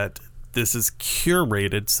is that this is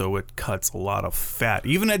curated, so it cuts a lot of fat.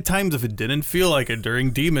 Even at times, if it didn't feel like it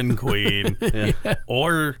during Demon Queen,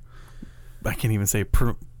 or I can't even say.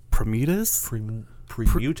 Prometheus?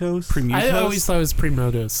 Premutos? I always thought it was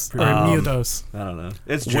Premotos. Premutos. I don't know.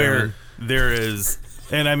 It's German. Where there is,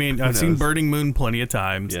 and I mean, I've seen Burning Moon plenty of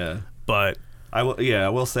times. Yeah. But I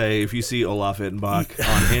will say, if you see Olaf Ittenbach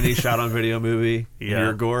on any shot on video movie, and you're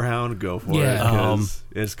a gorehound, go for it. Because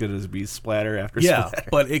it's going to be splatter after splatter.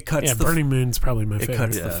 But it cuts the Burning Moon's probably my favorite. It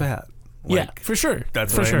cuts the fat. Like, for sure.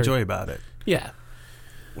 That's what I enjoy about it. Yeah.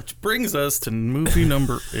 Which brings us to movie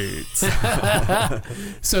number 8.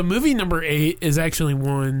 So movie number 8 is actually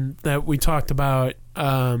one that we talked about.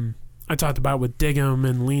 I talked about with Diggum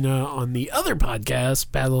and Lena on the other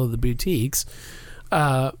podcast, Battle of the Boutiques.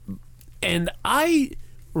 And I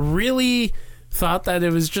really thought that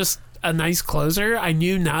it was just a nice closer. I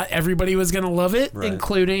knew not everybody was going to love it,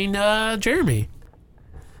 including Jeremy.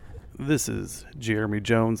 This is Jeremy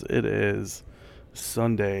Jones. It is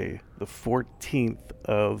Sunday, the 14th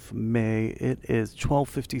of May. It is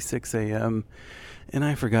 12:56 a.m. And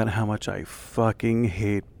I forgot how much I fucking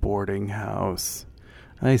hate Boarding House.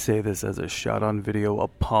 I say this as a shot-on-video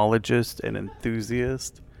apologist and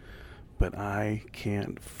enthusiast, but I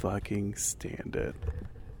can't fucking stand it.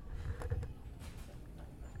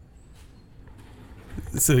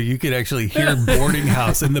 So you could actually hear Boarding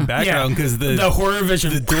House in the background because the horror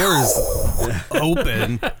vision, the door is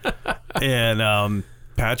open, and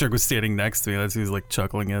Patrick was standing next to me. That's he was like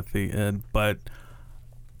chuckling at the end. But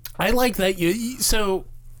I like that so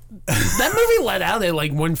that movie let out at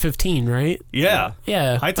like 1:15, right? Yeah.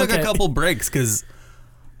 I took a couple breaks because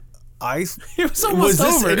it was almost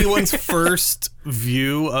this over. Anyone's first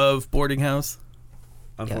view of Boarding House?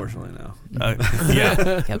 Unfortunately, no.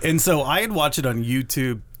 Yeah. And so I had watched it on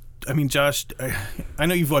YouTube. I mean, Josh, I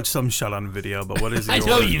know you've watched some shot on video, but what is it? I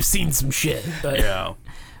know you've seen some shit. But. Yeah.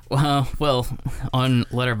 Well, on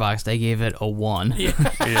Letterboxd, I gave it a 1.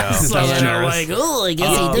 Yeah. So you're like, oh, I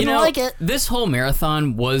guess he didn't like it. This whole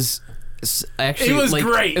marathon was actually it was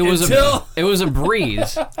great. It was a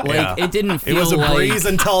breeze. It didn't feel it was a breeze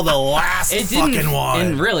until the last fucking one.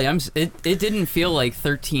 And really, it didn't feel like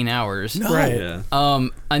 13 hours. No. Right. Yeah.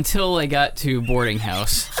 Until I got to Boarding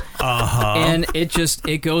House. And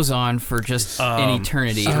it goes on for just an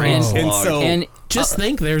eternity. And just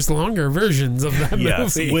think there's longer versions of that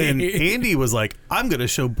movie. When Andy was like, I'm going to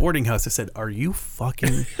show Boarding House, I said, are you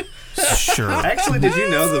fucking sure? Actually, did you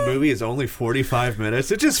know the movie is only 45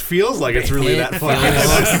 minutes? It just feels like it's really that fucking long.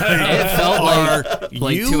 It felt like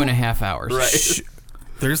 2.5 hours. Right.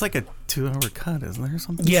 There's like a 2-hour cut, isn't there?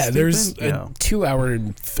 Something stupid? There's a 2-hour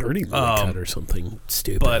and 30 minute cut or something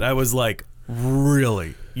stupid. But I was like,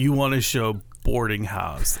 really? You want to show Boarding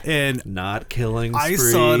House? And not Killing Spree. I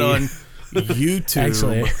saw it on YouTube.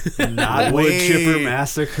 Actually, not Wood Chipper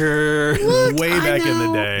Massacre. Way back in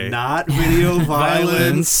the day. Not Video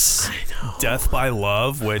Violence. Death by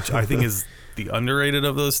Love, which I think is the underrated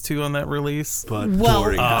of those two on that release. But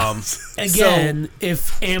Boarding House. Again,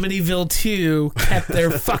 if Amityville 2 kept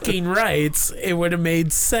their fucking rights, it would have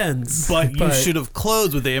made sense. But you should have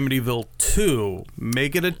closed with Amityville 2.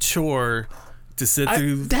 Make it a chore to sit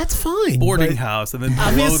through that's fine. Boarding House and then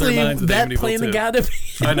blow their minds with that Amityville plan 2. gotta be.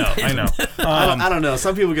 I know. I don't know.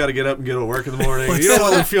 Some people got to get up and go to work in the morning. You don't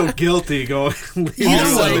want to feel guilty going.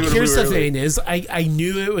 Here's the thing: is I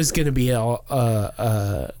knew it was going to be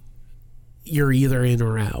you're either in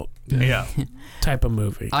or out. Yeah. Type of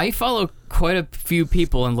movie. I follow quite a few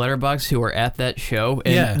people in Letterboxd who were at that show,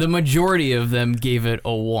 and the majority of them gave it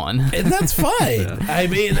a 1. And that's fine. I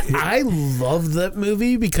mean, I love that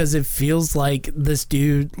movie because it feels like this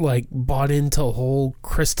dude like bought into a whole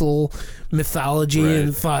crystal mythology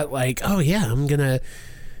and thought like, oh yeah, I'm gonna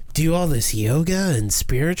do all this yoga and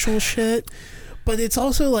spiritual shit. But it's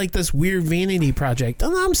also like this weird vanity project.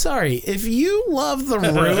 And I'm sorry, if you love The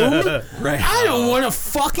Room, I don't want to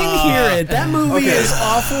fucking hear it. That movie is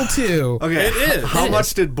awful too. Okay, it is. How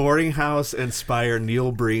much did Boarding House inspire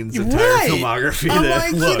Neil Breen's entire filmography? I'm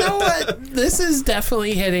like, you know what? This is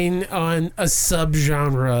definitely hitting on a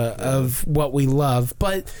subgenre of what we love.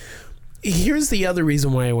 But here's the other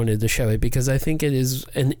reason why I wanted to show it, because I think it is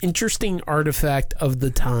an interesting artifact of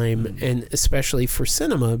the time, and especially for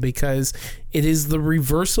cinema, because it is the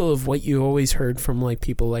reversal of what you always heard from like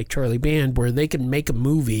people like Charlie Band, where they can make a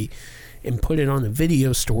movie and put it on a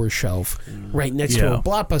video store shelf right next to a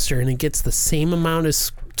blockbuster, and it gets the same amount of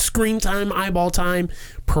screen time, eyeball time,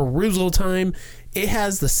 perusal time. It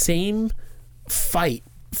has the same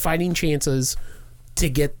fighting chances to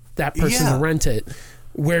get that person to rent it.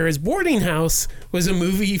 Whereas Boarding House was a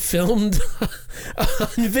movie filmed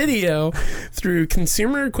on video through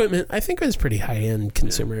consumer equipment. I think it was pretty high-end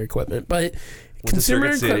consumer equipment, but consumer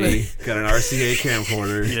equipment. City, got an RCA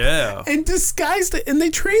camcorder. Yeah. And disguised it, and they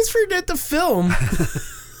transferred it to film.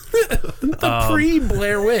 The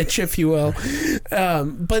pre-Blair Witch, if you will.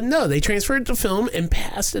 But no, they transferred it to film and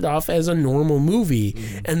passed it off as a normal movie.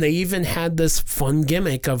 And they even had this fun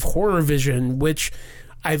gimmick of horror vision, which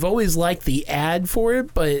I've always liked the ad for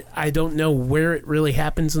it, but I don't know where it really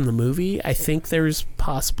happens in the movie. I think there's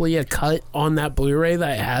possibly a cut on that Blu-ray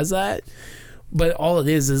that has that, but all it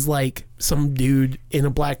is like some dude in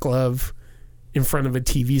a black glove in front of a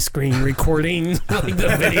TV screen recording like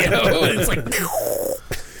the video. It's like.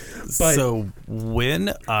 But, so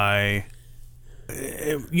when when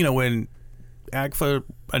AGFA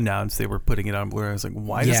announced they were putting it on Blu-ray, I was like,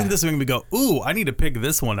 why doesn't this make me go, ooh, I need to pick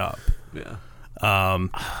this one up? Yeah. And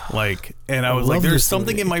I was like, there's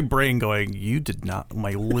something in my brain going,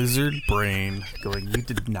 my lizard brain going, you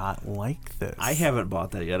did not like this. I haven't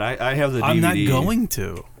bought that yet. I have the DVD. I'm not going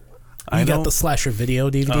to. You got the slasher video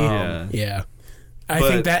DVD? Yeah. I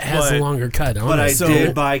think that has a longer cut on it. But I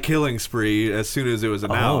did buy Killing Spree as soon as it was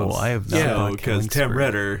announced. Oh, I have not. Because Tim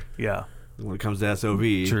Ritter. Yeah. When it comes to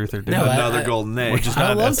SOV. Truth or another golden egg. Which is I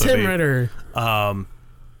not love SOV. Tim Ritter.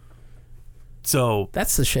 So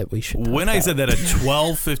that's the shit we should. When I said that at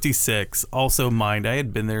 12:56, also mind I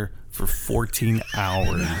had been there for 14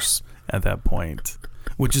 hours at that point,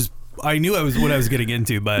 which is I knew what I was getting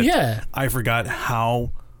into, but I forgot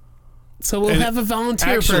how. So we'll have a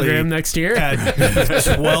volunteer program next year. At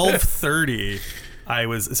 12:30, I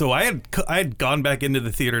had gone back into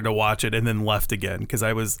the theater to watch it and then left again because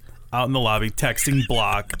I was out in the lobby texting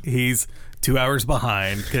Block. He's 2 hours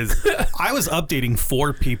behind because I was updating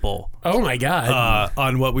 4 people. Oh my god!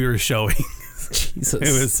 On what we were showing. Jesus,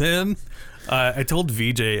 it was him. I told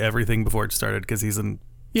VJ everything before it started because he's in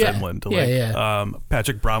Finland.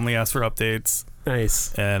 Patrick Bromley asked for updates.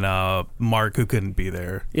 Nice. And Mark, who couldn't be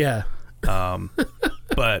there. Yeah.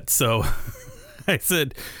 But so I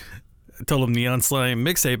told him Neon Slime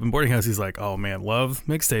mixtape and Boarding House. He's like, oh man, love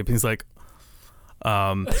mixtape. He's like,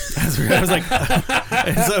 I was like,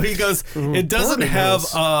 and so he goes, it doesn't have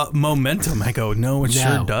momentum. I go, no, it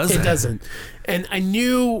sure doesn't. It doesn't. And I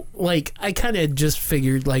knew, like, I kind of just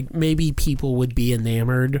figured, like, maybe people would be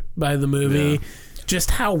enamored by the movie.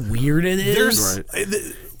 Just how weird it is.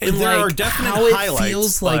 And there are definite how it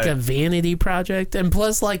feels like a vanity project, and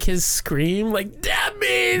plus like his scream, like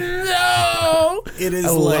Debbie, no. It is. I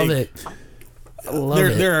love it. I love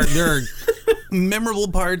it. There are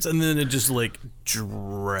memorable parts, and then it just like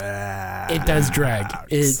drags. It does drag.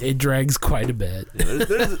 It drags quite a bit.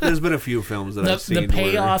 There's been a few films that I've seen. The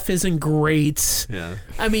payoff isn't great. Yeah.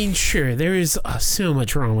 I mean, sure, there is so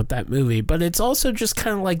much wrong with that movie, but it's also just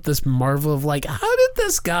kind of like this marvel of like, how did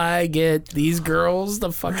this guy get these girls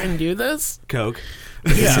to fucking do this? Coke.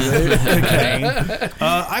 Yeah.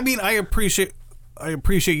 I mean, I appreciate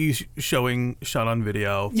you showing shot on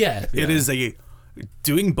video. Yeah. It is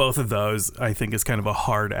doing both of those, I think, is kind of a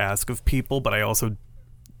hard ask of people, but I also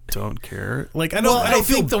don't care. Like I don't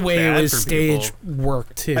think the way it was staged people.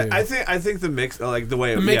 worked too. I think the mix, like the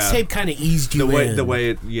way the mixtape kind of eased you in. The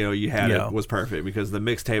way you had it was perfect because the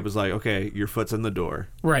mixtape was like, okay, your foot's in the door.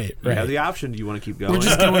 Right. You have the option. Do you want to keep going? We're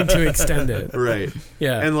just going to extend it. Right.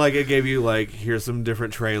 Yeah. And like it gave you like here's some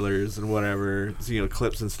different trailers and whatever,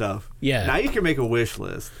 clips and stuff. Yeah. Now you can make a wish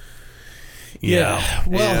list. Yeah.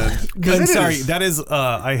 Well, I'm sorry. That is,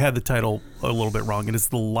 I had the title a little bit wrong. It is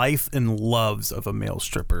The Life and Loves of a Male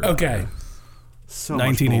Stripper. Okay. So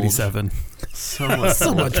 1987. So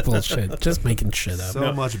much bullshit. Just making shit up.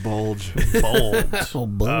 So much bulge. Oh,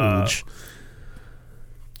 bulge.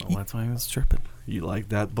 Well, that's why I was tripping. You like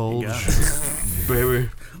that bulge? Baby.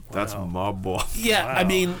 That's my boy. Yeah, wow. I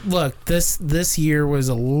mean, look, this year was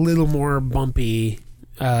a little more bumpy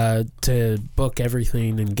to book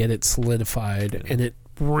everything and get it solidified, and it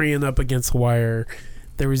ran up against the wire.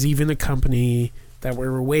 There was even a company that we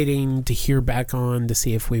were waiting to hear back on to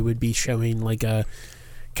see if we would be showing like a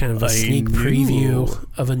kind of a sneak preview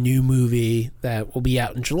of a new movie that will be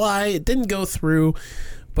out in July. It didn't go through,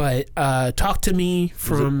 but Talk to Me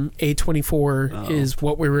from A24 is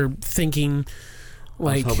what we were thinking.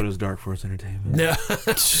 Like, I was hoping it was Dark Force Entertainment. No,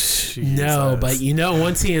 no, but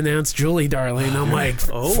once he announced Julie Darling, I'm like,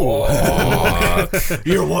 fuck.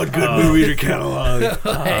 You're one good movie to catalog.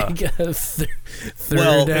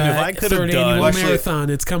 Third annual marathon,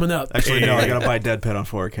 it's coming up. Actually, no, I gotta buy Dead Pet on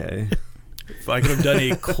 4K. If I could have done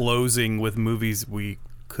a closing with movies we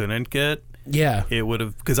couldn't get, it would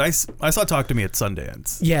have, because I saw Talk to Me at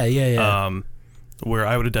Sundance. Yeah. Where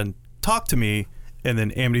I would have done Talk to Me and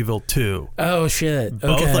then Amityville 2. Oh, shit.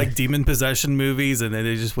 Both like demon possession movies, and then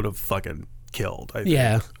they just would have fucking killed. I think.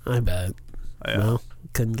 Yeah, I bet. Yeah. Well,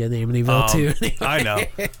 couldn't get Amityville 2 anyway. I know.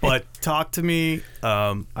 But Talk to Me,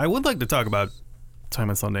 I would like to talk about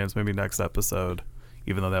Time at Sundance maybe next episode,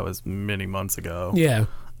 even though that was many months ago. Yeah.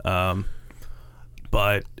 But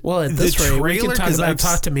at this rate, we can talk about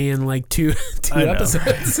Talk to Me in like two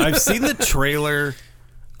episodes. I've seen the trailer,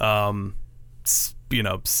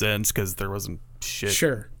 since, because there wasn't shit.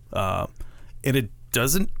 Sure. And it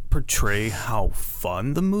doesn't portray how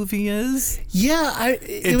fun the movie is. Yeah,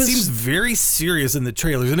 it seems very serious in the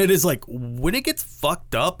trailers, and it is like when it gets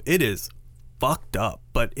fucked up, it is fucked up,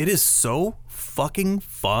 but it is so fucking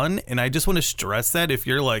fun, and I just want to stress that if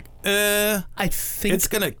you're like, I think it's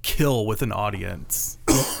gonna kill with an audience.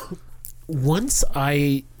 Once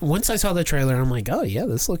I saw the trailer, I'm like, oh yeah,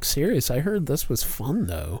 this looks serious. I heard this was fun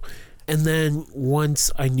though. And then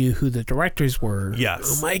once I knew who the directors were,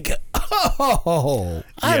 yes, I'm like, oh,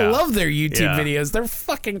 I love their YouTube videos. They're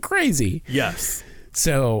fucking crazy. Yes.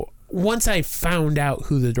 So once I found out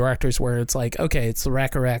who the directors were, it's like, okay, it's the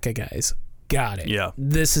Raka Raka guys. Got it. Yeah.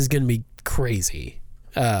 This is going to be crazy.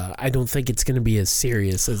 I don't think it's going to be as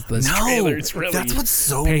serious as this trailer. It's really that's what's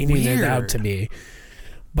so painting weird. it out to be.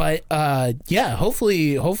 But yeah,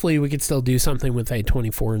 hopefully we could still do something with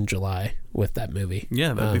A24 in July with that movie.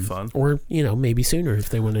 Yeah, that'd be fun. Or maybe sooner if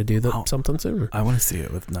they want to do something sooner. I want to see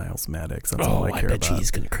it with Niles Maddox. That's all I care bet about.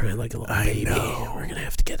 he's gonna cry like a little baby. We're gonna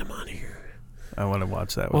have to get him on here. I want to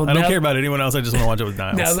watch that one. I don't care about anyone else. I just want to watch it with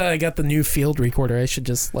Niles. Now that I got the new field recorder, I should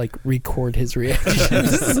just record his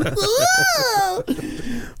reactions.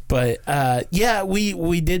 But yeah,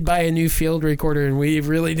 we did buy a new field recorder, and we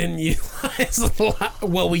really didn't utilize a lot.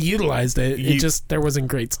 Well, we utilized it. It just there wasn't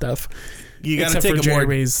great stuff. You got to take a more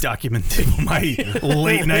documented my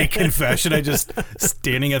late night confession. I just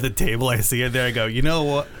standing at the table. I see it there. I go, you know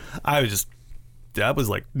what? That was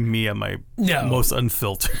like me at my most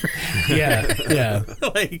unfiltered. Yeah.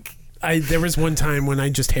 There was one time when I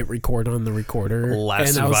just hit record on the recorder,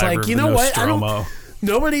 and I was like, you know what?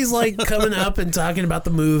 Nobody's coming up and talking about the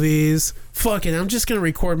movies. Fuck it, I'm just gonna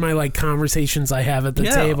record my conversations I have at the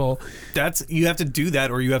table. You have to do that,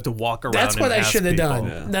 or you have to walk around. That's what I should have done.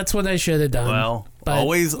 Yeah. That's what I should have done. Well, but,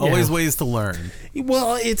 always ways to learn.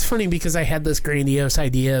 Well, it's funny because I had this grandiose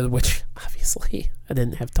idea, which obviously I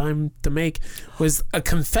didn't have time to make, was a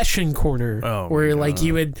confession corner where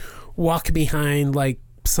you would walk behind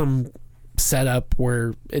some setup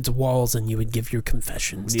where it's walls and you would give your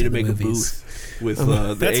confessions. We need to make movies. A booth with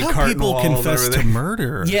the that's egg how carton people walls confess to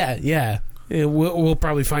murder. Yeah. We'll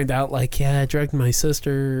probably find out I drugged my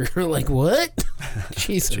sister. What?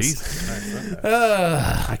 Jesus.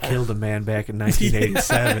 I killed a man back in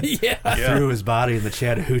 1987. I threw his body in the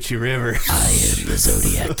Chattahoochee River. I am the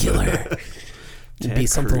Zodiac Killer. It'd be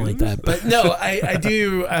something like that. But no, I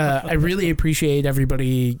do. I really appreciate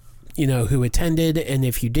everybody who attended, and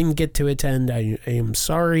if you didn't get to attend, I am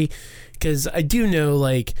sorry, because I do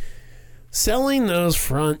know selling those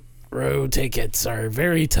front row tickets are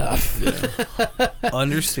very tough. Yeah.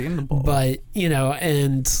 Understandable. But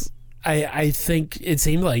and I think it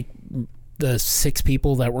seemed like the 6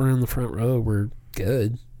 people that were in the front row were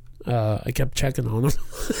good. I kept checking on them.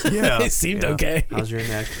 Yeah. It seemed okay. How's your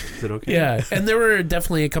neck? Is it okay? Yeah. And there were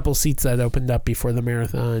definitely a couple seats that opened up before the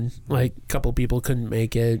marathon. A couple people couldn't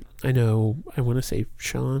make it. I know, I want to say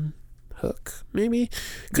Sean Hook, maybe,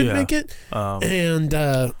 couldn't make it. And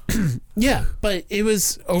yeah, but it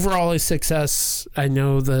was overall a success. I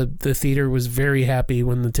know the theater was very happy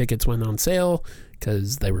when the tickets went on sale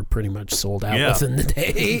because they were pretty much sold out within the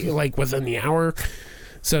day, within the hour.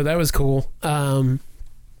 So that was cool.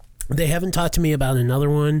 They haven't talked to me about another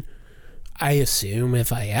one. I assume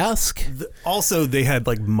if I ask. Also, they had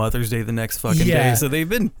Mother's Day the next fucking day, so they've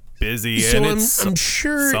been busy. So and I'm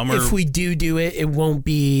sure if we do it, it won't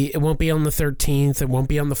be on the 13th. It won't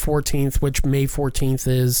be on the 14th, which May 14th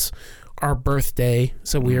is our birthday.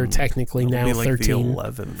 So we are technically now 13. The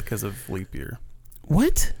 11th because of leap year.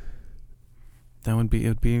 What? It would be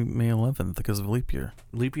May 11th because of leap year.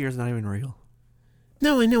 Leap year is not even real.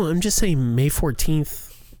 No, I know. I'm just saying May 14th.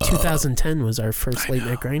 2010 was our first Late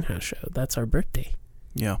Night Grindhouse show. That's our birthday.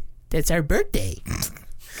 Yeah. That's our birthday.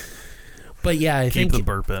 But yeah, I think the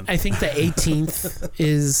 18th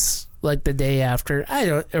is the day after.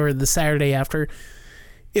 Or the Saturday after.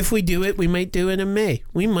 If we do it, we might do it in May.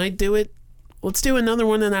 We might do it. Let's do another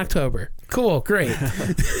one in October. Cool, great.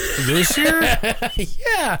 This year?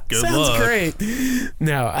 Yeah, Good sounds luck. great.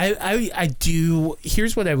 No, I do.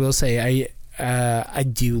 Here's what I will say. I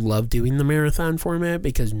do love doing the marathon format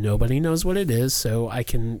because nobody knows what it is, so I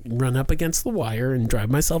can run up against the wire and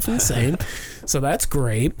drive myself insane. So that's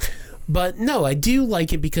great. But no, I do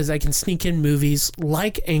like it because I can sneak in movies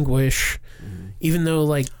like Anguish, even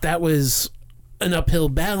though that was an uphill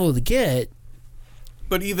battle to get.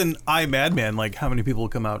 But even Madman, how many people will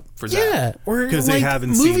come out for that? Yeah, or because they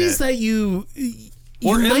haven't seen it. Movies that you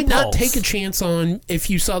might not take a chance on if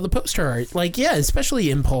you saw the poster art. Especially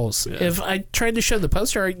Impulse. Yeah. If I tried to show the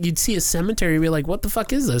poster art, you'd see a cemetery and be like, what the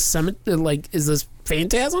fuck is this? Is this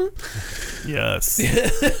Phantasm? Yes.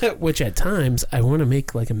 Which at times, I want to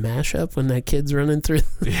make a mashup when that kid's running through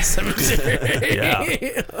the cemetery. Yeah.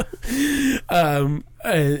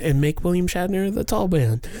 and make William Shatner the tall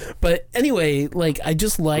man. But anyway, like, I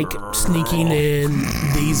just like sneaking in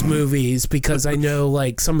these movies because I know,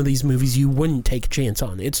 like, some of these movies you wouldn't take a chance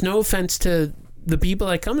on. It's no offense to the people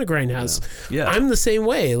that come to Grindhouse. Yeah. I'm the same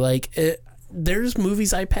way. Like, there's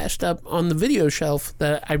movies I passed up on the video shelf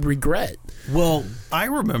that I regret. Well, I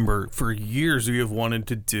remember for years we have wanted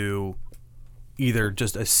to do either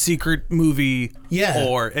just a secret movie,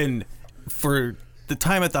 and for the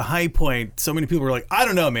time at the High Point, so many people were like, I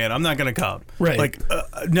don't know, man, I'm not gonna come. Right. Like,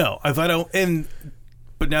 no, if I don't.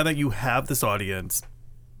 But now that you have this audience,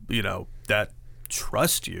 you know, that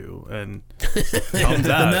trust you and comes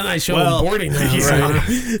out. And then I show them Boarding House.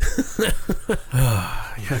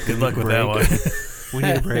 Yeah, good luck with that one. We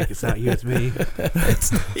need a break. It's not you, it's me.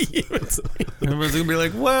 It's not you, it's me. Everyone's gonna be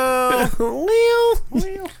like, well,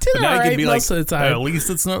 did now you can be like, most of the time. at least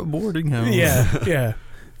it's not Boarding House. Yeah.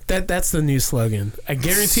 That's the new slogan. I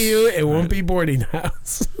guarantee you it won't be Boarding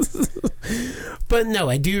House. But no,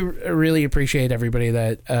 I do really appreciate everybody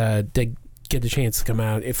that did get a chance to come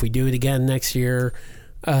out. If we do it again next year,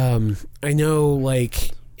 I know,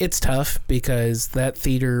 like, it's tough because that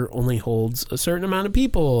theater only holds a certain amount of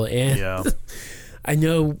people, and I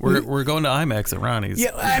know we're going to IMAX at Ronnie's.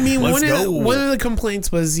 Yeah, I mean, one of the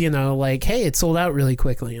complaints was, you know, like, hey, it sold out really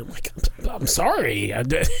quickly. I'm like, I'm sorry.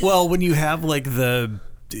 Well, when you have like the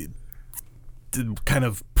kind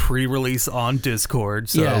of pre-release on Discord,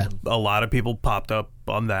 so a lot of people popped up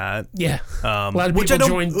on that. Yeah, a lot of people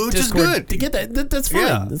joined Discord, which is good to get that. That's fine.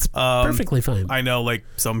 Yeah. That's perfectly fine. I know, like,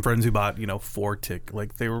 some friends who bought, 4 tickets,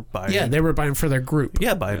 like, they were buying. Yeah, they were buying for their group.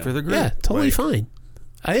 Yeah, buying for their group. Yeah, totally fine.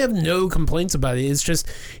 I have no complaints about it. It's just,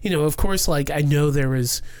 of course, like, I know there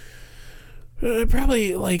was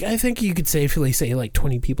probably, like, I think you could safely say, like,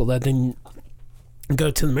 20 people that didn't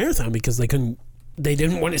go to the marathon because they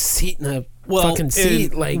didn't want a seat in a fucking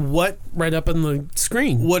seat, like, right up on the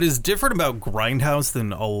screen. What is different about Grindhouse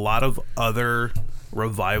than a lot of other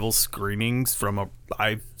revival screenings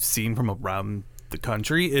I've seen from around the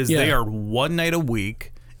country is they are one night a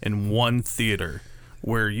week in one theater,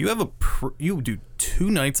 where you have you do 2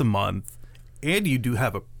 nights a month, and you do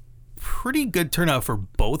have a pretty good turnout for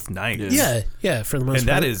both nights. Yeah, for the most part. And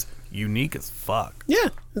that is unique as fuck. Yeah,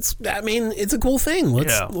 it's a cool thing.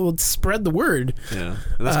 Let's spread the word. Yeah,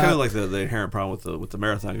 and that's kind of like the inherent problem with the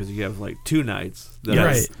marathon, because you have like 2 nights that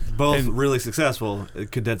are both really successful,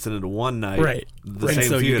 condensed into one night. Right. The same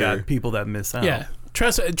so theater. You got people that miss out. Yeah,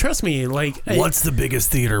 trust me. Like, what's the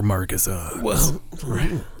biggest theater Marcus owns? Well,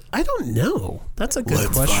 I don't know. That's a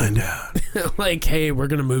good question. Let's find out. Like, hey, we're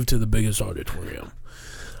gonna move to the biggest auditorium.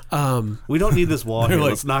 We don't need this wall here. Like,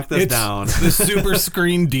 let's knock this down. The super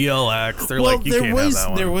screen DLX. They're like, you can't have that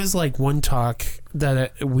one. There was like one talk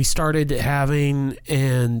that we started having,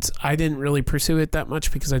 and I didn't really pursue it that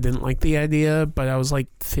much because I didn't like the idea. But I was like,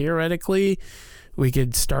 theoretically, we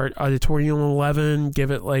could start Auditorium 11,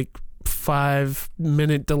 give it like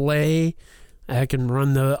 5-minute delay. I can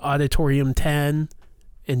run the Auditorium 10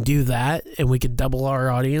 and do that, and we could double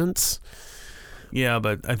our audience. Yeah,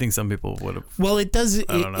 but I think some people would have. Well, it does.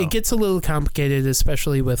 It gets a little complicated,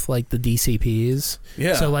 especially with like the DCPs.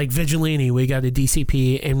 Yeah. So like Vigilante, we got a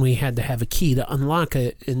DCP, and we had to have a key to unlock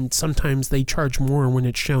it. And sometimes they charge more when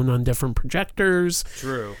it's shown on different projectors.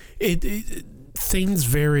 True. Things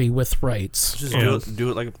vary with rights. Just do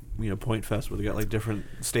it like Point Fest, where they got like different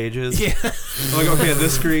stages. Yeah. Like, okay,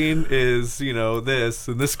 this screen is this,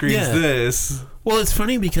 and this screen's this. Well, it's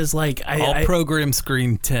funny because like I'll program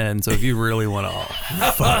screen 10. So if you really want to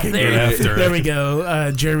fucking get after it, there we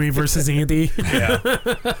go. Jeremy versus Andy. Yeah.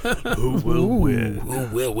 Who will win? Who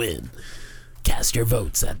will win? Cast your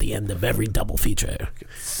votes at the end of every double feature.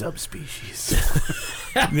 Subspecies.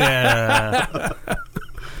 Yeah.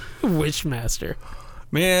 Wishmaster.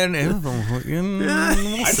 Man, I'd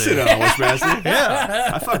sit on Wishmaster.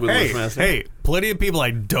 Yeah. I fuck with Wishmaster. Hey, plenty of people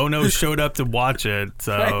I don't know showed up to watch it,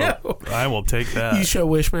 so I will take that. You show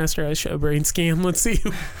Wishmaster, I show Brain Scan. Let's see.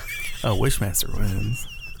 Oh, Wishmaster wins.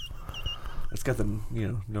 It's got the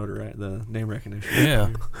notoriety, the name recognition. Yeah.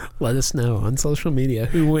 Let us know on social media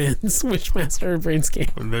who wins, Wishmaster or Brain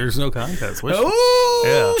Scan. There's no contest.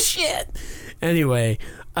 Shit. Anyway,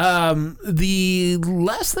 the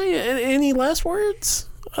last thing. Any last words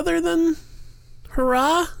other than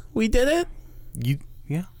hurrah? We did it.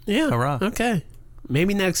 Yeah. Hurrah. Okay.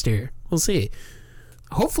 Maybe next year. We'll see.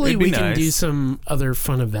 Hopefully we can do some other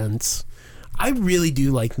fun events. I really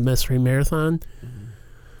do like Mystery Marathon.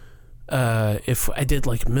 If I did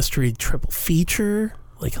like a mystery triple feature,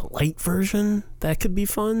 like a light version, that could be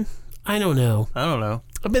fun. I don't know.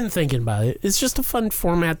 I've been thinking about it. It's just a fun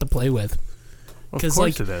format to play with. Of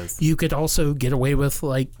course it is. You could also get away with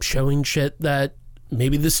like showing shit that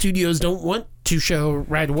maybe the studios don't want to show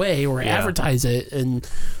right away or advertise it, and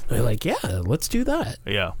they're like, yeah, let's do that.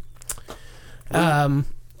 Yeah. Or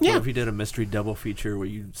if you did a mystery double feature where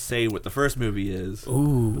you say what the first movie is, but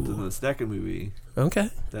then the second movie. Okay.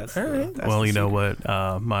 That's all right. Well, you know what?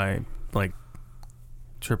 My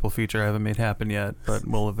triple feature I haven't made happen yet, but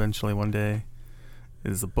will eventually one day,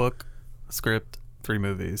 is a book, a script, 3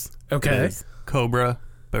 movies. Okay. It is Cobra,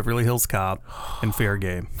 Beverly Hills Cop, and Fair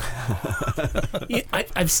Game. Yeah,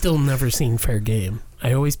 I've still never seen Fair Game.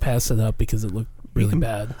 I always pass it up because it looked really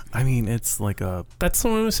bad. I mean, it's like a... That's the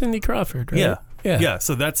one with Cindy Crawford, right? Yeah,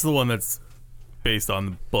 so that's the one that's based on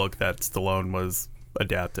the book that Stallone was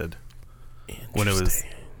adapted when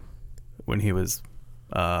he was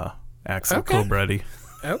Axel Cobretti.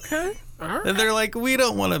 Okay. All right. And they're like, we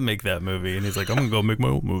don't want to make that movie. And he's like, I'm going to go make my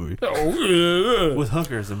own movie. With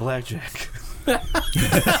hookers and blackjack.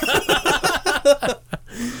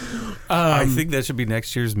 I think that should be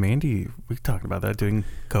next year's Mandy. We talked about that, doing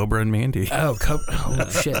Cobra and Mandy. Oh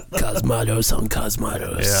shit. Cosmatos on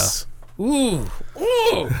Cosmatos. Yeah. Ooh.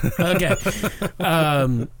 Okay.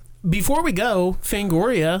 Before we go,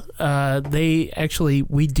 Fangoria,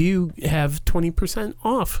 we do have 20%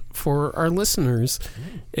 off for our listeners.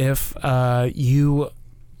 If you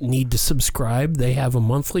need to subscribe, they have a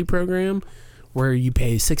monthly program where you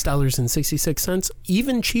pay $6.66,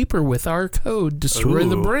 even cheaper with our code Destroy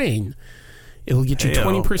the Brain. It'll get you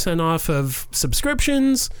 20% off of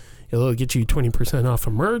subscriptions. It'll get you 20% off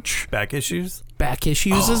of merch. Back issues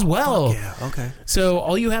as well. Yeah, okay. So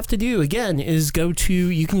all you have to do, again, is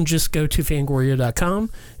you can just go to Fangoria.com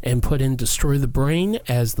and put in Destroy the Brain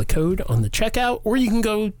as the code on the checkout, or you can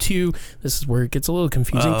go to, this is where it gets a little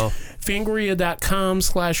confusing,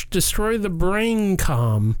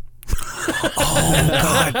 Fangoria.com/DestroyTheBrain.com. Oh,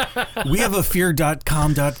 God. We have a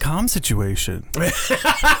fear.com.com situation. kind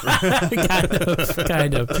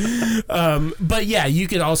of. But yeah, you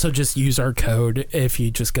could also just use our code. If you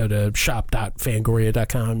just go to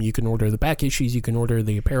shop.fangoria.com, you can order the back issues, you can order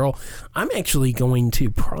the apparel. I'm actually going to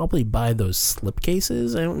probably buy those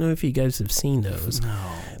slipcases. I don't know if you guys have seen those. No.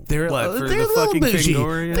 They're a little bougie.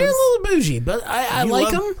 Fangorias? They're a little bougie, but I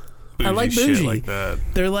like them. I like bougie. Shit like that.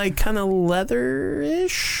 They're like kind of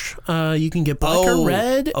leather-ish. You can get black or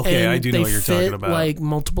red. Okay, and I do know what you're talking about. Like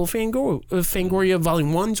multiple Fangoria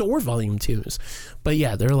Volume 1s or Volume 2s. But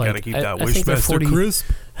yeah, they're like... Gotta keep that Wishmaster crisp.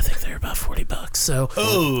 I think they're about $40. So,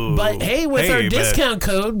 but hey, with our discount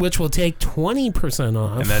code, which will take 20%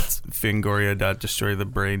 off. And that's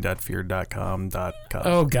fangoria.destroythebrain.fear.com.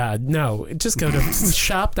 Oh, God, no. Just go to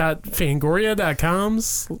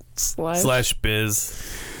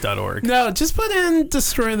shop.fangoria.com/biz.org. No, just put in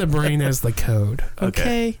Destroy the Brain as the code.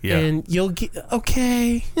 Okay? Yeah. And you'll get...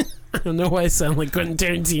 Okay. I don't know why I sound like Quentin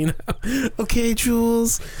Tarantino. Okay,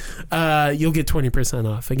 Jules. You'll get 20%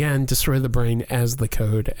 off. Again, Destroy the Brain as the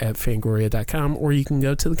code at Fangoria.com, or you can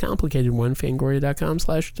go to the complicated one,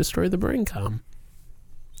 Fangoria.com/DestroyTheBrain.com.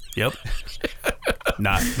 Yep.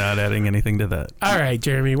 Not adding anything to that. All right,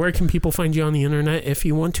 Jeremy, where can people find you on the internet if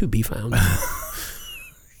you want to be found?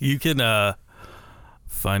 You can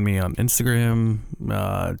find me on Instagram.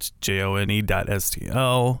 It's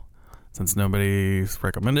jone.stl. Since nobody's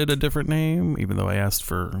recommended a different name, even though I asked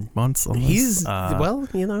for months on this. Well,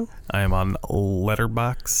 you know. I am on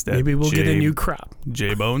Letterboxd. Maybe we'll get a new crop.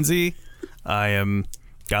 JBonesy.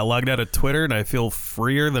 Got logged out of Twitter, and I feel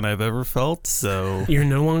freer than I've ever felt. So you're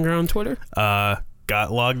no longer on Twitter?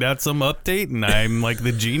 Got logged out some update, and I'm like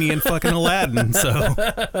the genie in fucking Aladdin. So, all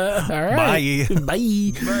right.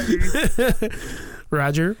 Bye.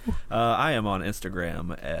 Roger? I am on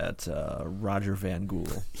Instagram at Roger Van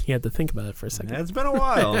Gool. You had to think about it for a second. It's been a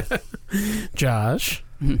while. Josh?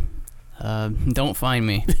 Don't find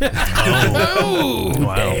me. Oh,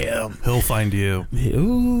 wow. Damn. He'll find you.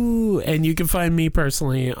 Ooh, and you can find me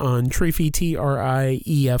personally on Triefy,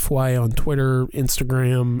 TRIEFY on Twitter,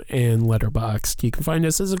 Instagram, and Letterboxd. You can find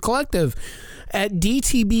us as a collective at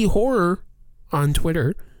DTB Horror on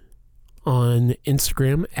Twitter, on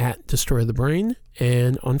Instagram at Destroy the Brain,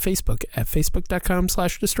 and on Facebook at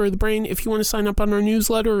facebook.com/DestroyTheBrain. If you want to sign up on our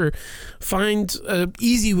newsletter or find an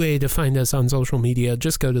easy way to find us on social media,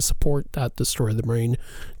 just go to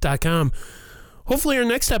support.destroythebrain.com. Hopefully our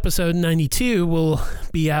next episode, 92, will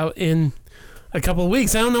be out in a couple of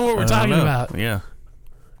weeks. I don't know what we're talking about. Yeah.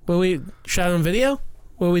 Will we shot on video?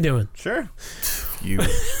 What are we doing? Sure. You.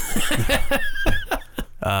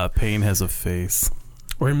 Pain has a face.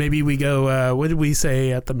 Or maybe we go, what did we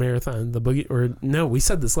say at the marathon? We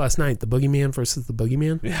said this last night, the Boogeyman versus the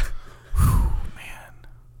Boogeyman? Yeah. Whew, man.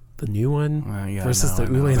 The new one versus the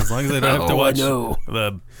As long as they don't have to watch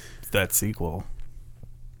that that sequel.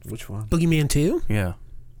 Which one? Boogeyman 2? Yeah.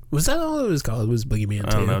 Was that all it was called? It was Boogeyman 2?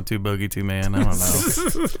 I don't know. 2 Boogie, 2 Man. I don't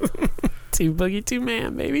know. 2 Boogie, 2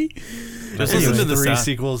 Man, baby. Just listen to the 3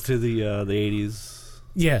 sequels to the 80s.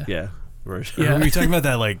 Yeah. Yeah. Version. Yeah. Were you talking about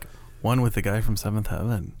that, like, one with the guy from Seventh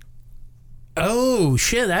Heaven? Oh,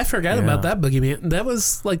 shit. I forgot about that Boogeyman. That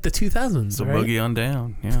was like the 2000s, So right? Boogie on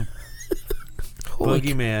Down. Yeah.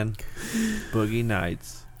 Boogeyman. Boogie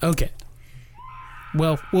Nights. Okay.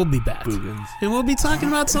 Well, we'll be back. Boogans. And we'll be talking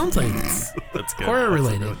about something. That's good. Horror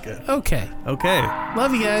related. Okay. Okay.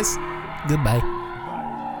 Love you guys. Goodbye.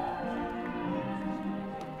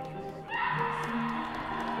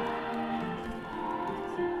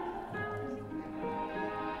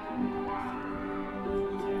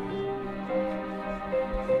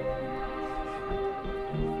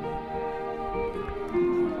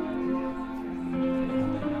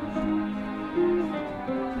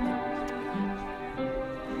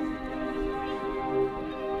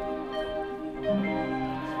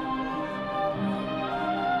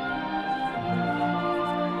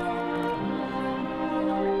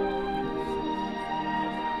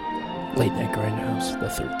 Late Night Grindhouse, the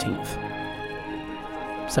 13th.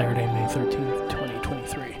 Saturday, May 13th,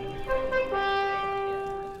 2023.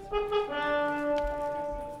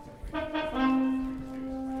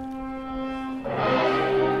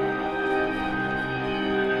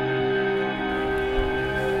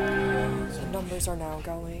 The numbers are now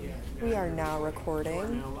going. We are now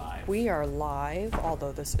recording. We are live,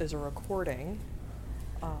 although this is a recording,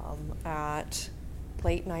 at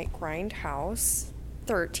Late Night Grindhouse.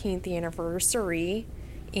 13th anniversary.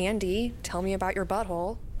 Andy, tell me about your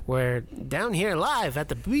butthole. We're down here live at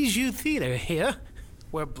the Bijou Theater here,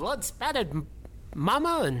 where blood spattered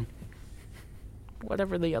Mama and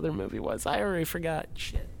whatever the other movie was. I already forgot.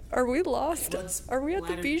 Shit. Are we lost? Are we at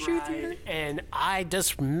the Bijou Theater? And I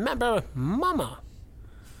just remember Mama.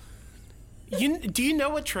 Do you know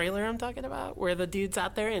what trailer I'm talking about? Where the dude's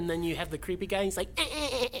out there and then you have the creepy guy and he's like...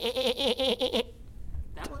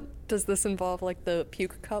 That one? Does this involve like the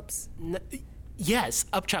puke cups? No, yes,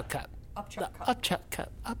 Upchuck Cup. Upchuck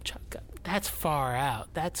Cup. Upchuck Cup. That's far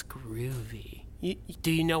out. That's groovy.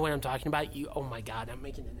 Do you know what I'm talking about? Oh my God, I'm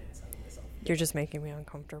making an ass out of myself. You're just making me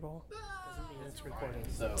uncomfortable. It's recording.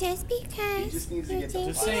 Just because you think you are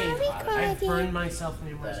I've burned recording myself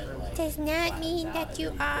numerous times. does not mean that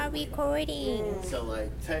you are recording. So,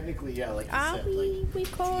 like, technically, yeah, like you Are said, we like,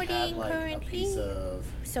 recording had, like, a currently? piece of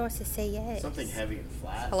Sources say yes. something heavy and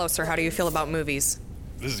flat. Hello, sir. How do you feel about movies?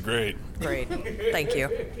 This is great. Great. Thank you.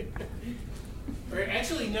 Or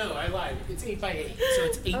actually, no, I lied. It's 8 by 8, so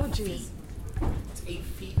it's 8 feet. It's 8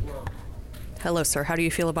 feet long. Hello, sir. How do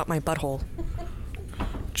you feel about my butthole?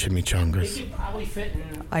 Chimichangas. It could probably fit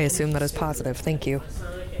in... I assume that is positive. Thank you.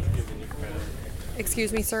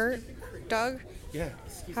 Excuse me, sir. Doug? Yeah.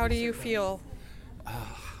 How do you feel? A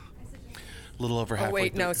little over halfway. Oh,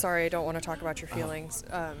 wait, through. no, sorry. I don't want to talk about your feelings.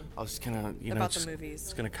 I was just gonna, about just, the movies.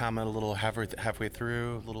 Just gonna comment a little halfway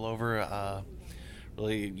through, a little over.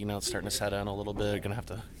 Really, it's starting to set in a little bit. Gonna have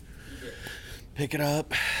to pick it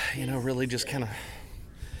up. Really just kind of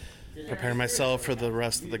prepare myself for the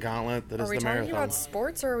rest of the gauntlet that is the Are we marathon. talking about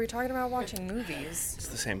sports or are we talking about watching movies? It's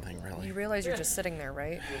the same thing, really. You realize you're just sitting there,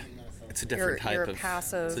 right? It's a different type you're of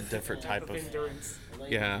passive. It's a different type of endurance.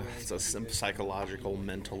 Yeah, it's a psychological,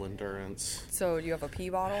 mental endurance. So do you have a pee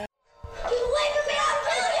bottle?